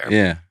had been there.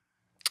 Yeah.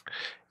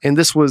 And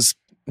this was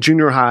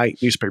junior high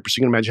newspaper, so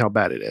you can imagine how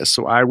bad it is.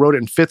 So I wrote it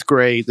in 5th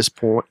grade, this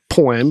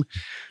poem,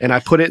 and I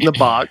put it in the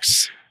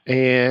box.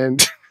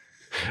 And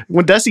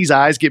when Dusty's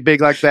eyes get big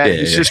like that,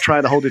 he's just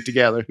trying to hold it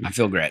together. I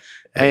feel great.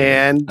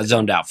 And I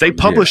zoned out. they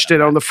published it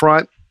on the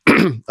front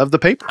of the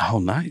paper. Oh,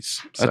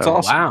 nice. That's So,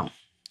 awesome. Wow.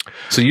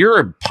 So you're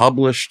a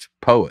published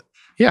poet.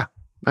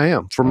 I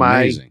am for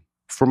Amazing.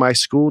 my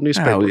school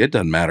newspaper. No, it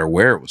doesn't matter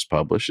where it was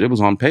published. It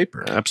was on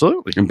paper.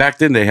 Absolutely. And back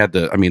then they had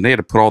to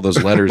put all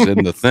those letters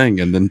in the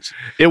thing and then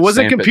It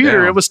wasn't stamp it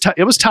computer. down.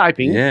 It was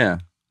typing. Yeah.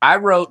 I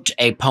wrote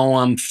a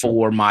poem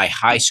for my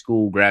high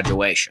school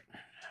graduation.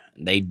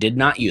 They did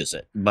not use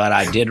it, but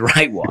I did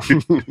write one.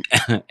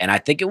 And I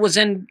think it was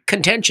in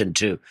contention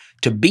to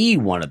be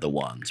one of the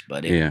ones,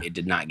 but it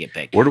did not get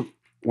picked. What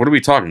are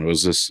we talking?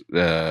 Was this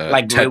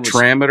Like, it was-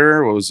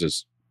 tetrameter? What was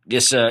this?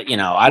 Just I don't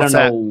What's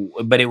that? know,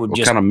 but it would What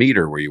just kind of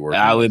meter were you working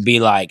I with? would be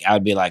like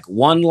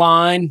one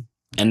line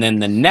and then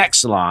the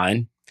next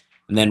line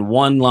and then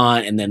one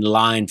line and then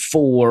line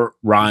 4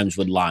 rhymes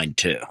with line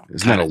 2.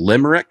 Isn't that a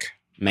limerick?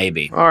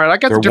 Maybe. All right, I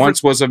got There the different.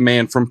 once was a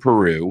man from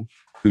Peru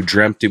who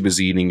dreamt he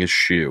was eating a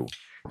shoe.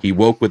 He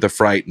woke with a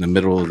fright in the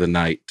middle of the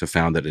night to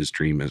find that his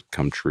dream has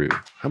come true.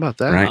 How about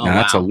that? Right? Oh, Now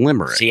that's a wow.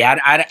 limerick. See,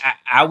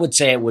 I would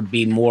say it would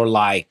be more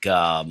like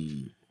There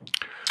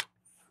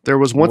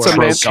was once a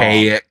man. Song.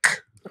 Archaic.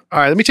 All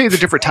right, let me tell you the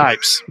different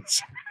types.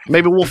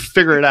 Maybe we'll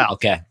figure it out.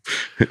 okay.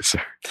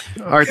 Sorry.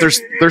 All right,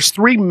 there's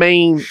 3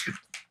 main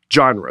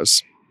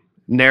genres: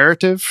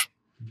 narrative,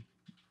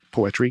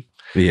 poetry,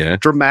 Yeah.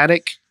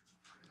 dramatic.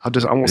 I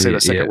won't say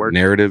that second Yeah, word.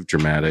 narrative,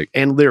 dramatic.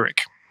 And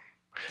lyric.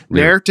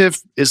 Lyric. Narrative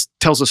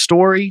tells a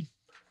story.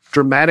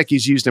 Dramatic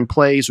is used in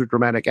plays with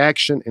dramatic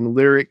action, and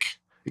lyric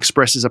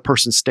expresses a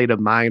person's state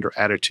of mind or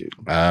attitude.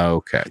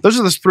 Okay. Those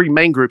are the 3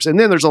 main groups, and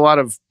then there's a lot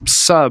of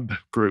sub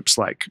groups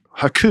like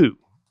haiku,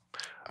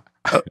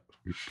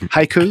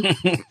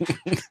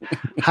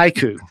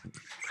 haiku,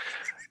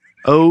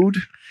 ode,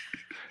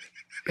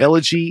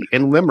 elegy,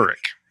 and limerick.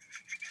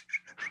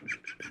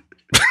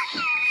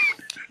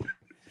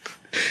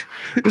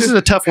 This is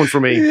a tough one for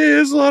me.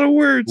 Yeah, it's a lot of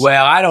words.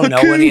 Well, I don't know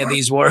Haiku. any of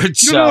these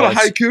words. You know so what a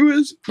it's- haiku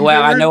is?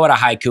 Well, I know what a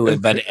haiku is,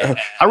 but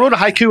I wrote a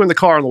haiku in the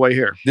car on the way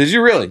here. Did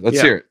you really? Let's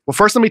Yeah. hear it. Well,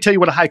 first let me tell you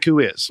what a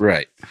haiku is.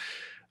 Right.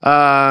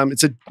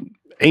 It's an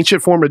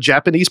ancient form of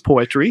Japanese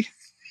poetry.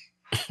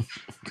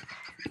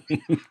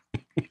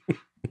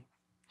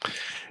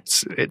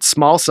 It's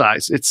small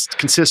size. It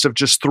consists of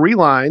just 3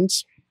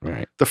 lines.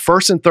 Right. The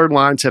first and third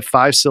lines have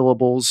 5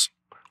 syllables,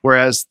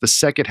 whereas the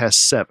second has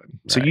 7.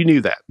 So Right. you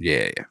knew that.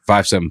 Yeah.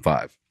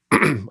 575.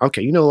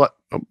 Okay, you know a lot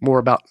more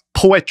about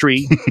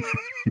poetry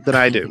than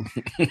I do.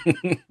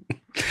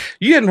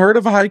 You hadn't heard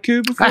of a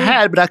haiku before? I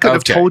had, but I couldn't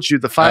Okay. have told you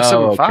the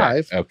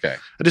 575. Okay.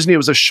 I just knew it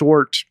was a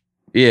short.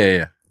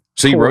 Yeah.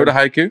 So you Poem. wrote a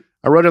haiku?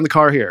 I wrote it in the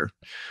car here.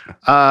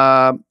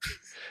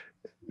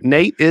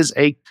 Nate is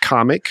a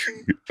comic.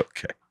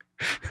 Okay.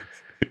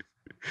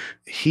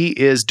 He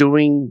is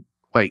doing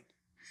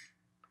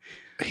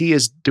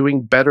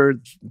better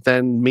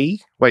than me.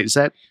 Wait, is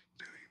that?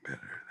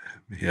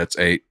 Yeah, it's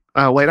 8.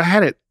 Oh, wait, I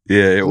had it.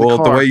 Yeah. the Well,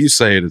 the car. way you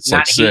say it, it's not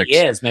like 6. he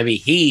is. Maybe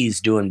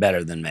he's doing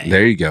better than me.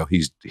 There you go.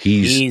 He's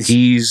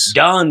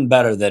done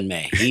better than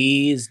me.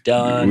 He's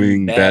done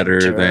doing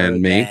better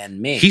than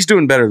me. He's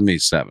doing better than me.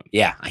 7.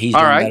 Yeah, he's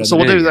All doing right, better so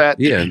than we'll me. do that.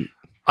 Yeah.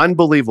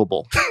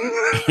 Unbelievable.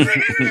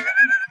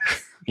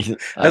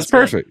 That's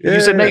perfect.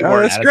 Use a Nate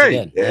word. That's That's great.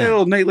 good. Yeah, Yeah.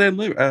 little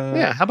Nateland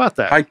Yeah, how about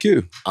that?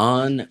 haiku.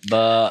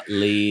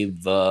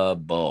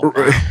 Unbelievable.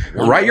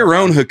 Write your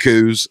own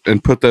haikus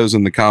and put those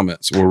in the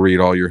comments. We'll read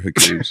all your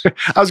haikus.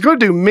 I was going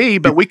to do me,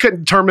 but we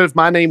couldn't determine if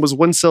my name was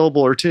 1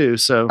 syllable or 2.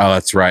 So Oh,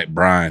 that's right.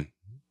 Brian.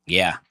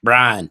 Yeah,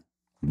 Brian.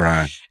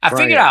 Brian. I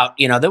Brian. figured out,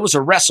 there was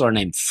a wrestler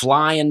named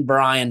Flying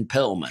Brian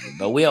Pillman,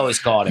 but we always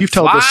called him You've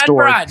told this Flying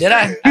story. Brian. Did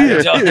I?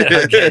 I told it.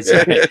 Okay,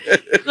 sorry.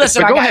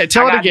 Listen, So go I got, ahead,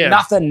 tell I it got again.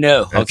 nothing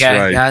new. That's Okay,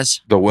 right. guys.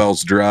 The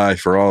well's dry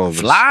for all of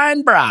us.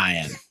 Flying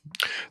Brian.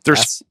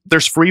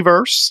 There's free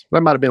verse.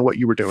 That might have been what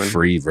you were doing.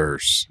 Free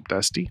verse.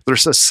 Dusty.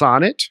 There's a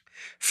sonnet.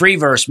 Free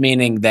verse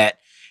meaning that,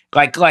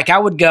 like I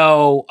would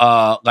go,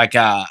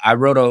 I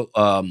wrote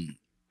a,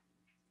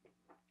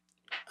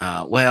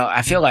 well,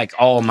 I feel like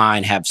all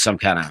mine have some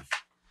kind of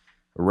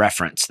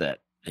reference that,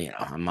 I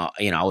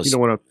was, You don't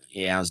want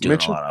to. I was doing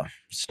mention? a lot of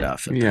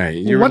stuff. Yeah,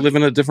 you were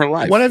living a different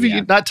life. What have Yeah.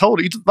 you not told?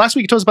 Last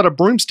week you told us about a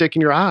broomstick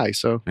in your eye.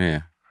 So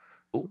Yeah.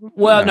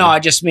 Well, no, I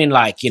just mean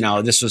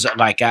this was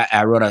like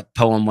I wrote a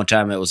poem one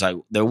time. It was like,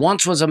 there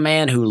once was a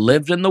man who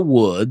lived in the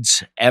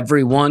woods.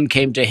 Everyone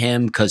came to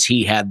him because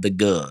he had the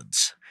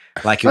goods.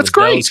 Like it That's was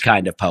great. those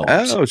kind of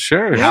poems. Oh,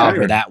 sure. However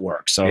sure. that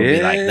works. So it'd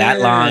be like that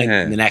line,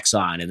 Yeah. and the next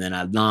line, and then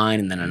a line,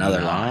 and then another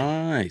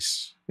line.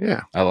 Nice.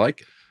 yeah. I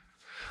like it.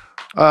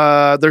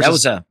 There's That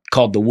was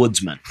called The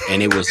Woodsman,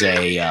 and it was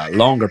a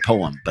longer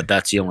poem, but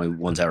that's the only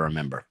ones I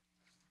remember.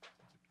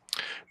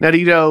 now, do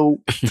you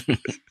know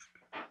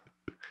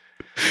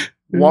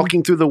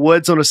walking through the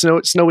woods on a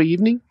snowy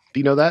evening? Do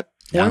you know that?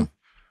 Yeah.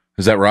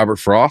 Is that Robert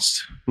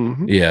Frost?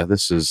 Mm-hmm. Yeah,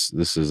 this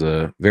is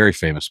a very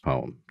famous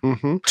poem.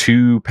 Mm-hmm.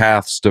 Two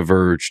paths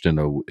diverged in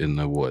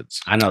the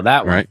woods. I know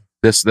that one. Right.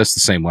 That's the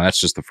same one. That's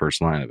just the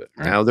first line of it.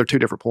 Right. No, they're two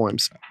different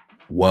poems.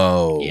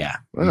 Whoa. Yeah.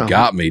 You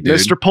got me, dude.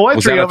 Mr. Poetry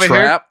Was that a over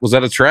trap? Was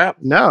that a trap?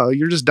 No,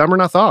 you're just dumber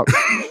than I thought.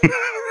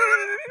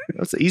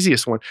 That's the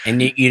easiest one.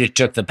 And you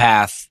took the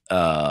path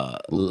less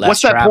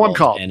What's that poem traveled,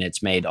 called? and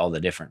it's made all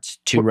the difference.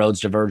 Two roads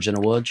diverge in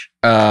the woods.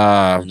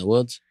 I In the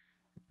woods.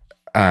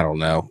 don't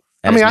know.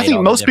 That I mean, has I made think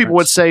all the most people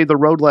would difference. say the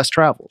road less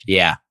traveled.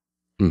 Yeah.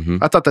 Hmm.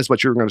 I thought that's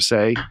what you were going to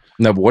say.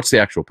 No, but what's the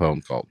actual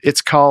poem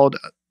called?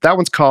 That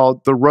one's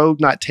called The Road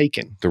Not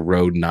Taken. The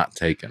Road Not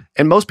Taken.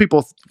 And most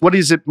people, what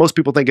is it most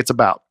people think it's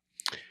about?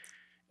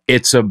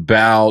 It's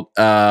about,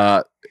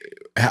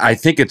 I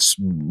think it's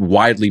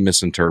widely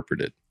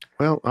misinterpreted.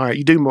 Well, all right,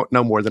 you do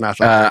know more than I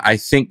thought. I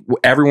think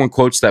everyone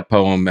quotes that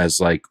poem as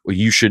like, well,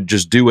 you should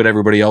just do what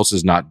everybody else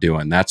is not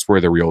doing. That's where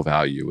the real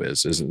value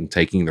is in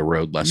taking the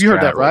road less you heard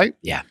that, traveled. right?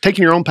 Yeah.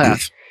 Taking your own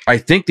path. I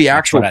think the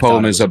actual what I thought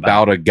poem it is was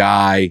about a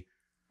guy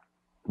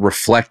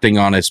reflecting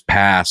on his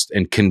past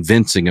and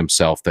convincing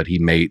himself that he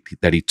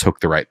took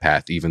the right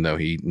path, even though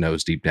he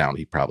knows deep down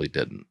he probably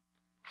didn't.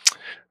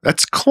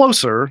 That's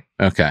closer.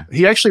 Okay.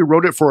 He actually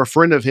wrote it for a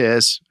friend of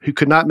his who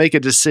could not make a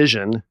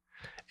decision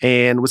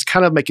and was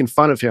kind of making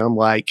fun of him,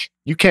 like,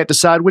 you can't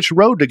decide which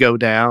road to go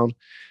down.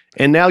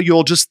 And now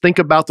you'll just think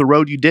about the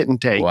road you didn't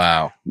take.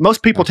 Wow.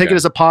 Most people take Okay. it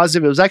as a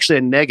positive. It was actually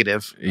a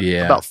negative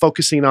Yeah. about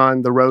focusing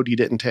on the road you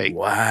didn't take.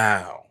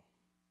 Wow.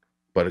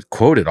 But it's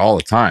quoted all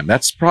the time.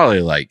 That's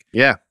probably like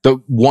Yeah. the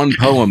one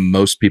poem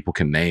most people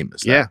can name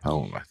is that Yeah.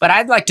 poem. I think. But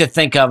I'd like to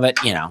think of it,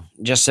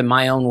 just in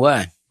my own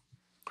way.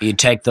 You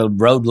take the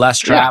road less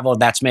traveled.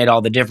 That's made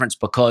all the difference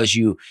because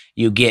you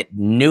get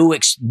new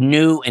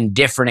and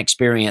different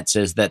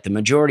experiences that the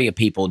majority of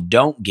people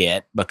don't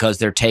get because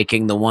they're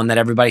taking the one that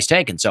everybody's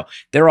taking. So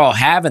they're all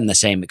having the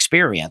same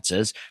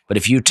experiences, but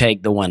if you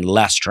take the one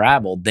less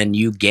traveled, then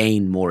you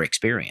gain more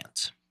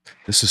experience.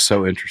 This is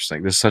so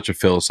interesting. This is such a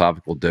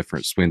philosophical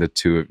difference between the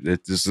two.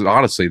 This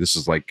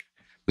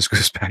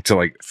goes back to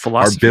like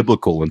Philosophy. our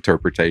biblical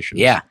interpretation.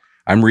 Yeah.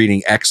 I'm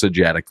reading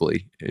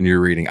exegetically and you're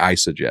reading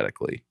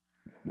eisegetically.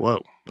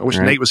 Whoa. I wish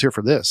Right. Nate was here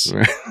for this.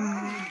 Right.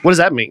 What does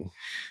that mean?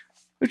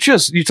 It's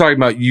just you talking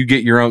about you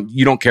get your own.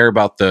 You don't care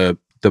about the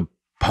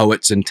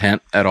poet's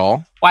intent at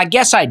all. Well, I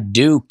guess I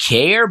do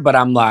care, but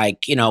I'm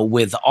like,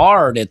 with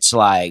art, it's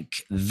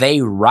like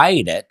they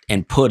write it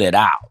and put it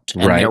out.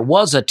 And Right. there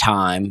was a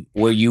time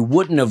where you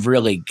wouldn't have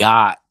really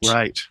got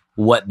Right.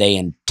 what they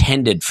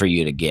intended for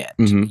you to get.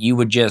 Mhm. You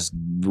would just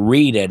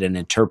read it and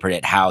interpret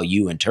it how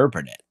you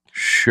interpret it.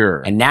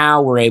 Sure. And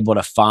now we're able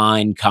to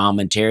find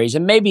commentaries,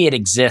 and maybe it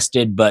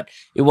existed, but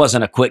it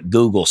wasn't a quick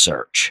Google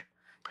search,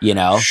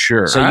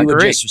 Sure. So I you would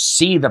agree. just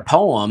see the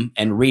poem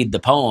and read the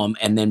poem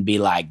and then be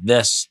like,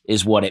 this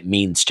is what it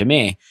means to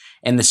me.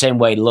 In the same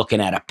way, looking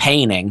at a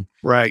painting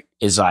Right.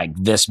 is like,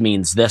 this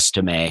means this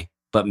to me,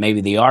 but maybe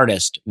the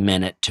artist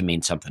meant it to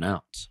mean something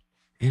else.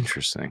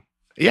 Interesting.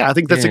 Yeah, I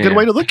think that's a Yeah. good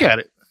way to look at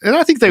it. And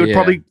I think they would Yeah.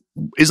 probably,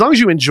 as long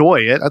as you enjoy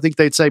it, I think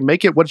they'd say,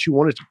 make it what you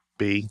want it to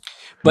be.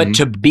 But Mhm.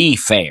 to be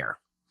fair,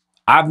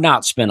 I've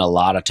not spent a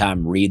lot of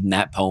time reading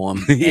that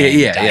poem and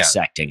Yeah.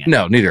 dissecting it.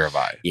 No, neither have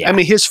I. Yeah. I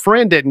mean, his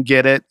friend didn't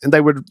get it, and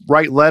they would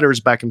write letters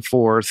back and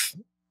forth.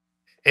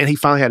 And he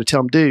finally had to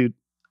tell him, dude,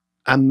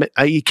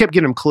 he kept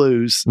giving him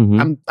clues.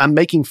 Mhm. I'm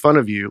making fun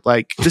of you.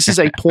 Like, this is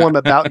a poem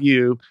about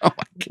you Oh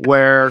my God.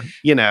 where,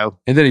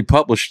 And then he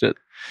published it.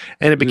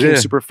 and it became Yeah.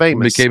 super It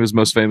famous. became his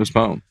most famous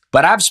poem.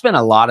 But I've spent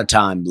a lot of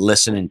time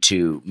listening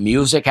to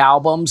music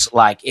albums,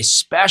 like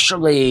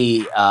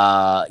especially,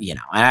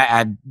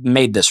 I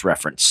made this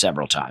reference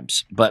several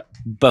times, but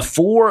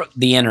before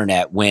the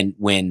internet,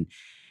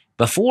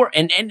 before,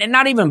 and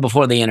not even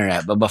before the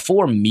internet, but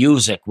before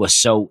music was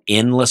so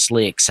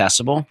endlessly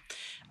accessible,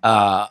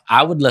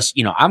 I would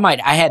listen,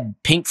 I had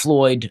Pink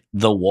Floyd,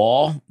 The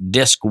Wall,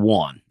 disc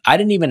 1. I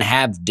didn't even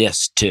have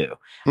disc 2.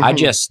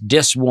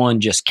 This one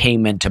just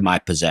came into my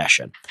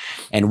possession,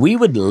 and we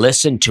would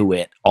listen to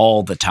it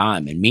all the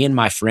time. And me and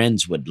my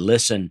friends would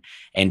listen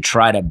and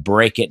try to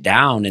break it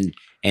down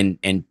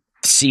and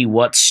see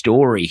what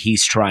story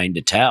he's trying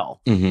to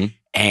tell.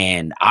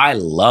 And I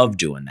love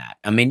doing that.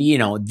 I mean,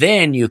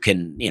 then you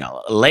can,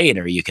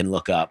 later you can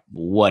look up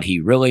what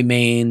he really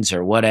means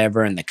or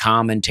whatever in the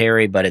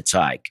commentary, but it's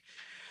like,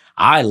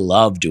 I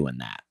love doing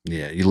that.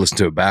 Yeah, you listen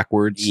to it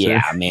backwards.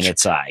 Yeah, I mean,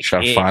 it's like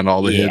try to find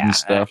all the hidden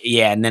stuff.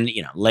 Yeah, and then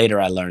later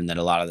I learned that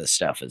a lot of this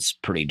stuff is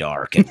pretty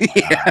dark, and,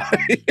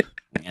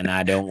 and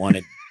I don't want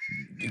it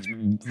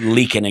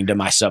leaking into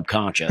my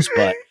subconscious.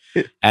 But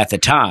at the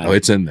time,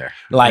 it's in there.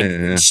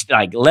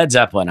 Like Led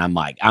Zeppelin,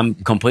 I'm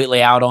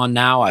completely out on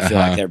now. I feel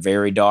like they're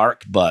very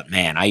dark. But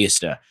man, I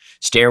used to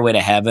Stairway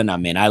to Heaven. I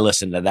mean, I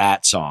listened to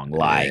that song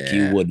like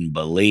you wouldn't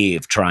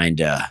believe. Trying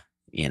to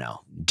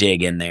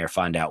dig in there,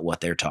 find out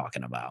what they're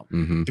talking about.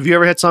 Have you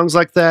ever had songs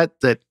like that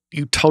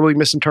you totally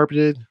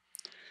misinterpreted,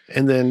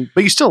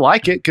 but you still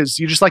like it because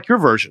you just like your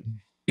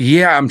version?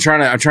 Yeah, I'm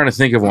trying to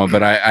think of one,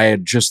 but I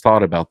had just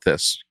thought about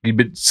this. You've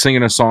been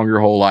singing a song your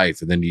whole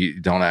life, and then you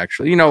don't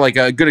actually, like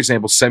a good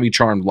example,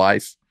 "Semi-Charmed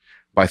Life"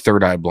 by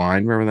Third Eye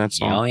Blind. Remember that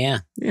song? Oh yeah,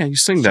 yeah. You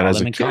sing that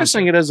as a kid. I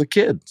sing it as a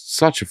kid.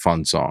 Such a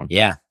fun song.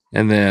 Yeah.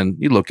 And then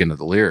you look into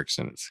the lyrics,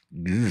 and it's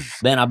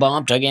then I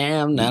bumped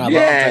again. Then I bumped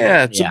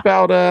again. It's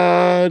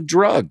about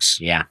drugs.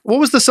 Yeah. What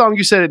was the song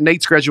you said at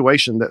Nate's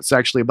graduation that's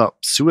actually about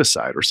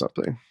suicide or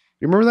something?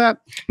 You remember that?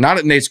 Not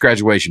at Nate's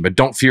graduation, but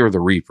 "Don't Fear the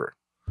Reaper."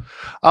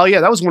 Oh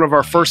yeah, that was one of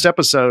our first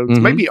episodes.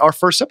 Maybe our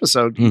first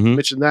episode you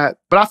mentioned that.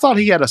 But I thought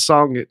he had a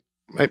song.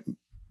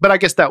 But I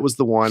guess that was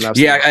the one. I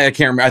can't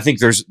remember. I think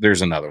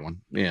there's another one.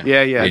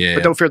 Yeah.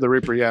 But "Don't Fear the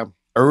Reaper." Yeah.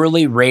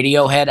 Early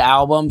Radiohead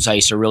albums, I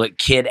used to really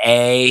Kid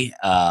A.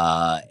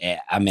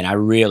 I mean, I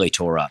really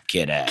tore up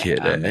Kid A.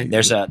 I mean,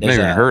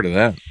 never heard of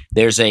that.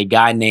 There's a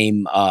guy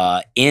named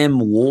M.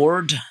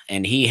 Ward,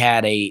 and he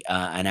had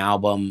an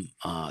album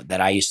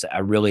that I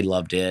really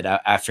loved it.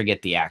 I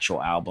forget the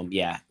actual album.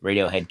 Yeah,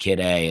 Radiohead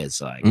Kid A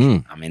is like,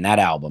 I mean, that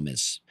album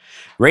is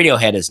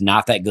Radiohead is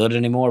not that good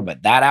anymore,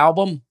 but that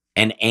album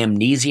and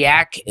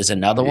Amnesiac is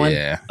another one.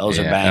 Yeah, those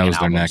are banging That was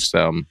albums. their next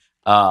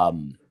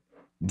album.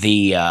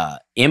 The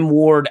M.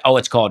 Ward,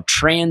 it's called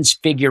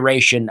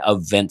Transfiguration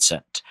of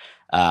Vincent.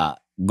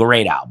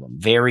 Great album,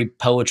 very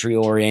poetry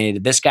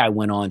oriented. This guy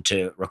went on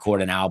to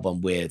record an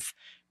album with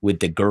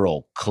the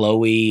girl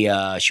Chloe.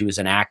 She was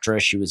an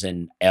actress. She was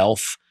in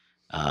Elf.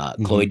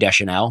 Chloe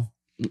Deschanel.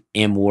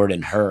 M. Ward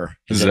and her.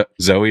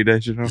 Zoe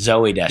Deschanel.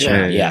 Zoe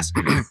Deschanel. Yes,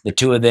 the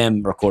two of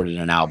them recorded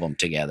an album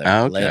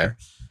together later.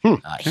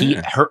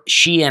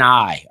 She and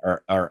I,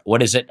 or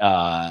what is it?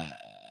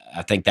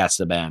 I think that's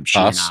the band. She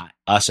and I.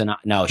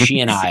 No, She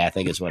and I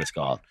think is what it's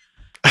called.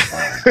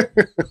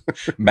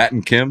 Matt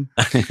and Kim.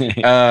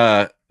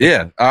 Yeah,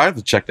 I have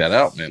to check that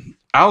out, man.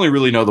 I only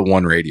really know the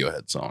one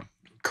Radiohead song,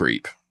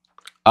 "Creep."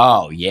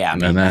 Oh yeah, I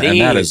mean,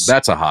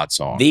 that's a hot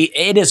song.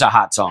 It is a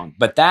hot song,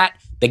 but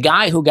the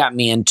guy who got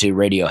me into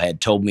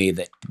Radiohead told me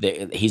that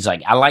he's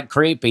like, I like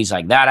 "Creep." He's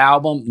like, that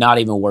album not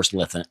even worth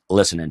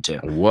listening to.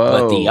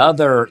 Whoa! But the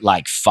other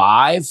like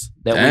 5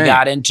 that we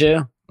got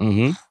into,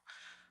 man.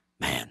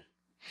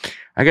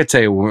 I got to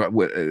tell you,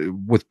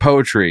 with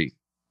poetry,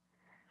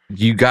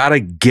 you got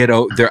to get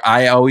out there.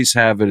 I always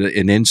have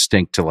an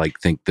instinct to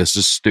think this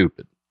is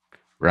stupid,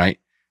 right?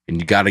 And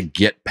you got to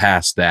get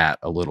past that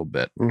a little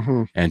bit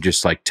and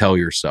just tell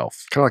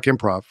yourself. Kind of like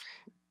improv.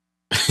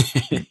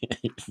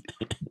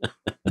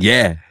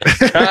 Yeah,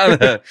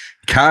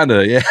 kind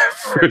of, yeah,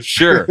 for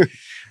sure.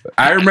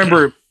 I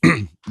remember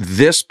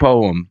this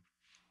poem,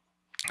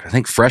 I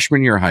think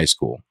freshman year of high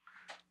school,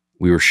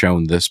 we were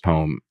shown this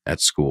poem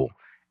at school.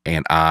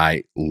 And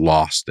I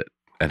lost it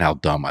at how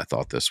dumb I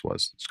thought this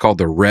was. It's called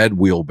 "The Red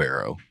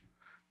Wheelbarrow"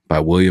 by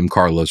William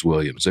Carlos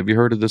Williams. Have you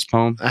heard of this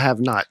poem? I have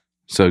not.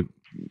 So,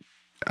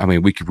 I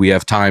mean, we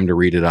have time to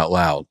read it out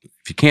loud.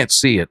 If you can't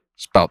see it,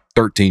 it's about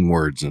 13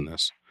 words in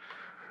this.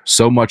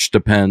 So much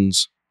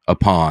depends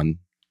upon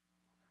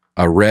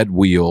a red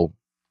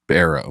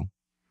wheelbarrow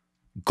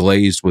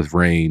glazed with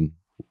rain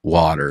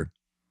water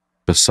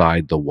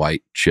beside the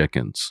white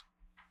chickens.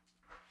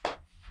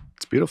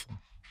 It's beautiful.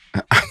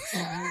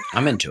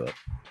 I'm into it.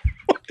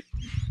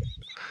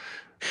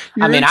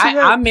 I mean,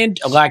 I'm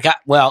into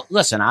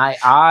listen,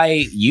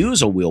 I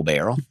use a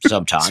wheelbarrow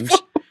sometimes.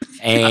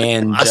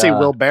 And I say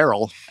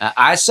wheelbarrow.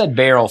 I said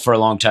barrel for a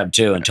long time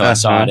too, until I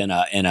saw it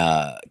in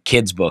a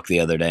kid's book the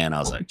other day, and I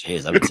was like,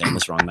 "Geez, I've been saying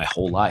this wrong my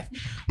whole life."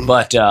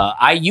 But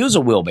I use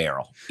a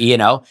wheelbarrow,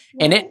 and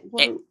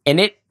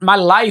my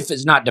life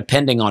is not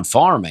depending on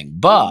farming.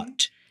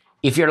 But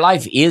if your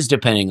life is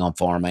depending on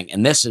farming,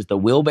 and this is the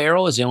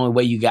wheelbarrow is the only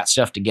way you got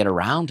stuff to get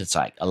around, it's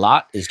like a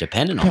lot is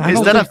dependent on. I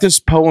don't think this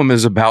poem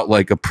is about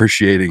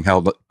appreciating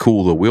how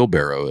cool the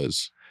wheelbarrow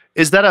is.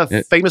 Is that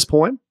a famous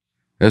poem?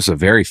 It's a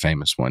very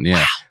famous one, yeah.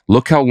 Wow.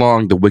 Look how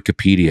long the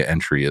Wikipedia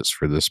entry is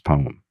for this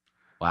poem.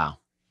 Wow.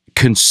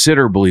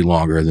 Considerably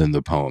longer than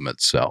the poem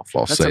itself,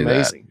 I'll say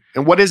amazing. That.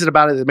 And what is it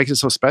about it that makes it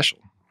so special?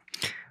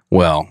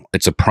 Well,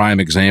 it's a prime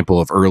example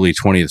of early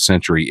 20th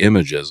century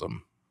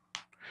imagism.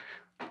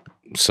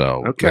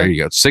 So Okay. there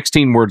you go.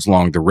 16 words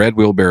long. The Red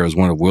Wheelbarrow is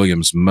one of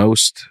Williams'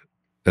 most,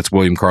 that's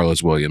William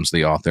Carlos Williams,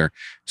 the author,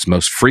 his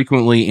most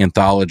frequently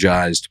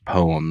anthologized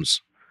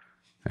poems,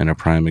 and a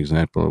prime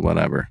example of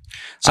whatever.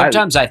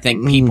 Sometimes I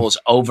think people's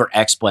over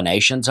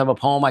explanations of a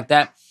poem like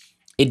that,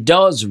 it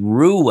does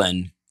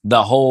ruin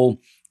the whole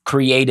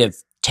creative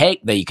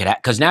take that you could have.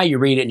 Because now you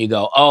read it and you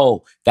go,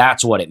 oh,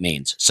 that's what it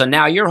means. So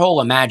now your whole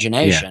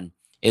imagination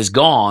is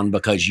gone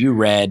because you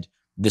read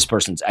this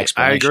person's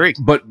explanation. I agree.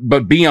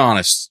 But be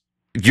honest,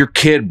 if your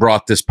kid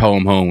brought this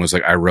poem home and was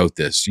like, I wrote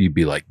this, you'd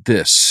be like,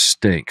 this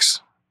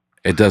stinks.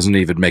 It doesn't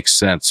even make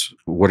sense.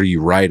 What are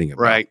you writing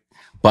about? Right.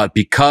 But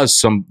because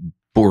some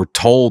were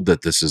told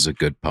that this is a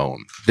good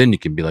poem, then you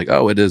can be like,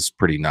 oh, it is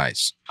pretty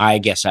nice. I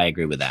guess I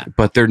agree with that.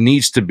 But there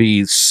needs to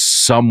be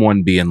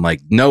someone being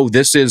like, no,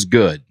 this is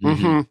good.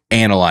 Mhm.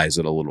 Analyze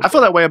it a little I bit. feel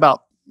that way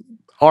about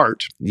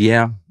art.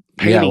 Yeah.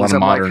 Yeah, a Paintings, lot of I'm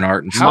modern like,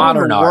 art and how stuff. in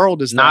Modern the art,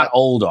 world is not that?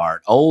 old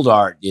art. Old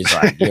art is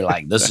like, you're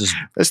like, this is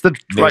That's the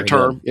very right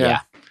term. good.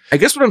 Yeah. I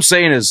guess what I'm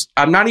saying is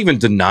I'm not even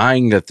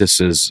denying that this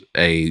is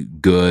a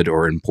good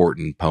or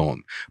important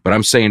poem, but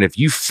I'm saying if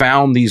you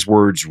found these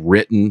words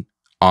written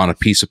on a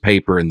piece of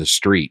paper in the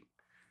street,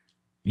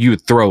 you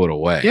would throw it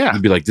away. Yeah.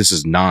 You'd be like, this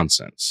is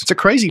nonsense. It's a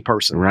crazy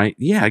person. Right?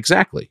 Yeah,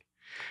 exactly.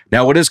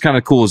 Now, what is kind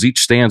of cool is each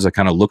stanza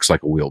kind of looks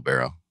like a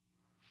wheelbarrow.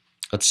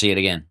 Let's see it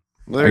again.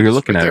 There Oh, it you're is,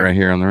 looking at it there. right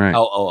here on the right.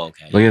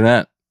 Okay. Look at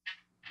that.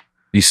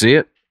 You see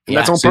it? And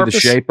that's on See purpose. the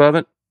shape of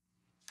it?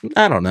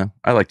 I don't know.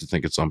 I like to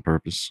think it's on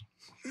purpose.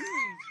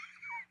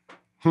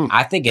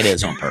 I think it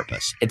is on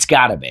purpose. It's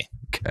got to be.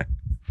 Okay.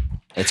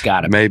 It's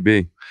got to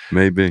be.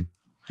 Maybe.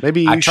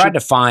 Maybe I you tried should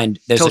to find.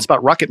 There's tell us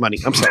about Rocket Money.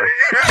 I'm sorry.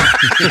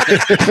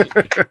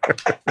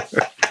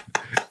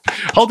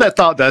 Hold that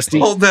thought, Dusty.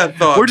 that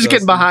thought. We're just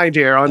getting behind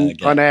here on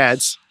Okay.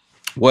 ads.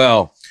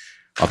 Well,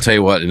 I'll tell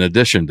you what, in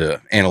addition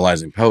to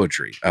analyzing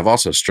poetry, I've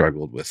also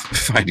struggled with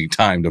finding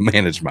time to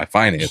manage my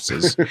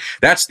finances.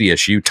 That's the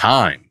issue,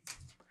 time.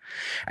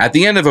 At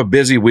the end of a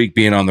busy week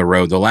being on the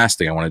road, the last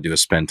thing I want to do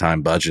is spend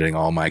time budgeting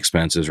all my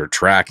expenses or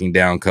tracking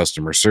down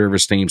customer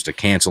service teams to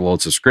cancel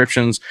old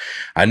subscriptions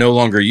I no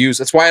longer use.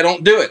 That's why I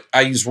don't do it.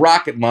 I use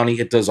Rocket Money.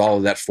 It does all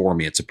of that for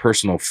me. It's a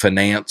personal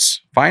finance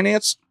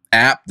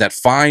app that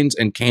finds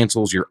and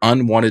cancels your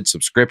unwanted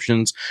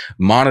subscriptions,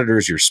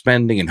 monitors your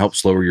spending, and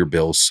helps lower your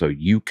bills so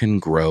you can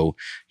grow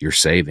your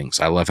savings.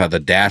 I love how the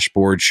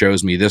dashboard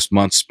shows me this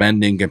month's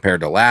spending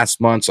compared to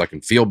last month so I can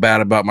feel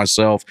bad about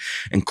myself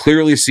and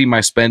clearly see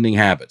my spending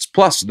habits.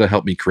 Plus, they'll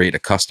help me create a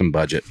custom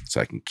budget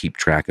so I can keep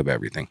track of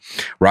everything.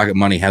 Rocket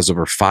Money has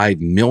over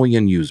 5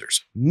 million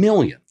users.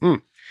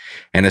 And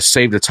has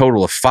saved a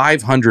total of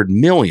 500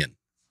 million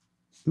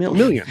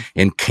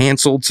in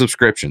canceled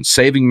subscriptions,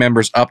 saving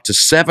members up to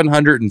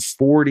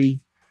 $740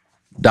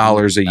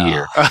 a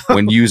year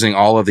when using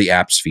all of the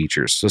app's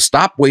features. So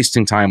stop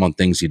wasting time on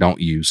things you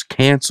don't use.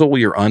 Cancel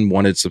your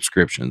unwanted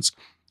subscriptions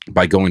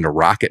by going to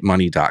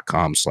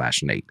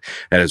rocketmoney.com/Nate.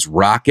 That is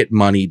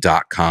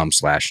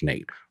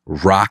rocketmoney.com/Nate.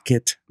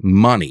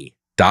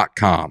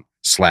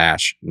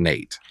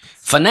 rocketmoney.com/Nate.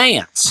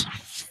 finance.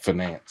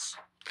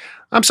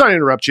 I'm sorry to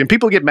interrupt you. And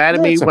people get mad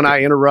at me when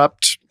I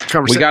interrupt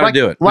conversation. We got to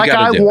do it. Like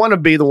I want to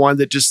be the one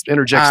that just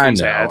interjects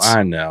these ads.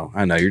 I know.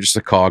 You're just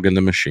a cog in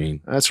the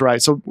machine. That's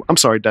right. So I'm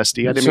sorry,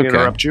 Dusty. I didn't It's mean to okay.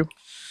 interrupt you.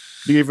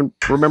 Do you even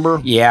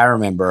remember? Yeah, I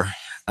remember.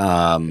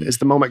 Is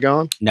the moment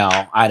gone? No,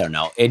 I don't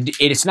know.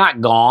 It's not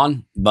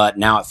gone, but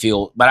now it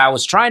feels. But I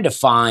was trying to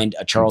find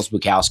a Charles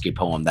Bukowski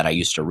poem that I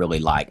used to really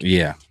like.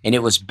 Yeah. And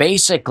it was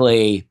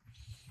basically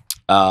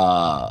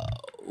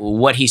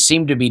what he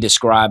seemed to be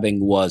describing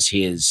was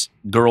his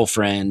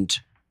girlfriend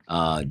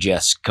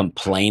just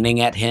complaining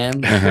at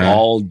him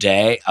all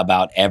day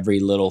about every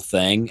little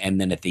thing.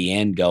 And then at the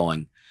end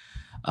going,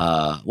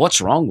 what's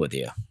wrong with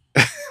you?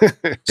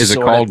 Is it Sort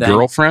of called thing.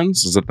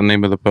 Girlfriends? Is that the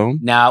name of the poem?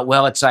 Now,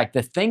 well, it's like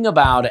the thing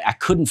about it, I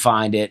couldn't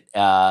find it.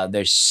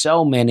 There's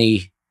so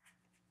many.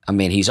 I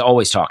mean, he's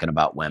always talking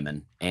about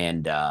women.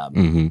 And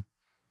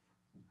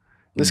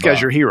This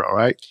guy's your hero,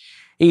 right?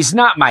 he's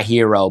not my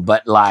hero,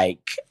 but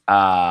like,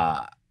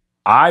 I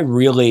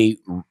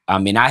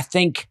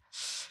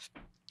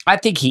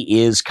think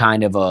he is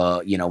kind of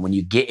a,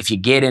 if you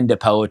get into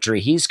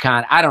poetry, he's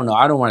I don't know.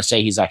 I don't want to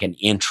say he's like an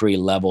entry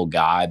level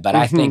guy, but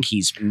I think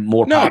he's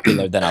more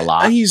popular than a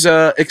lot. He's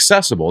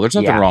accessible. There's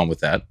nothing wrong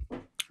with that.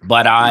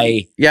 But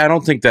I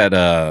don't think that,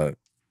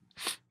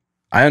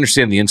 I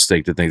understand the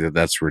instinct to think that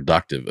that's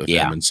reductive of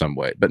him in some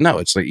way, but no,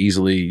 it's like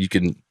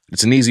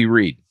it's an easy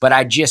read. But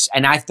I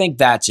think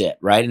that's it,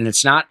 right? And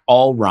it's not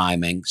all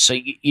rhyming. So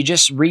you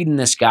just reading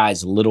this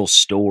guy's little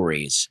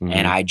stories.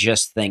 And I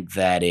just think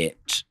that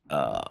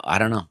I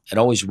don't know. It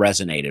always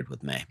resonated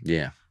with me.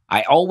 Yeah.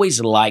 I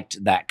always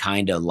liked that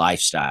kind of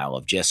lifestyle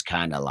of just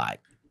kind of like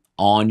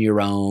on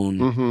your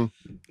own.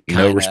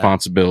 No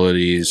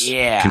responsibilities.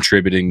 Yeah.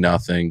 Contributing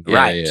nothing. Yeah,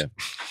 Right. Yeah.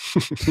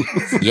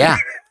 Yeah.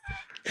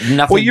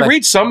 Nothing. Well, you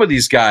read some of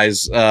these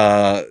guys,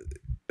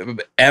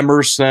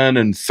 Emerson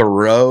and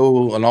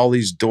Thoreau and all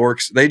these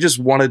dorks, they just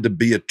wanted to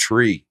be a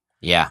tree.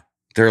 Yeah.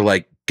 They're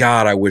like,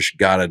 God, I wish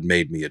God had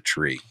made me a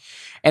tree.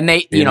 And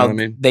they, You know what I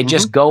mean? they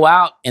just go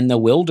out in the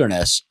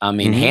wilderness. I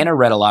mean, Mhm. Hannah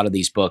read a lot of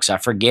these books. I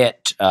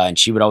forget, and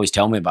she would always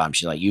tell me about them.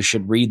 She's like, "You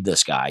should read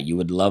this guy. You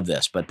would love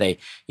this." But they,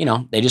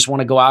 they just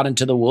want to go out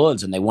into the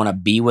woods and they want to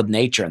be with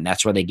nature, and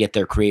that's where they get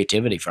their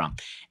creativity from.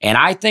 And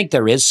I think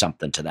there is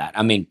something to that.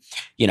 I mean,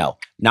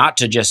 not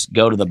to just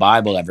go to the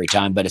Bible every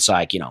time, but it's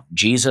like,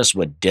 Jesus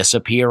would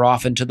disappear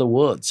off into the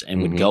woods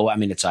and would Mhm. go. I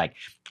mean, it's like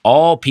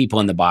all people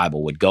in the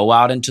Bible would go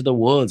out into the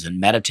woods and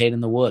meditate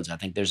in the woods. I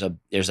think there's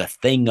a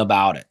thing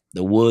about it.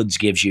 The woods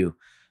gives you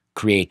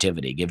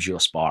creativity, gives you a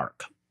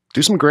spark.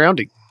 Do some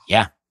grounding.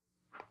 Yeah.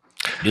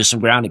 Do some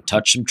grounding,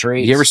 touch some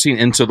trees. You ever seen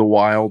Into the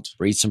Wild?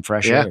 breathe some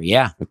fresh Yeah. air?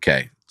 Yeah.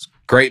 Okay.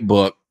 Great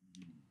book,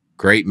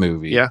 great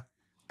movie. Yeah.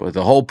 But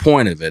the whole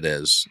point of it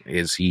is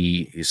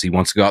he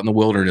wants to go out in the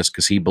wilderness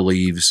because he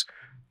believes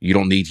you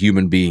don't need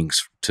human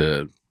beings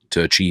to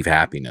achieve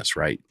happiness,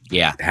 right?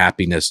 Yeah.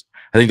 Happiness,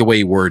 I think the way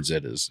he words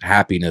it is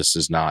happiness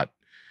is not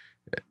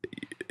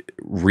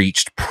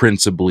reached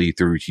principally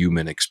through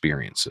human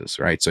experiences,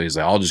 right? So he's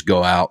like, I'll just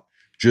go out,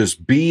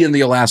 just be in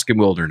the Alaskan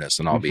wilderness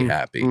and I'll be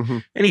happy.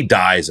 Mhm. And he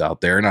dies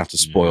out there. Not to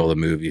spoil the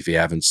movie if you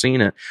haven't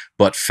seen it,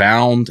 but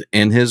found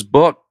in his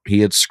book,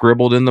 he had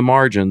scribbled in the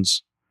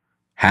margins,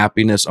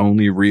 happiness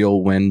only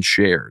real when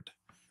shared.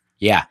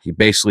 Yeah.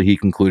 He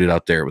concluded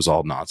out there it was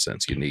all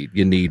nonsense. You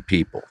need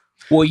people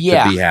Well,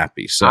 yeah. to be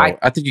happy. So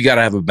I think you got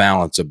to have a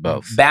balance of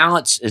both.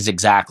 Balance is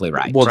exactly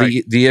right. Well,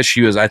 Right. the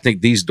issue is I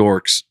think these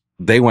dorks,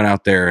 they went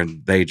out there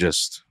and they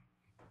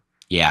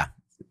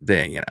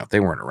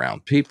weren't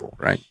around people,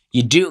 right?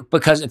 You do,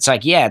 because it's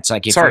like, if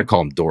Sorry to you're, call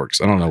them dorks.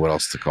 I don't know what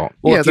else to call them.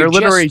 well, Yeah, if they're you're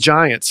literary just-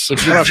 giants.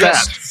 if How you're about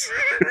just,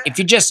 if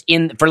you're just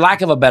in, for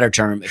lack of a better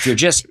term, if you're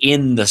just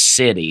in the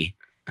city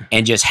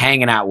and just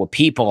hanging out with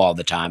people all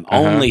the time,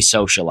 only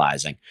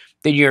socializing,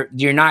 then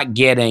you're not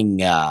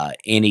getting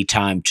any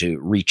time to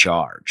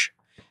recharge.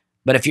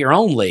 But if you're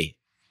only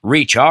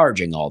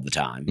recharging all the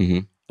time,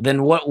 Mhm.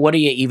 then what are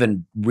you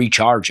even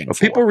recharging Well,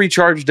 for? people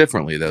recharge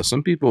differently, though.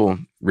 Some people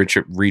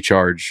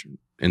recharge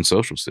in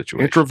social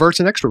situations. Introverts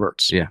and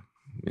extroverts. Yeah.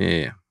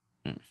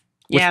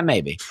 Yeah,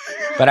 maybe.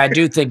 But I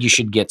do think you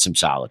should get some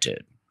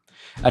solitude.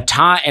 A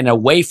time and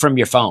away from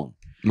your phone.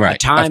 Right. A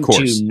time of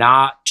course. to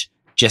not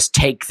just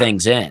take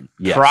things in,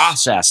 Yes.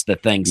 process the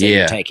things that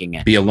you're taking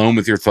in. Be alone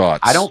with your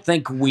thoughts. I don't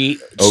think we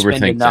Overthink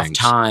spend enough things.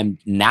 time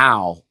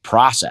now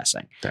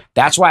processing. Okay.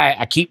 That's why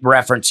I keep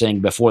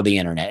referencing before the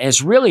internet. And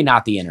it's really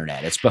not the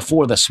internet. It's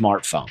before the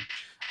smartphone.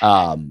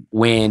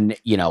 When,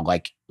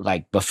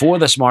 like before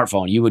the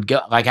smartphone, you would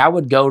go, like I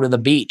would go to the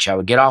beach. I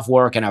would get off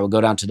work and I would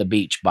go down to the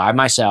beach by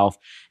myself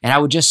and I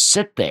would just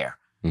sit there.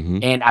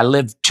 Mhm. And I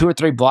lived 2 or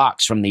 3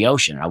 blocks from the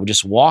ocean. I would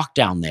just walk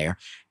down there,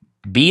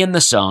 be in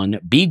the sun,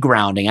 be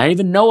grounding. I didn't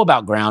even know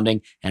about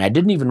grounding, and I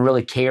didn't even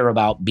really care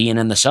about being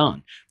in the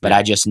sun, but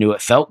I just knew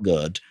it felt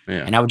good.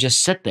 Yeah. And I would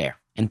just sit there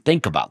and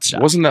think about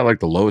stuff. Wasn't that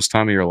like the lowest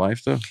time of your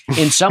life, though?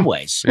 In some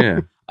ways. Yeah.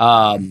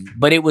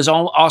 But it was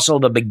also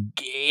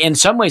in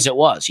some ways it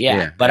was, yeah.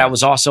 Yeah, But yeah. I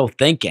was also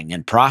thinking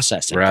and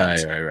processing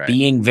things, Right.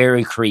 being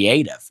very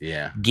creative,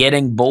 Yeah.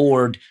 getting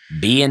bored,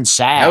 being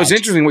sad. That was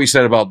interesting what you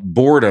said about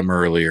boredom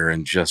earlier,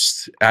 and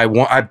just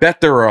I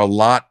bet there are a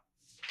lot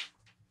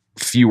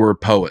fewer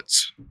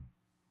poets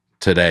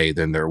today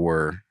than there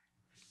were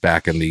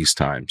back in these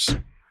times.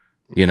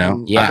 You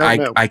know, Yeah. I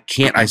don't know. I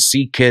can't. I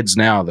see kids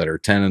now that are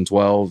 10 and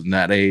 12 and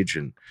that age,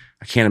 and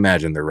I can't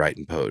imagine they're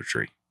writing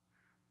poetry.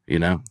 You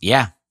know,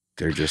 Yeah.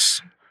 they're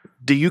just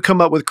Do you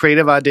come up with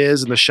creative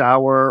ideas in the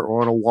shower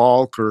or on a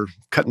walk or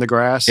cutting the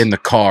grass in the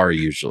car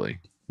usually.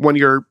 when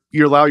you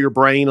allow your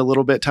brain a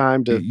little bit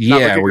time to not look Yeah,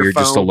 at where your you're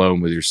just phone? alone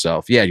with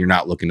yourself. Yeah, you're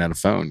not looking at a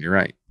phone. You're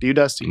right. Do you,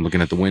 Dusty? I'm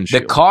looking at the The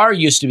windshield. car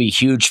used to be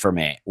huge for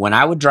me. When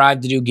I would drive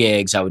to do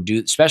gigs, I would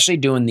do, especially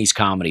doing these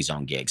comedy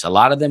zone gigs. A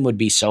lot of them would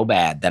be so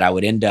bad that I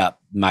would end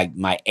up,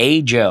 my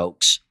A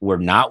jokes were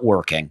not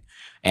working,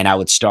 and I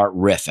would start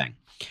riffing.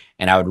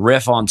 And I would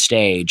riff on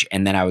stage,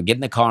 and then I would get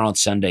in the car on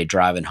Sunday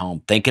driving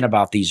home thinking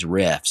about these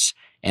riffs.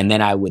 And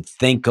then I would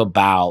think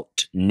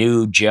about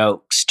new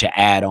jokes to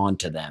add on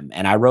to them.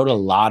 And I wrote a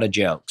lot of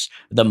jokes.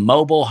 The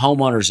Mobile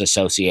Homeowners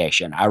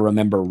Association, I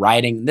remember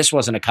writing, this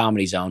wasn't a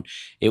comedy zone.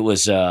 It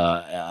was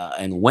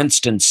in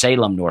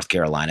Winston-Salem, North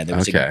Carolina. There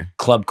was a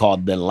club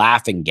called the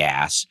Laughing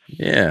Gas.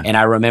 Yeah. And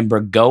I remember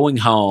going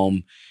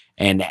home,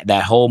 and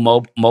that whole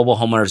Mobile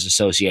Homeowners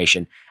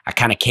Association, I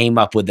kind of came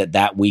up with it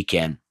that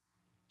weekend.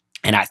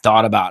 And I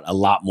thought about a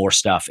lot more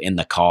stuff in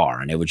the car.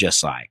 And it was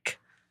just like,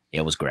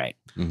 it was great.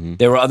 Mm-hmm.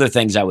 There were other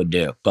things I would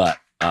do, but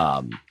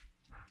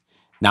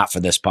not for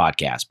this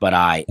podcast. But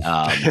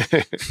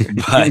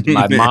but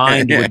my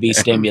mind would be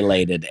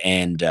stimulated,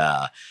 and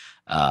I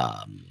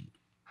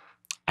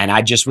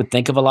just would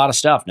think of a lot of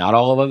stuff. Not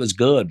all of it was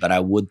good, but I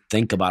would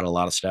think about a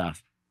lot of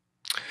stuff.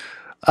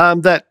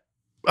 That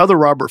other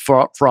Robert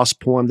Frost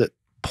poem that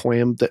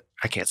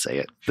I can't say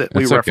it, that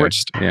we That's okay.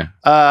 referenced.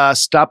 Yeah.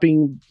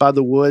 Stopping by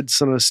the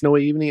woods on a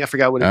snowy evening. I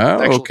forgot what the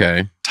actual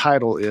Okay.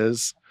 title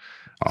is.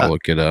 I'll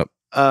look it up.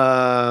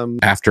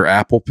 After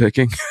apple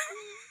picking.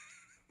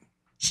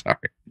 Sorry.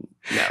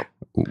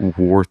 No.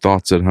 War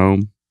thoughts at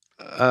home.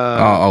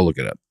 I'll look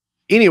it up.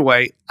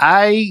 Anyway,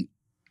 I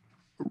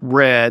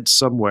read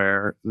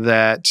somewhere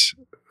that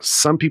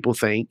some people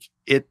think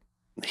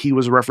he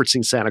was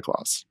referencing Santa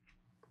Claus.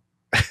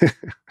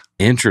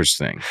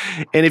 Interesting.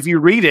 And if you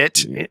read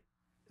it,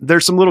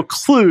 there's some little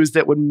clues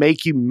that would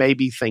make you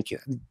maybe think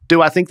it.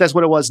 Do I think that's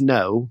what it was?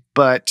 No.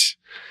 But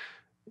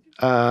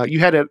you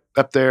had it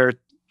up there.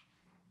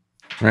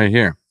 Right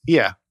here.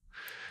 Yeah.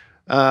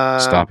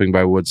 Stopping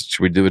by woods.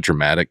 Should we do a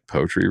dramatic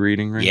poetry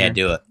reading right Yeah, here?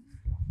 do it.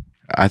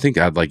 I think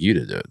I'd like you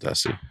to do it,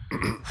 Dusty.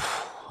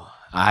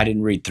 I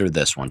didn't read through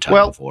this one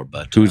time before,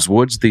 but Whose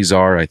woods these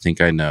are, I think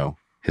I know.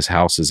 His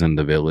house is in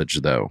the village,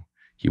 though.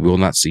 He will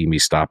not see me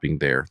stopping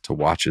there to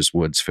watch his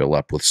woods fill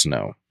up with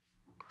snow.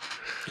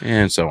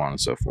 And so on and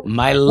so forth.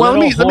 my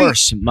little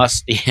horse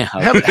must. Yeah.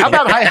 How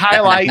about I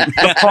highlight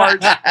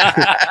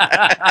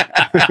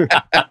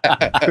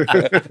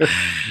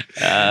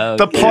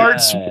the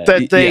parts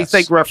that they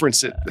think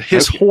reference it?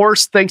 His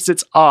horse thinks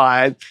it's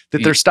odd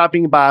that they're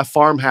stopping by a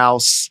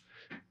farmhouse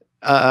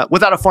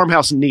without a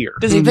farmhouse near.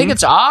 Does he think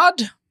it's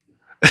odd?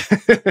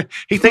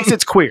 He thinks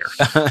it's queer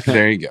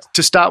There you go.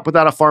 to stop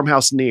without a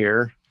farmhouse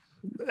near.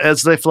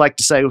 As they like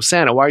to say, oh,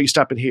 Santa, why are you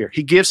stopping here?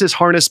 He gives his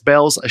harness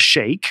bells a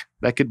shake.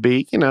 That could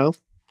be,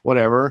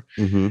 whatever.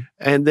 Mm-hmm.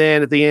 And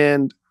then at the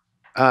end,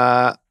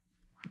 the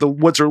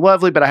woods are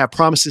lovely, but I have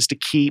promises to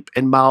keep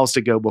and miles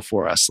to go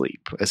before I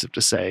sleep. As if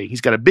to say, he's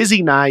got a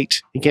busy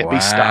night. He can't be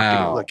stopped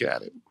and look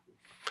at it.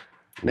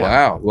 Now,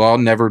 Wow. Well, I'll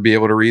never be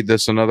able to read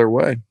this another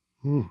way.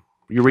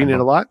 You're reading it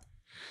a lot?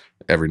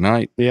 Every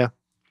night. Yeah.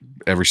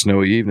 Every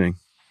snowy evening.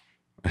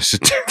 I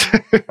sit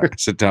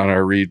down and I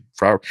read.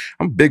 I'm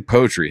a big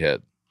poetry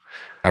head.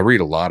 I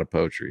read a lot of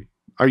poetry.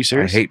 Are you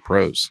serious? I hate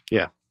prose.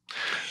 Yeah.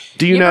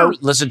 Do you know? Ever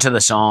listen to the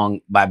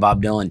song by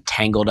Bob Dylan,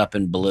 "Tangled Up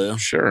in Blue"?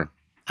 Sure.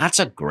 That's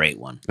a great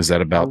one. Is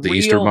that about the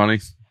Easter Bunny?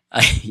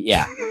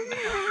 Yeah.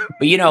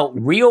 But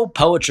real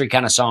poetry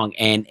kind of song,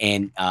 and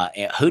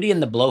Hootie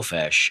and the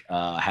Blowfish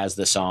has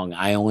the song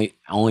 "I Only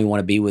Want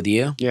to Be with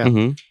You." Yeah.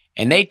 Mm-hmm.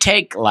 And they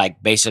take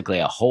like basically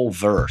a whole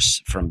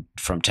verse from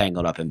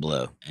Tangled Up in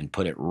Blue and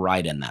put it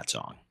right in that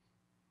song.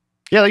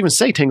 Yeah, they even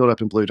say Tangled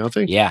Up in Blue, don't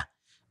they? Yeah.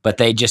 But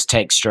they just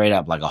take straight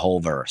up like a whole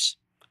verse.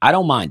 I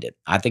don't mind it.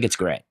 I think it's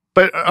great.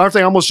 But aren't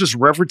they almost just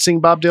referencing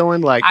Bob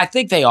Dylan? Like, I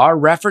think they are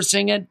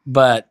referencing it,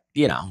 but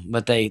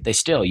they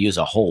still use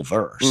a whole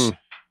verse.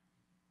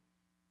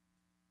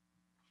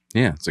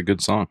 Yeah, it's a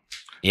good song.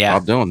 Yeah.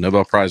 Bob Dylan,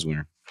 Nobel Prize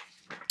winner.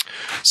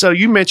 So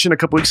you mentioned a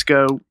couple weeks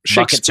ago Buckets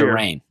Shakespeare. of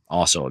Rain,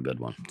 also a good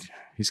one.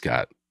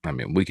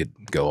 We could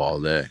go all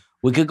day.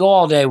 We could go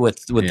all day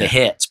with the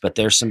hits, but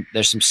there's some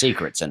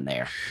secrets in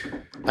there. I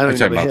don't We're know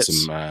talking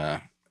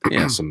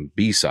about some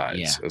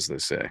B-sides, as they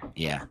say.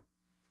 Yeah.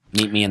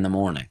 Meet Me in the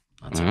Morning.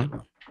 That's a good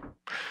one.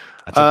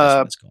 I think that's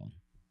what it's called.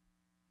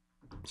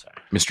 Sorry.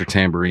 Mr.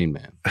 Tambourine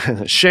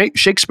Man.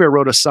 Shakespeare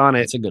wrote a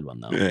sonnet. It's a good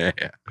one though. Yeah.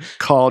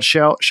 Called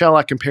 "Shall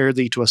I Compare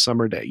Thee to a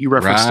Summer Day?" You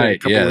referenced it a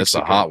couple Yeah, weeks that's a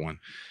ago. hot one.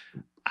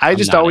 I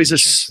just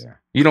always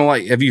You don't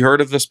like? Have you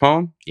heard of this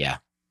poem? Yeah.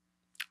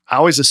 I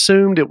always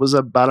assumed it was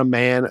about a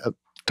man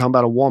talking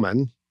about a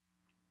woman.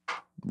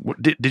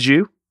 Did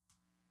you?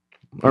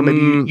 Or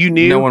maybe you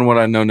knew? Knowing what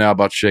I know now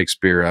about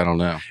Shakespeare, I don't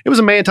know. It was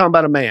a man talking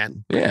about a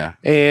man. Yeah.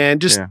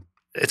 And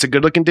it's a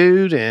good looking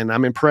dude, and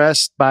I'm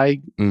impressed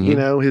by,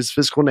 his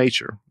physical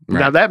nature. Right.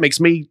 Now that makes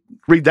me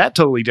read that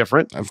totally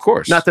different. Of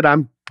course. Not that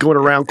I'm going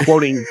around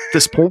quoting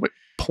this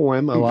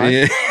poem a lot.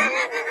 Yeah.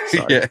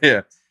 Sorry.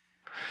 Yeah.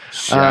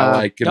 Shall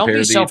I compare Don't be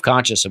thee-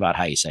 self-conscious about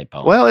how you say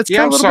poem. Well, it's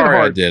kind I'm of a little bit sorry I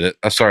hard. did it.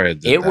 I'm sorry I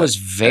did it that. was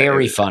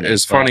very funny.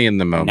 It's but funny in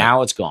the moment.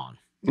 Now it's gone.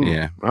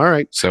 Yeah. All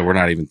right. So we're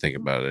not even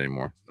thinking about it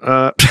anymore.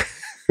 Uh,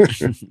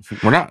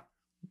 We're not.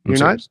 You're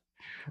not?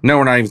 No,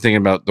 we're not even thinking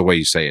about the way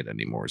you say it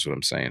anymore, is what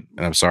I'm saying.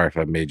 And I'm sorry if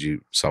I made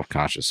you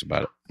self-conscious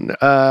about it.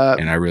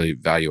 And I really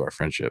value our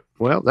friendship.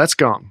 Well, that's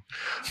gone.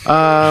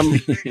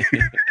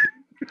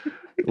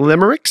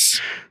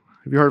 Limericks.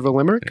 Have you heard of a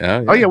limerick?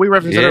 Yeah, Oh, yeah, we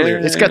referenced it earlier.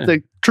 It's got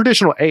the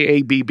traditional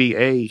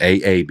AABBA.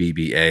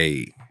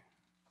 AABBA.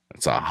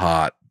 That's a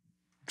hot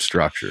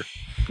structure.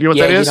 You know what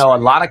that is? A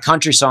lot of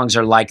country songs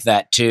are like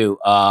that too.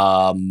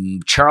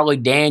 Charlie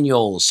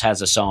Daniels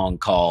has a song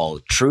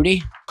called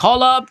Trudy.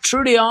 Call up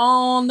Trudy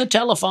on the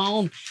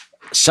telephone.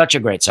 Such a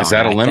great song. Is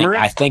that a limerick?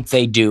 I think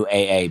they do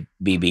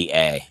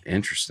AABBA.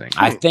 Interesting.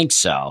 I think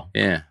so.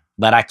 Yeah.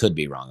 But I could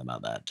be wrong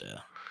about that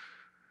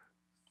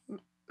too.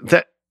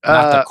 That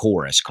Not the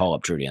chorus. Call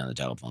up Trudy on the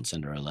telephone.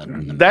 Send her a letter.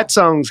 that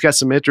song's got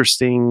some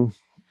interesting.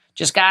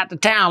 Just got to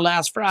town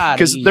last Friday.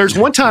 Because there's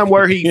one time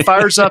where he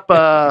fires up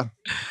a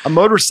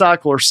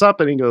motorcycle or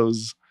something. He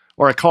goes,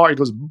 or a car. He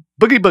goes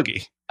boogie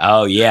boogie.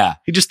 Oh yeah.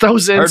 He just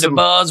throws in Heard some. the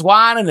buzz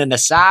whining and the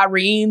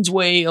sirens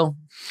wail.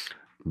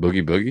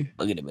 Boogie boogie?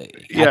 Boogity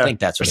boogie. Yeah, I think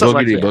that's what something it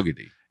like is. Boogity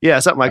boogity. Yeah,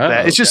 something like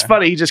that. It's just okay.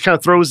 funny. He just kind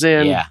of throws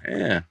in. Yeah.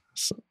 Yeah.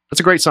 It's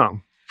a great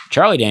song.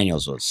 Charlie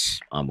Daniels was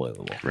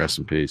unbelievable. Rest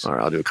in peace. All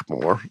right, I'll do a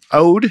couple more.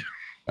 Ode.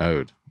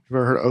 Ode. You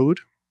ever heard of Ode?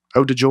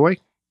 Ode to Joy?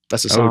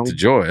 That's a song. Ode to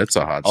Joy. That's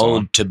a hot song.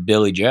 Ode to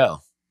Billy Joe.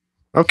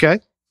 Okay.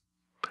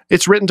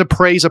 It's written to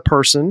praise a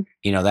person.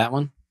 You know that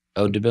one?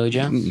 Ode to Billy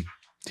Joe? Mm.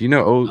 Do you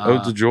know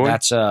Odes of Joy?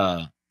 That's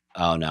oh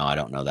no, I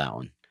don't know that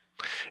one.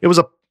 It was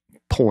a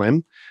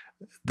poem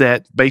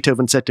that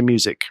Beethoven set to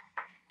music.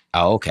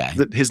 Oh, okay.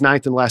 His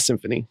ninth and last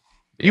symphony.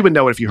 You would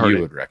know it if you heard it.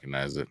 You would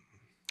recognize it.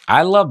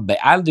 I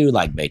do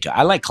like Beethoven.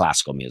 I like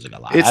classical music a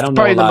lot. It's I don't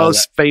probably know the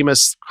most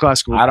famous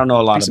classical. I don't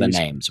know a lot of the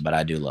music. names, but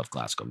I do love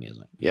classical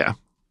music. Yeah.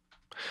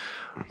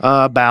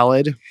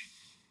 Ballad.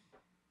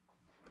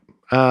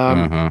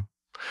 What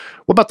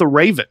about The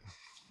Raven?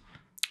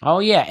 Oh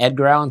yeah,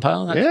 Edgar Allan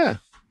Poe. Yeah.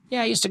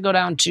 Yeah, I used to go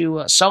down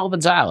to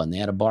Sullivan's Island. They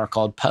had a bar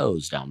called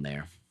Poe's down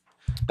there.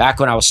 Back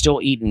when I was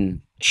still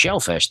eating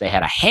shellfish, they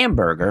had a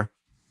hamburger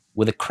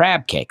with a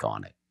crab cake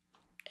on it,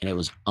 and it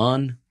was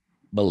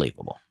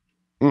unbelievable.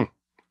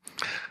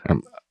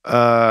 I'm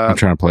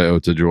trying to play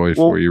Odes of Joy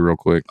for you real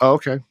quick. Oh,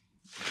 okay.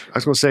 I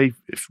was going to say,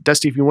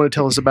 Dusty, if you want to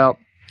tell us about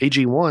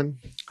AG1.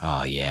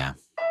 Oh, yeah.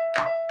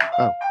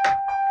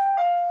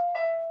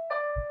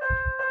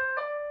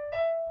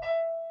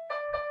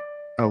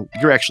 Oh,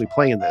 you're actually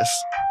playing this.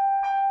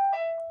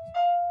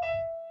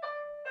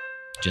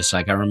 Just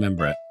like I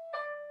remember it.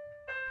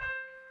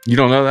 You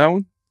don't know that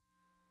one?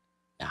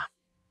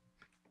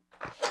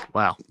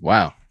 Wow.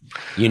 Wow.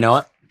 You know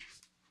it?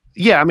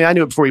 Yeah, I mean, I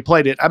knew it before you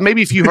played it.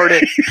 Maybe if you heard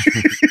it,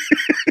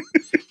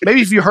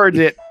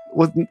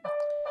 with.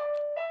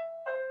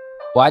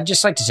 Well, I'd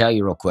just like to tell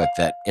you real quick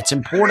that it's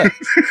important.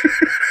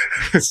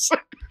 It's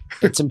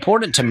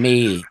important to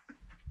me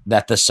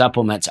that the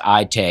supplements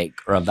I take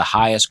are of the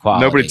highest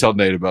quality. Nobody tell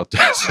Nate about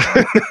this.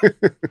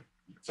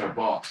 It's our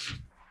boss.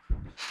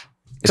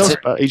 Tell us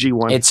about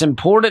AG1. It's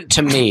important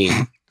to me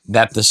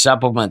that the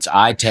supplements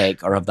I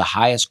take are of the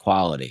highest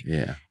quality.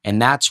 Yeah.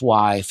 And that's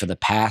why for the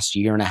past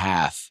year and a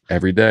half,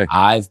 every day,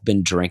 I've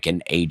been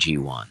drinking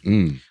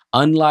AG1.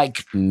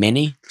 Unlike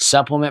many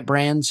supplement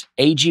brands,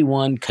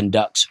 AG1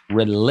 conducts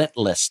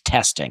relentless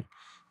testing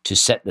to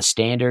set the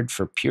standard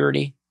for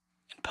purity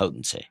and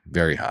potency.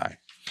 Very high.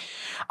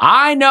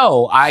 I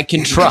know I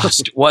can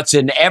trust what's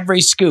in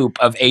every scoop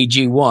of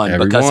AG1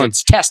 because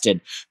it's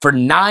tested for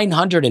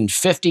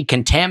 950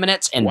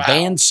 contaminants and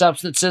banned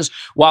substances,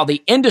 while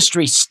the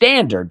industry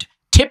standard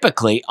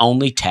typically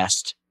only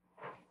tests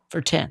for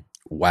 10.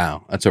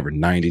 Wow. That's over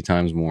 90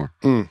 times more.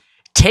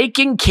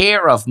 Taking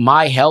care of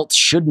my health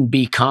shouldn't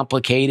be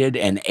complicated,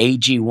 and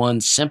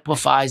AG1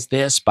 simplifies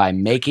this by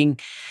making...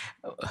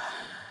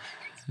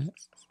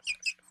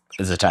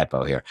 There's a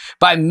typo here.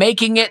 By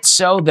making it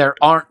so there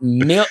aren't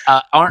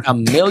a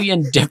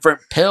million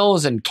different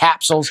pills and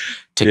capsules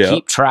to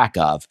keep track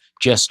of.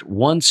 Just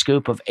one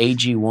scoop of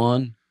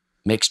AG1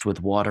 mixed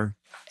with water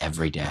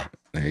every day.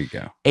 There you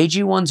go.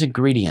 AG1's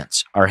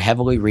ingredients are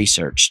heavily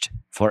researched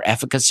for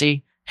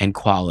efficacy and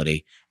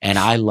quality, and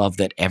I love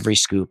that every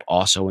scoop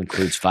also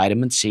includes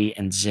vitamin C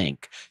and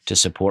zinc to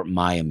support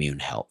my immune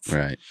health.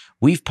 Right.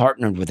 We've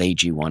partnered with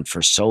AG1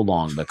 for so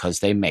long because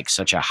they make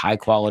such a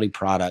high-quality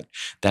product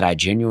that I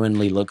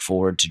genuinely look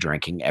forward to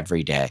drinking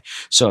every day.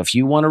 So if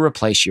you want to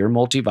replace your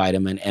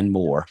multivitamin and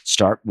more,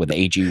 start with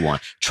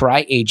AG1.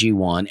 Try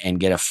AG1 and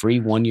get a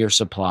free 1-year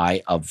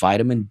supply of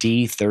vitamin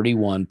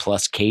D31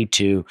 plus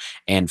K2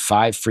 and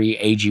 5 free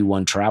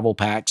AG1 travel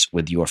packs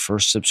with your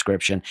first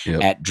subscription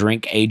at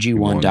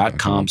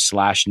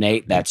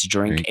drinkag1.com/Nate. That's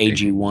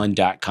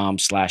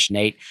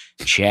drinkag1.com/Nate.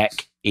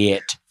 Check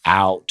it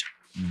out,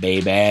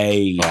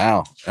 baby.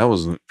 Wow. That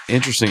was an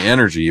interesting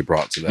energy you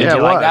brought to that. Yeah,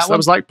 you like that one? That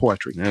was like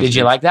poetry. Did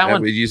you like that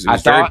one? It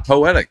was very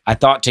poetic. I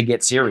thought to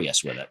get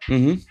serious with it.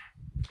 You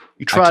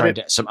I tried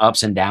it. some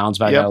ups and downs,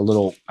 but I got a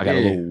little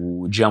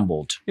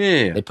jumbled.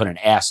 Yeah. They put an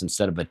S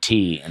instead of a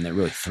T, and it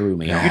really threw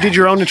me off. You did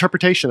your own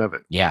interpretation of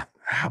it. Yeah.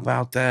 How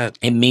about that?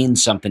 It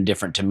means something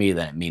different to me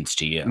than it means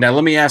to you. Now,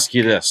 let me ask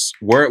you this.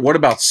 What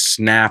about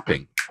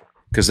snapping?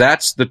 Because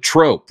that's the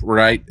trope,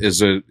 right?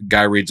 Is a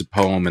guy reads a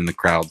poem and the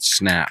crowd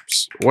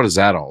snaps. What is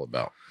that all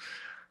about?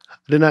 I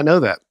did not know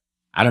that.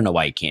 I don't know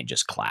why you can't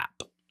just clap.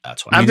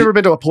 That's why. I've never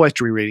been to a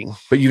poetry reading.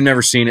 But you've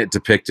never seen it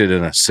depicted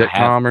in a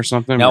sitcom or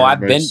something? No, where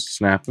I've been everybody's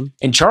snapping.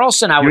 In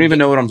Charleston. You don't even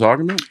know what I'm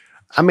talking about?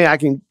 I mean, I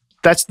can.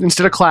 That's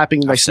instead of clapping,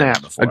 they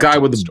snap. A guy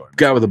with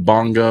a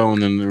bongo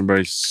and then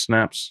everybody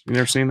snaps. You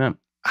never seen that?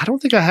 I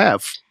don't think I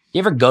have. You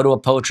ever go to a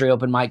poetry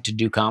open mic to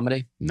do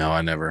comedy? No,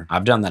 I never.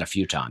 I've done that a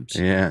few times.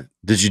 Yeah.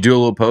 Did you do a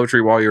little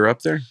poetry while you were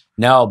up there?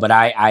 No, but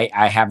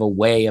I have a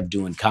way of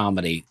doing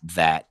comedy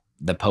that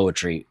the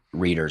poetry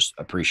readers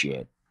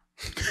appreciate.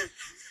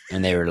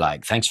 And they were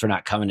like, thanks for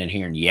not coming in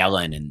here and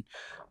yelling and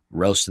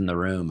roasting the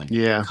room. And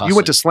cussing. You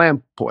went to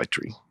slam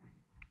poetry.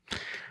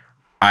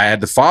 I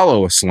had to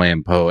follow a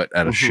slam poet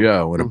at a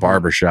show at a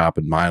barbershop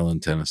in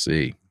Milan,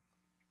 Tennessee.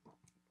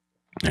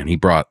 And he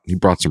brought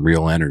some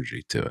real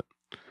energy to it.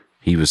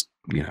 He was,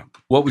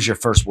 What was your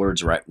first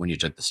words right when you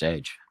took the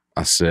stage?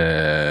 I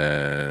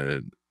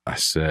said,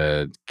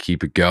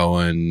 keep it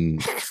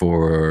going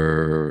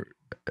for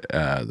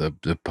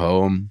the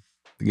poem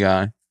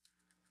guy.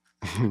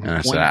 And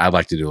I said, I'd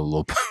like to do a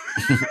little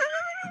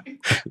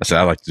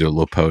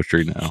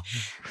poetry now.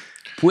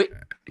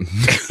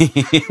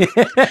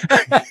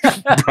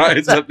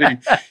 Brian,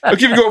 something. I'll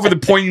keep going for the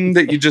poem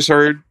that you just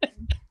heard.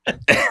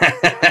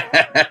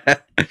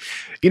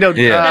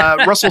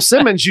 Russell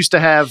Simmons used to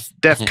have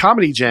Def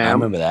Comedy Jam. I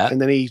remember that. And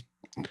then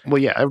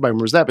everybody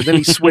remembers that. But then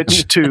he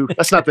switched to,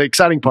 that's not the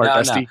exciting part,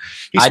 Dusty.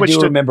 He I switched do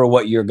to remember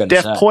what you're going to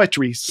say. Def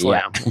Poetry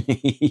Slam.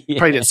 Yeah.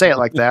 Probably didn't say it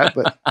like that,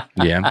 but.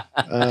 Yeah.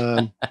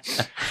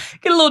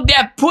 Get a little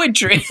Def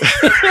Poetry.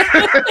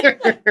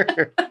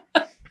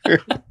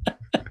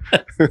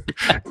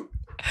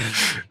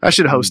 I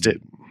should host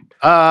it.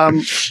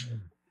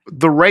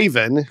 The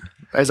Raven,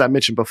 as I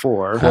mentioned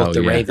before. Quote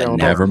the Raven.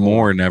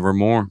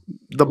 Nevermore.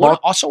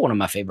 Also one of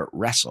my favorite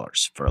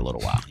wrestlers for a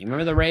little while. You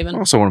remember the Raven?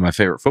 Also one of my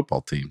favorite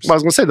football teams. Well, I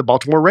was going to say the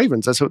Baltimore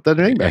Ravens. That's what their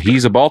name is.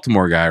 He's a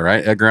Baltimore guy,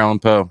 right? Edgar Allan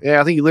Poe.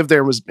 Yeah, I think he lived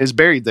there and is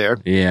buried there.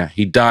 Yeah,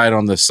 he died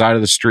on the side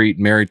of the street,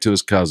 married to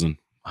his cousin.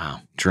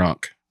 Wow.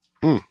 Drunk.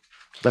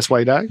 That's why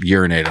he died?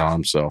 Urinated on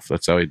himself.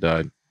 That's how he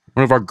died.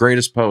 One of our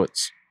greatest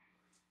poets.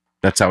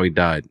 That's how he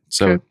died.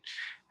 So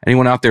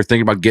anyone out there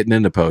thinking about getting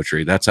into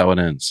poetry, that's how it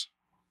ends.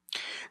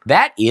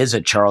 That is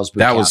a Charles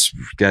Bukowski.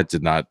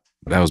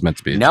 That was meant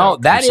to be a no,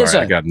 joke. that is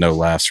I got no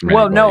laughs from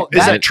well, anybody. no,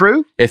 is that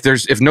true?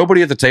 If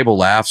nobody at the table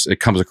laughs,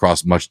 it comes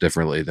across much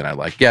differently than I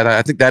like. Yeah,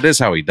 I think that is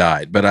how he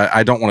died, but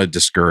I don't want to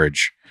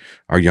discourage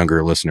our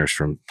younger listeners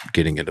from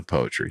getting into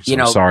poetry. So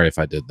I'm sorry if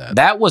I did that.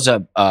 That was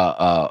a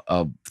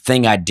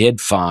thing I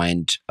did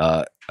find,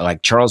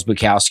 like Charles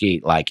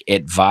Bukowski, like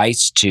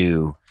advice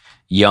to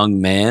young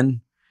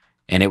men,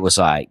 and it was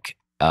like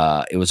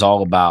it was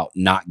all about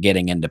not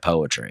getting into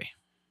poetry.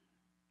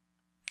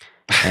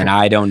 And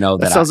I don't know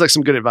that. That sounds like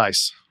some good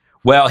advice.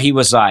 Well, he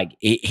was like,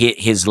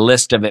 his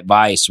list of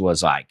advice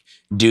was like,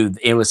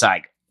 it was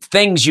like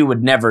things you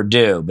would never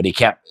do, but he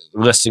kept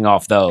listing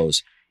off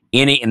those.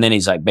 And then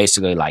he's like,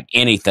 basically like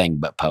anything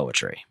but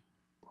poetry.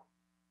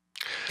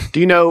 Do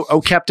you know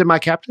 "Oh Captain, My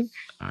Captain"?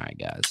 All right,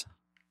 guys.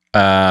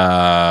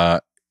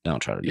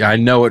 Don't try to do I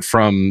know it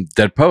from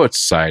Dead Poets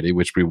Society,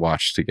 which we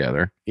watched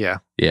together. Yeah.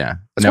 Yeah.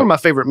 That's one of my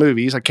favorite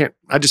movies. I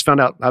just found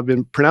out I've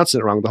been pronouncing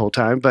it wrong the whole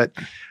time, but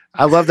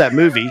I love that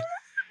movie.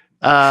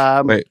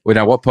 Wait,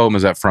 now what poem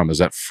is that from? Is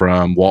that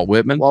from Walt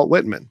Whitman? Walt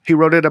Whitman. He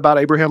wrote it about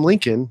Abraham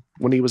Lincoln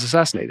when he was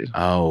assassinated.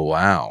 Oh,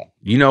 wow.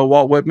 You know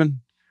Walt Whitman?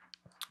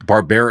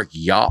 Barbaric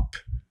Yop.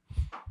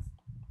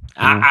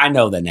 I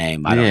know the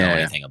name. I don't know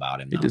anything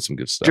about him. He did some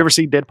good stuff. Did you ever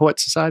see Dead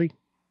Poets Society?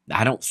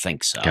 I don't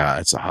think so.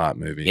 God, it's a hot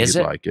movie. Is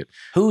You'd it? like it.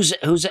 Who's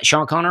that?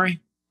 Sean Connery?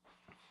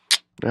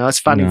 No, that's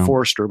Finding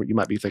Forrester, but you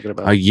might be thinking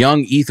about. A young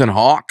Ethan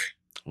Hawke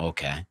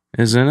Okay.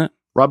 is in it.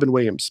 Robin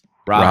Williams.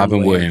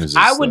 Robin Williams.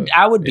 I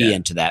would be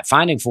into that.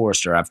 Finding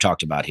Forrester, I've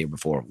talked about here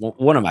before.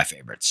 One of my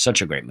favorites.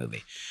 Such a great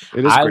movie.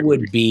 It is. I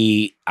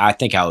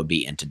think I would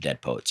be into Dead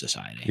Poet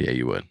Society. Yeah,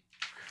 you would.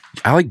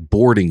 I like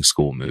boarding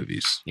school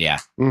movies. Yeah.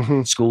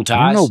 Mm-hmm. School Ties.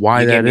 I don't know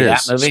why that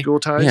is. That movie? School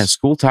Ties. Yeah,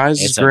 School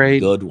Ties It's is great. a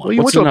good one. Well,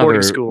 you went to a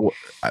boarding school.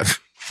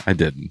 I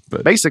didn't,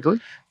 but basically,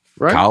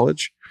 right?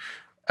 College.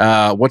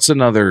 What's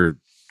another?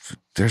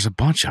 There's a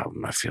bunch of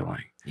them. I feel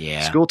like.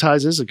 Yeah. School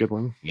Ties is a good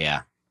one.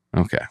 Yeah.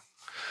 Okay.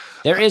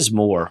 There is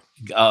more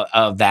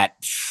of that.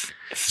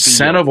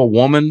 Scent of a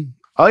Woman.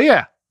 Oh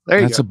yeah,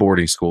 That's a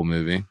boarding school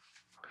movie.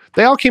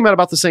 They all came out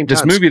about the same time.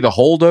 This movie, The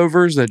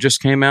Holdovers, that just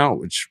came out,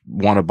 which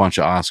won a bunch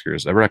of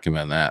Oscars. I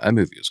recommend that. That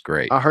movie is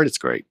great. I heard it's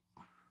great.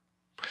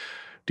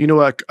 Do you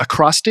know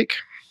acrostic?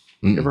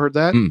 You ever heard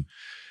that?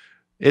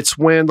 It's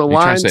when the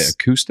lines. Trying to say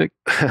acoustic?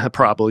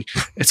 Probably.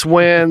 It's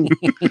when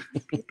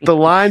the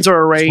lines are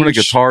arranged. It's when a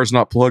guitar's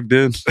not plugged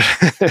in.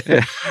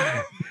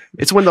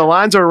 It's when the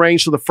lines are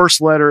arranged so the first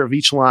letter of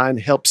each line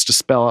helps to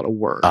spell out a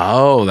word.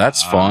 Oh,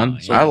 that's fun.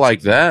 Yeah. I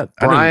like that.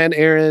 Brian,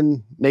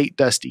 Aaron, Nate,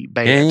 Dusty,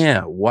 band.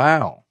 Yeah,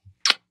 wow.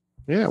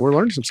 Yeah, we're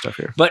learning some stuff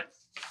here. But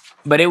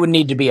it would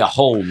need to be a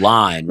whole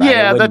line, right?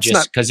 Yeah, that's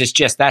not because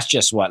that's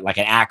just what, like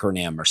an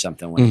acronym or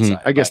something. When it's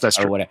like, I guess that's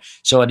true. Whatever.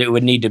 So it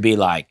would need to be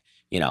like,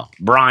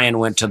 Brian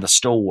went to the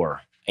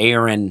store.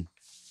 Aaron,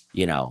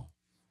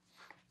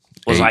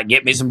 was like,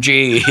 get me some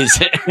cheese.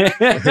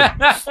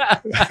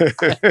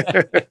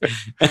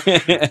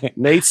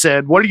 Nate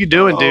said, "What are you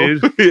doing,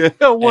 dude?"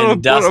 Yeah,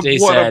 what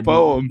a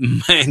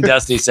poem. And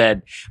Dusty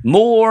said,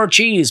 "More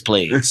cheese,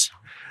 please."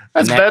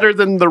 That's better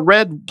than the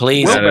red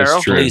please, wheelbarrow.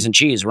 Please and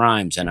cheese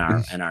rhymes in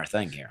our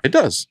thing here. It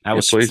does. That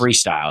was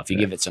freestyle. If you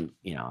give it some,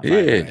 if I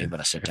were able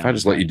to sit down. If I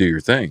just let you do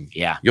your thing,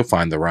 yeah, you'll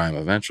find the rhyme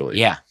eventually.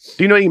 Yeah.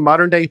 Do you know any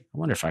modern day I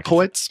wonder if I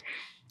poets?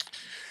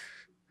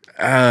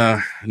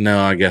 No,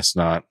 I guess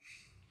not.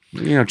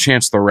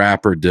 Chance the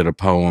Rapper did a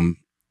poem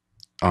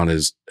on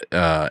his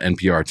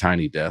NPR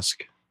Tiny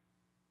Desk.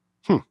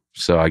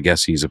 So I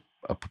guess he's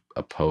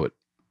a poet,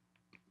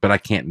 but I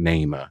can't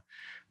name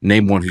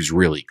one who's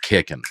really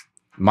kicking.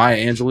 Maya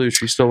Angelou, is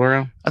she still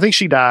around? I think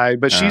she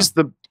died, but she's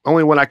the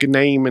only one I could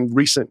name in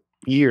recent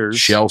years.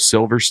 Shel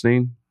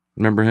Silverstein,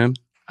 remember him?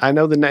 I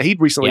know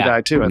he'd recently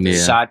died too. I think.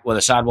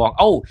 The sidewalk.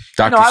 Oh,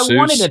 Dr. I Seuss.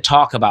 wanted to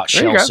talk about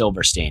Shel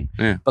Silverstein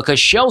because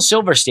Shel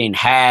Silverstein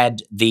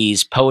had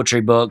these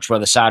poetry books where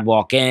the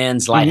sidewalk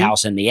ends,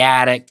 Lighthouse in the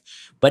Attic,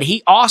 but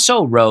he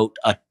also wrote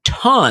a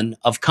ton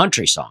of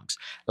country songs,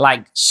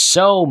 like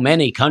so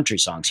many country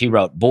songs. He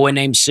wrote Boy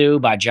Named Sue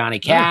by Johnny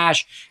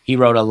Cash. He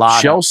wrote a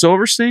lot. Shel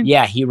Silverstein?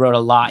 Yeah, he wrote a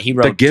lot. He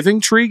wrote The Giving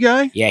Tree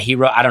guy? Yeah, he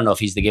wrote, I don't know if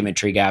he's the Giving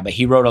Tree guy, but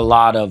he wrote a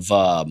lot of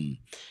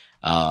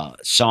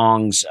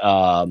songs.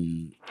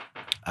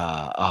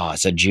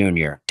 It's a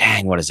junior.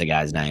 Dang, what is the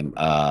guy's name?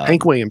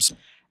 Hank Williams.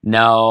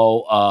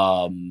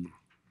 No,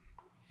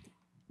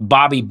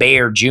 Bobby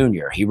Bear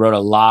Jr. He wrote a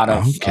lot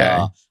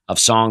of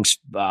songs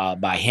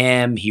by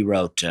him. He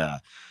wrote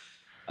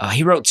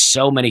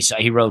so many.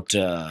 He wrote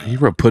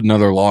Put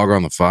Another Log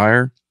on the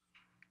Fire.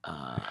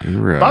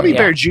 Bobby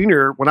Bear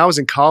Jr., when I was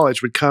in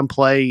college, would come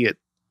play at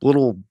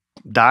little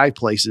dive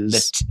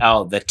places.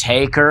 The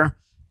Taker,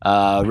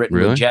 written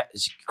with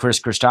Chris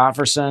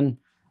Christopherson.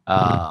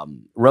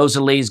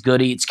 Rosalie's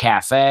Good Eats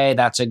Cafe,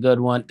 that's a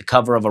good one. The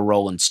cover of a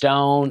Rolling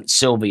Stone.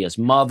 Sylvia's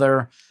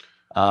Mother.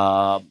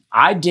 I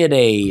got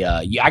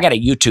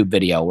a YouTube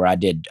video where I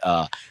did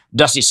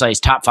Dusty Slay's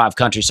top 5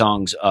 country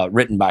songs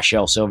written by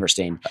Shel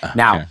Silverstein.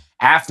 Now,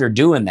 after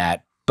doing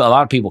that, a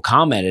lot of people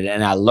commented,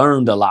 and I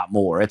learned a lot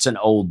more. It's an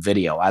old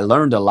video. I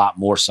learned a lot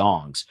more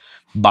songs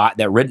that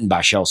are written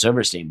by Shel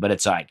Silverstein, but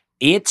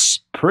it's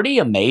pretty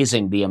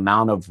amazing the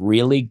amount of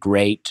really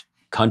great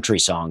country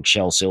songs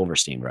Shel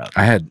Silverstein wrote.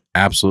 I had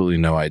absolutely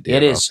no idea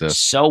It about is this.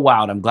 so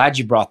wild. I'm glad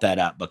you brought that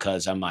up,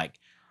 because I'm like,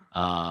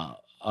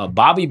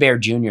 Bobby Bear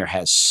Jr.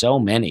 has so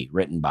many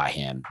written by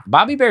him.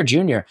 Bobby Bear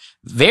Jr.,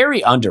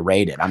 very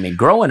underrated. I mean,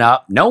 growing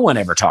up, no one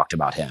ever talked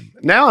about him.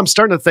 Now I'm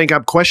starting to think,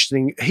 I'm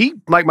questioning.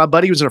 My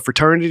buddy was in a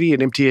fraternity at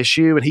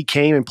MTSU, and he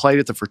came and played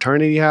at the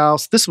fraternity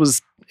house. This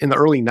was in the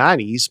early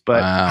 90s,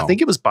 but I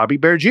think it was Bobby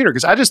Bear Jr.,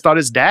 because I just thought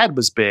his dad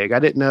was big. I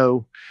didn't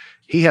know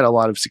he had a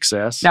lot of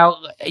success. Now,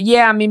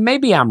 yeah, I mean,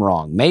 maybe I'm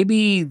wrong.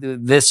 Maybe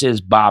this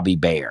is Bobby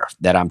Bear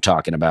that I'm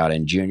talking about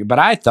in Junior, but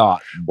I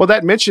thought... Well,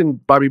 that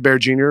mentioned Bobby Bear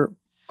Jr.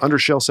 under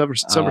Shel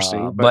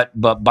Silverstein. But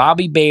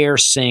Bobby Bear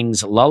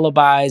sings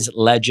Lullabies,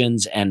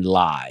 Legends, and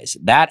Lies.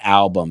 That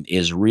album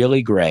is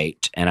really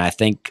great, and I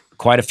think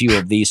quite a few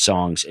of these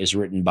songs is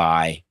written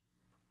by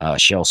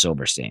Shel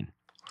Silverstein.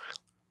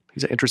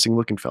 He's an interesting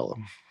looking fellow.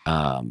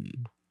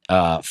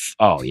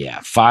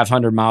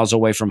 500 Miles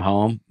Away from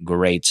Home,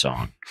 great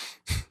song.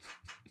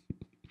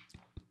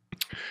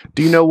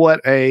 Do you know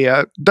what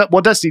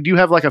Dusty, do you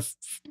have like a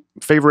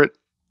favorite?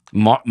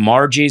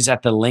 Margie's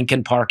at the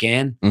Lincoln Park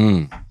Inn.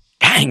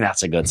 Dang,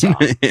 that's a good song.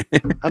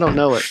 I don't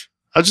know it.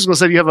 I was just going to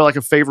say, do you have like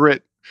a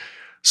favorite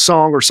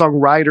song or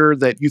songwriter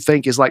that you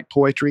think is like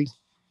poetry?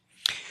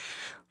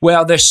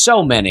 Well, there's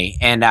so many,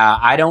 and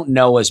I don't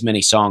know as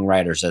many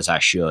songwriters as I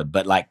should,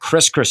 but like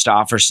Chris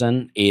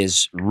Christopherson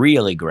is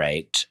really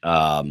great.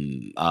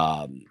 Some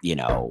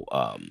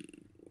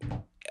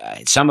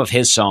of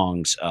his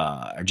songs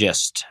are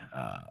just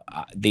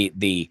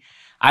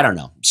I don't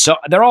know. So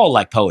they're all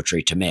like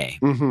poetry to me.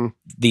 Mm-hmm.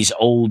 These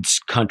old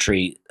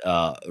country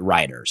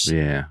writers.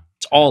 Yeah.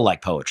 It's all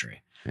like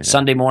poetry. Yeah.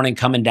 Sunday Morning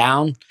Coming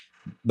Down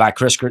by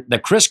the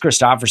Chris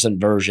Christopherson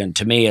version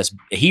to me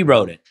he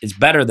wrote it. It's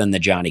better than the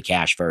Johnny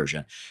Cash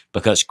version,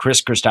 because Chris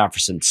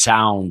Christopherson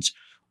sounds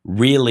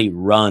really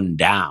run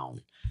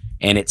down,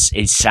 and it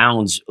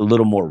sounds a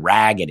little more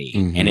raggedy.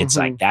 Mm-hmm. And it's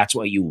like, that's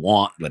what you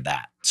want with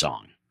that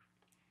song.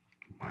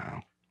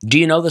 Wow. Do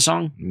you know the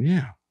song?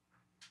 Yeah.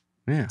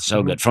 Yeah.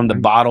 So good. From the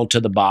Bottle to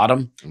the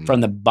Bottom. Mm-hmm.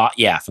 From the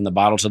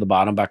Bottle to the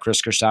Bottom by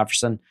Chris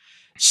Christopherson.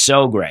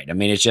 So great. I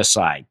mean, it's just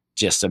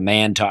a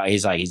man talk.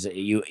 He's like,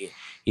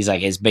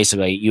 it's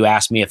basically, you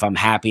ask me if I'm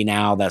happy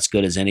now, that's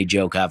good as any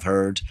joke I've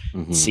heard.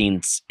 Mm-hmm.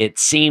 It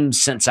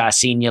seems since I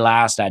seen you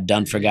last, I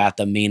done forgot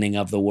the meaning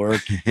of the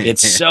word.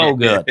 It's so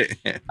good.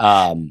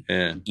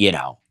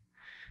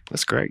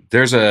 That's great.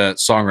 There's a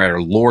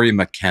songwriter, Lori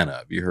McKenna.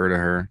 Have you heard of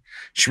her?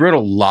 She wrote a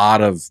lot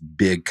of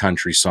big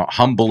country songs.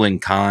 Humble and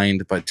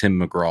Kind by Tim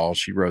McGraw.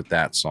 She wrote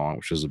that song,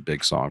 which is a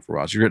big song for a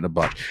while. She's written a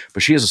bunch.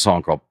 But she has a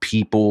song called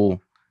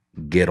People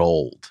Get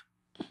Old.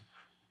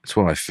 It's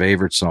one of my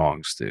favorite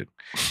songs, dude.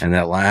 And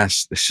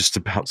it's just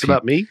about... It's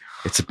about me?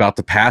 It's about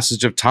the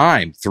passage of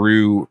time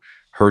through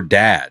her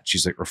dad.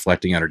 She's like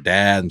reflecting on her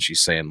dad, and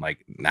she's saying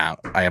like, now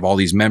I have all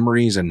these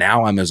memories, and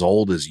now I'm as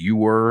old as you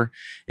were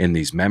in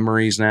these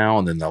memories now.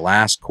 And then the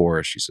last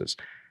chorus, she says,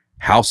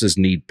 houses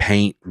need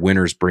paint,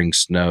 winters bring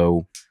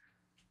snow.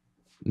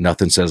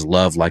 Nothing says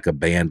love like a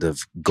band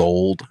of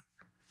gold.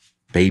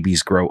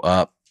 Babies grow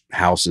up,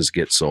 houses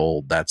get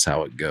sold. That's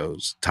how it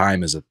goes.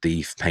 Time is a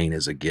thief, pain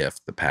is a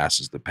gift. The past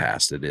is the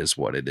past. It is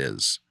what it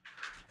is.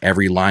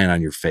 Every line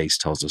on your face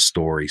tells a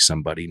story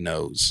somebody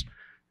knows.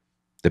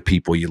 The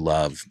people you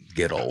love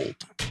get old.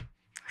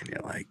 And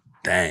you're like,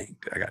 dang,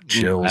 I got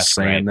chills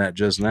saying that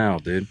just now,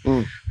 dude.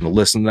 I'm gonna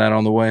listen to that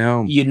on the way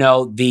home. You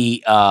know,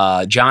 the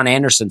John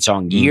Anderson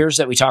song Years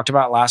that we talked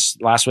about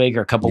last week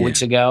or a couple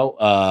weeks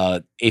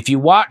ago. If you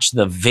watch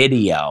the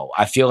video,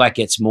 I feel like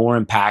it's more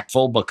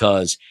impactful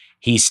because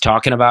he's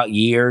talking about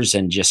years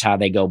and just how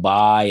they go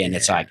by. And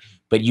it's like,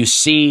 but you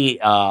see,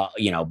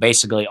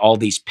 basically all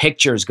these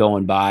pictures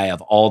going by of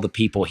all the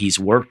people he's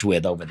worked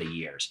with over the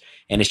years.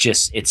 And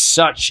it's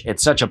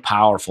such a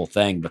powerful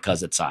thing,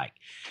 because it's like,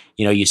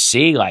 you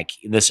see like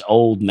this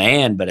old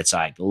man, but it's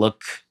like,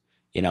 look,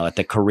 at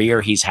the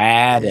career he's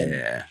had.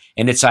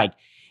 And it's like,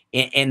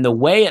 in the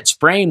way it's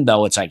framed,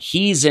 though, it's like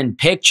he's in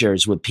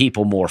pictures with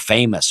people more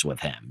famous with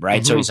him,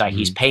 right? So he's like,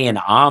 he's paying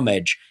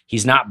homage.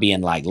 He's not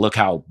being like, look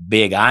how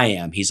big I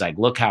am. He's like,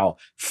 look how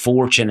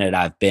fortunate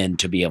I've been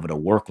to be able to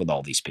work with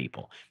all these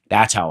people.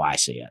 That's how I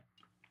see it.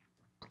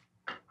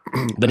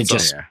 But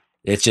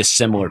it's just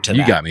similar to that.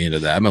 You got me into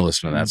that. I've been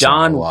listening to that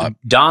song a lot.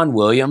 Don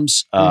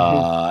Williams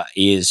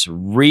is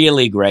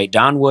really great.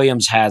 Don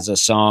Williams has a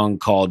song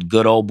called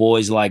Good Old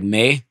Boys Like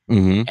Me.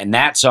 And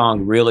that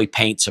song really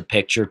paints a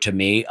picture to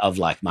me of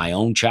like my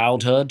own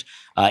childhood,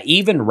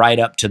 even right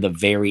up to the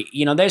very,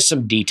 there's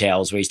some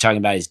details where he's talking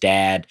about his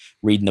dad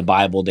reading the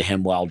Bible to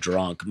him while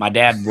drunk. My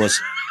dad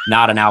was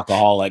not an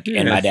alcoholic,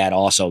 and my dad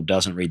also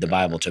doesn't read the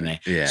Bible to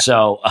me. Yeah.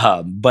 So,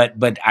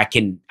 but I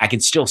can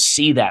still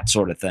see that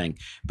sort of thing.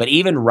 But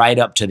even right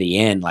up to the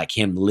end, like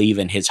him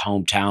leaving his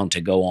hometown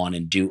to go on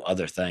and do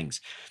other things,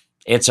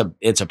 it's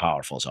a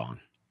powerful song.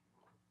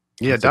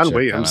 Yeah, Don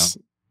Williams.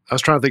 I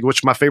was trying to think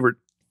which my favorite.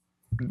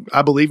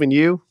 I Believe in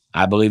You.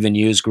 I Believe in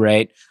You is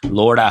great.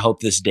 Lord, I hope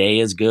this day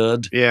is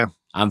good. Yeah.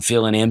 I'm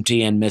feeling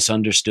empty and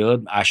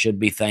misunderstood. I should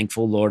be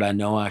thankful. Lord, I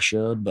know I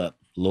should, but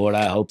Lord,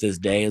 I hope this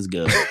day is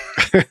good.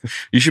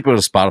 You should put a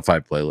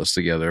Spotify playlist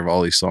together of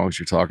all these songs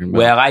you're talking about.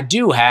 Well, I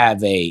do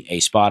have a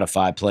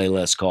Spotify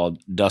playlist called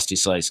Dusty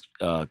Slay's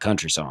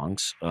Country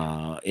Songs.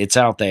 It's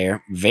out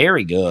there.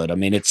 Very good. I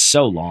mean, it's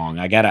so long.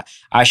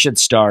 I should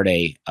start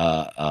a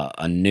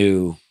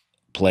new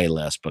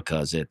playlist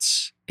because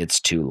it's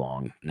too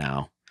long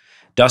now.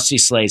 Dusty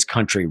Slay's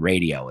Country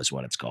Radio is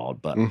what it's called,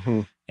 but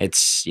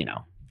it's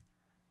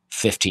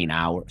 15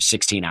 hours,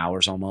 16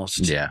 hours almost.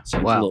 Yeah, so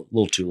it's a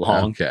little too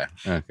long. Okay.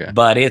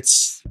 But I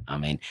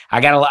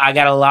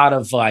got a lot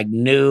of like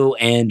new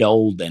and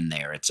old in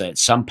there. It's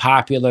some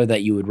popular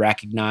that you would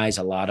recognize,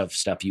 a lot of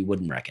stuff you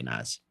wouldn't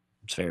recognize.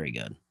 It's very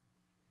good.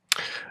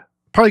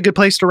 Probably a good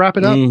place to wrap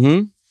it up.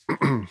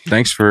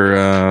 Thanks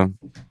for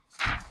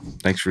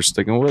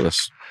sticking with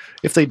us.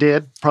 If they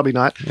did, probably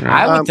not.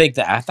 I would think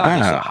that. I thought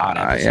this was a hot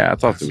episode. Yeah, I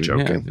thought that was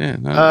joking. Yeah,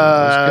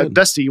 no,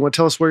 Dusty, you want to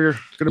tell us where you're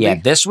going to be? Yeah,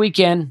 this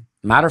weekend.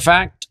 Matter of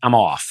fact, I'm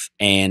off,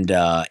 and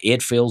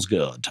it feels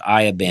good.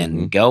 I have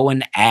been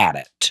going at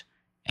it,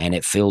 and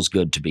it feels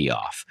good to be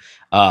off.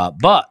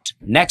 But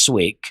next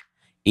week,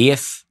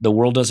 if the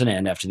world doesn't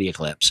end after the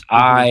eclipse,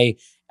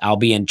 I'll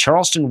be in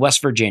Charleston,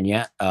 West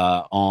Virginia,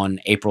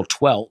 on April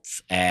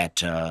 12th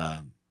at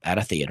a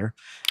theater.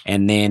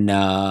 And then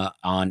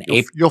on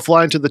April, you'll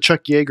fly into the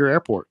Chuck Yeager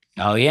Airport.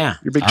 Oh yeah,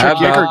 you're a big Chuck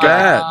Yeager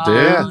guy,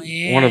 dude.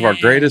 Yeah. One of our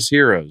greatest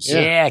heroes.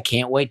 Yeah,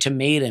 can't wait to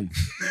meet him.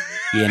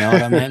 You know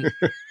what I mean?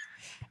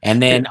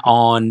 And then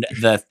on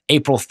the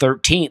April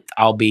 13th,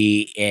 I'll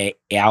be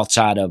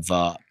outside of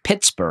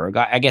Pittsburgh.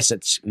 I guess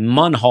it's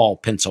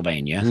Munhall,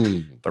 Pennsylvania,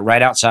 but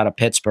right outside of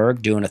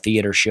Pittsburgh, doing a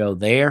theater show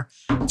there.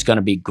 It's going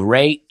to be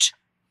great.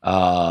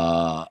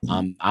 I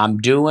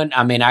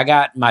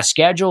got my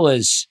schedule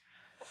is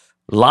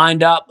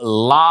lined up, a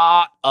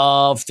lot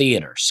of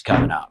theaters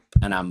coming up,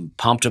 and I'm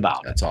pumped about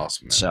it. That's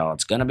awesome, man. So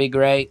it's going to be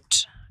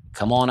great.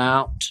 Come on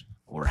out.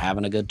 We're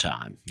having a good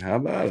time. How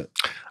about it?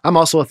 I'm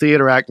also a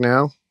theater act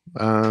now.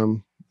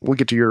 We'll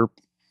get to your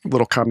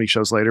little comedy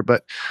shows later,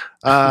 but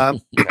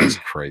that's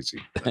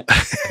crazy.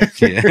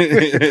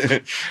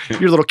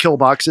 Your little kill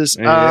boxes.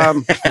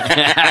 Dang.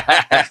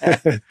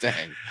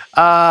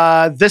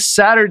 This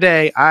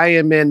Saturday, I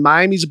am in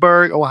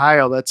Miamisburg,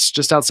 Ohio. That's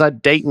just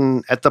outside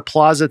Dayton at the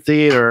Plaza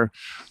Theater.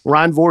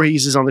 Ron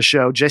Voorhees is on the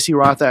show. Jesse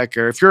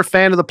Rothacker. If you're a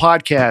fan of the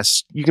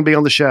podcast, you can be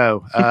on the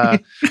show.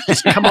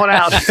 Just come on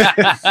out.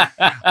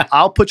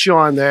 I'll put you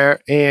on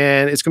there,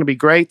 and it's going to be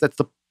great. That's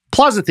the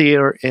Plaza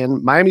Theater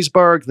in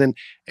Miamisburg. Then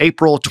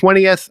April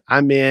 20th,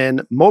 I'm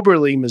in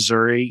Moberly,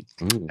 Missouri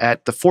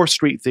at the 4th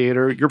Street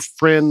Theater. Your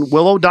friend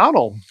Will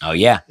O'Donnell. Oh,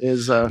 yeah.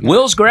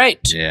 Will's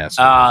great. Yeah.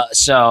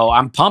 So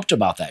I'm pumped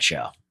about that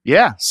show.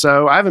 Yeah.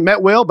 So I haven't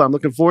met Will, but I'm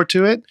looking forward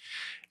to it.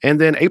 And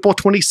then April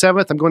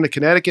 27th, I'm going to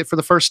Connecticut for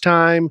the first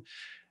time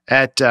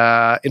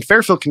in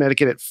Fairfield,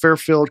 Connecticut at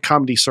Fairfield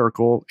Comedy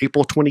Circle,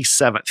 April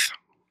 27th.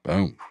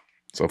 Boom.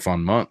 It's a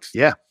fun month.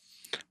 Yeah.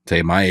 Tell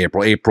you my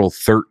April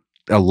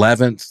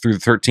 11th through the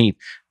 13th,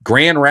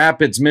 Grand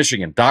Rapids,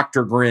 Michigan,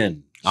 Dr.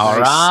 Grin. All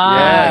right.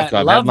 Yeah,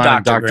 so love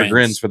Dr.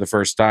 Grin's for the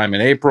first time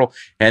in April.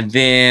 And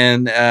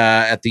then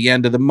at the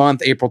end of the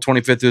month, April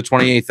 25th through the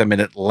 28th, I'm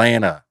in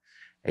Atlanta,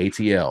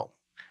 ATL,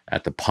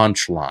 at the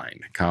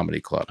Punchline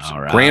Comedy Club. So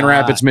All right. Grand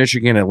Rapids,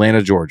 Michigan,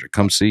 Atlanta, Georgia.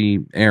 Come see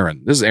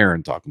Aaron. This is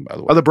Aaron talking, by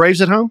the way. Are the Braves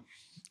at home?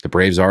 The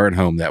Braves are at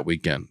home that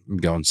weekend. I'm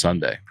going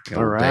Sunday.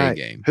 All right.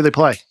 Day game. Who they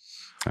play?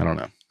 I don't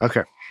know.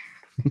 Okay.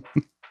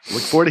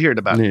 Look forward to hearing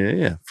about it.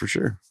 Yeah, for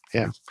sure.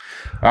 Yeah.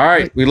 All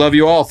right. We love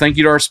you all. Thank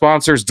you to our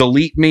sponsors,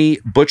 Delete Me,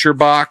 Butcher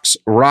Box,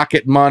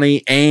 Rocket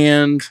Money,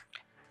 and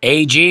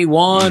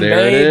AG1, there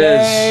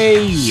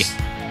baby. it is.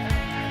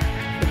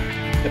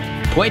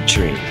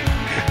 Poetry.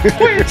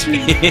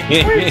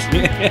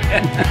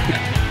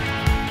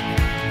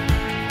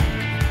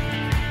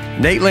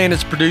 Nateland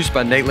is produced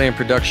by Nateland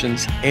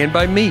Productions and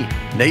by me,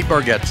 Nate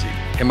Bargatze,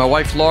 and my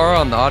wife Laura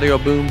on the Audio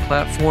Boom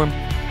platform.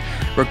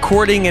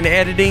 Recording and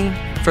editing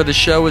for the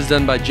show is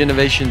done by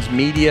Genovations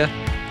Media.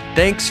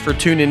 Thanks for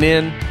tuning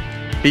in.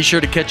 Be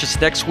sure to catch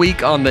us next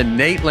week on the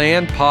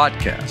Nateland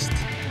Podcast.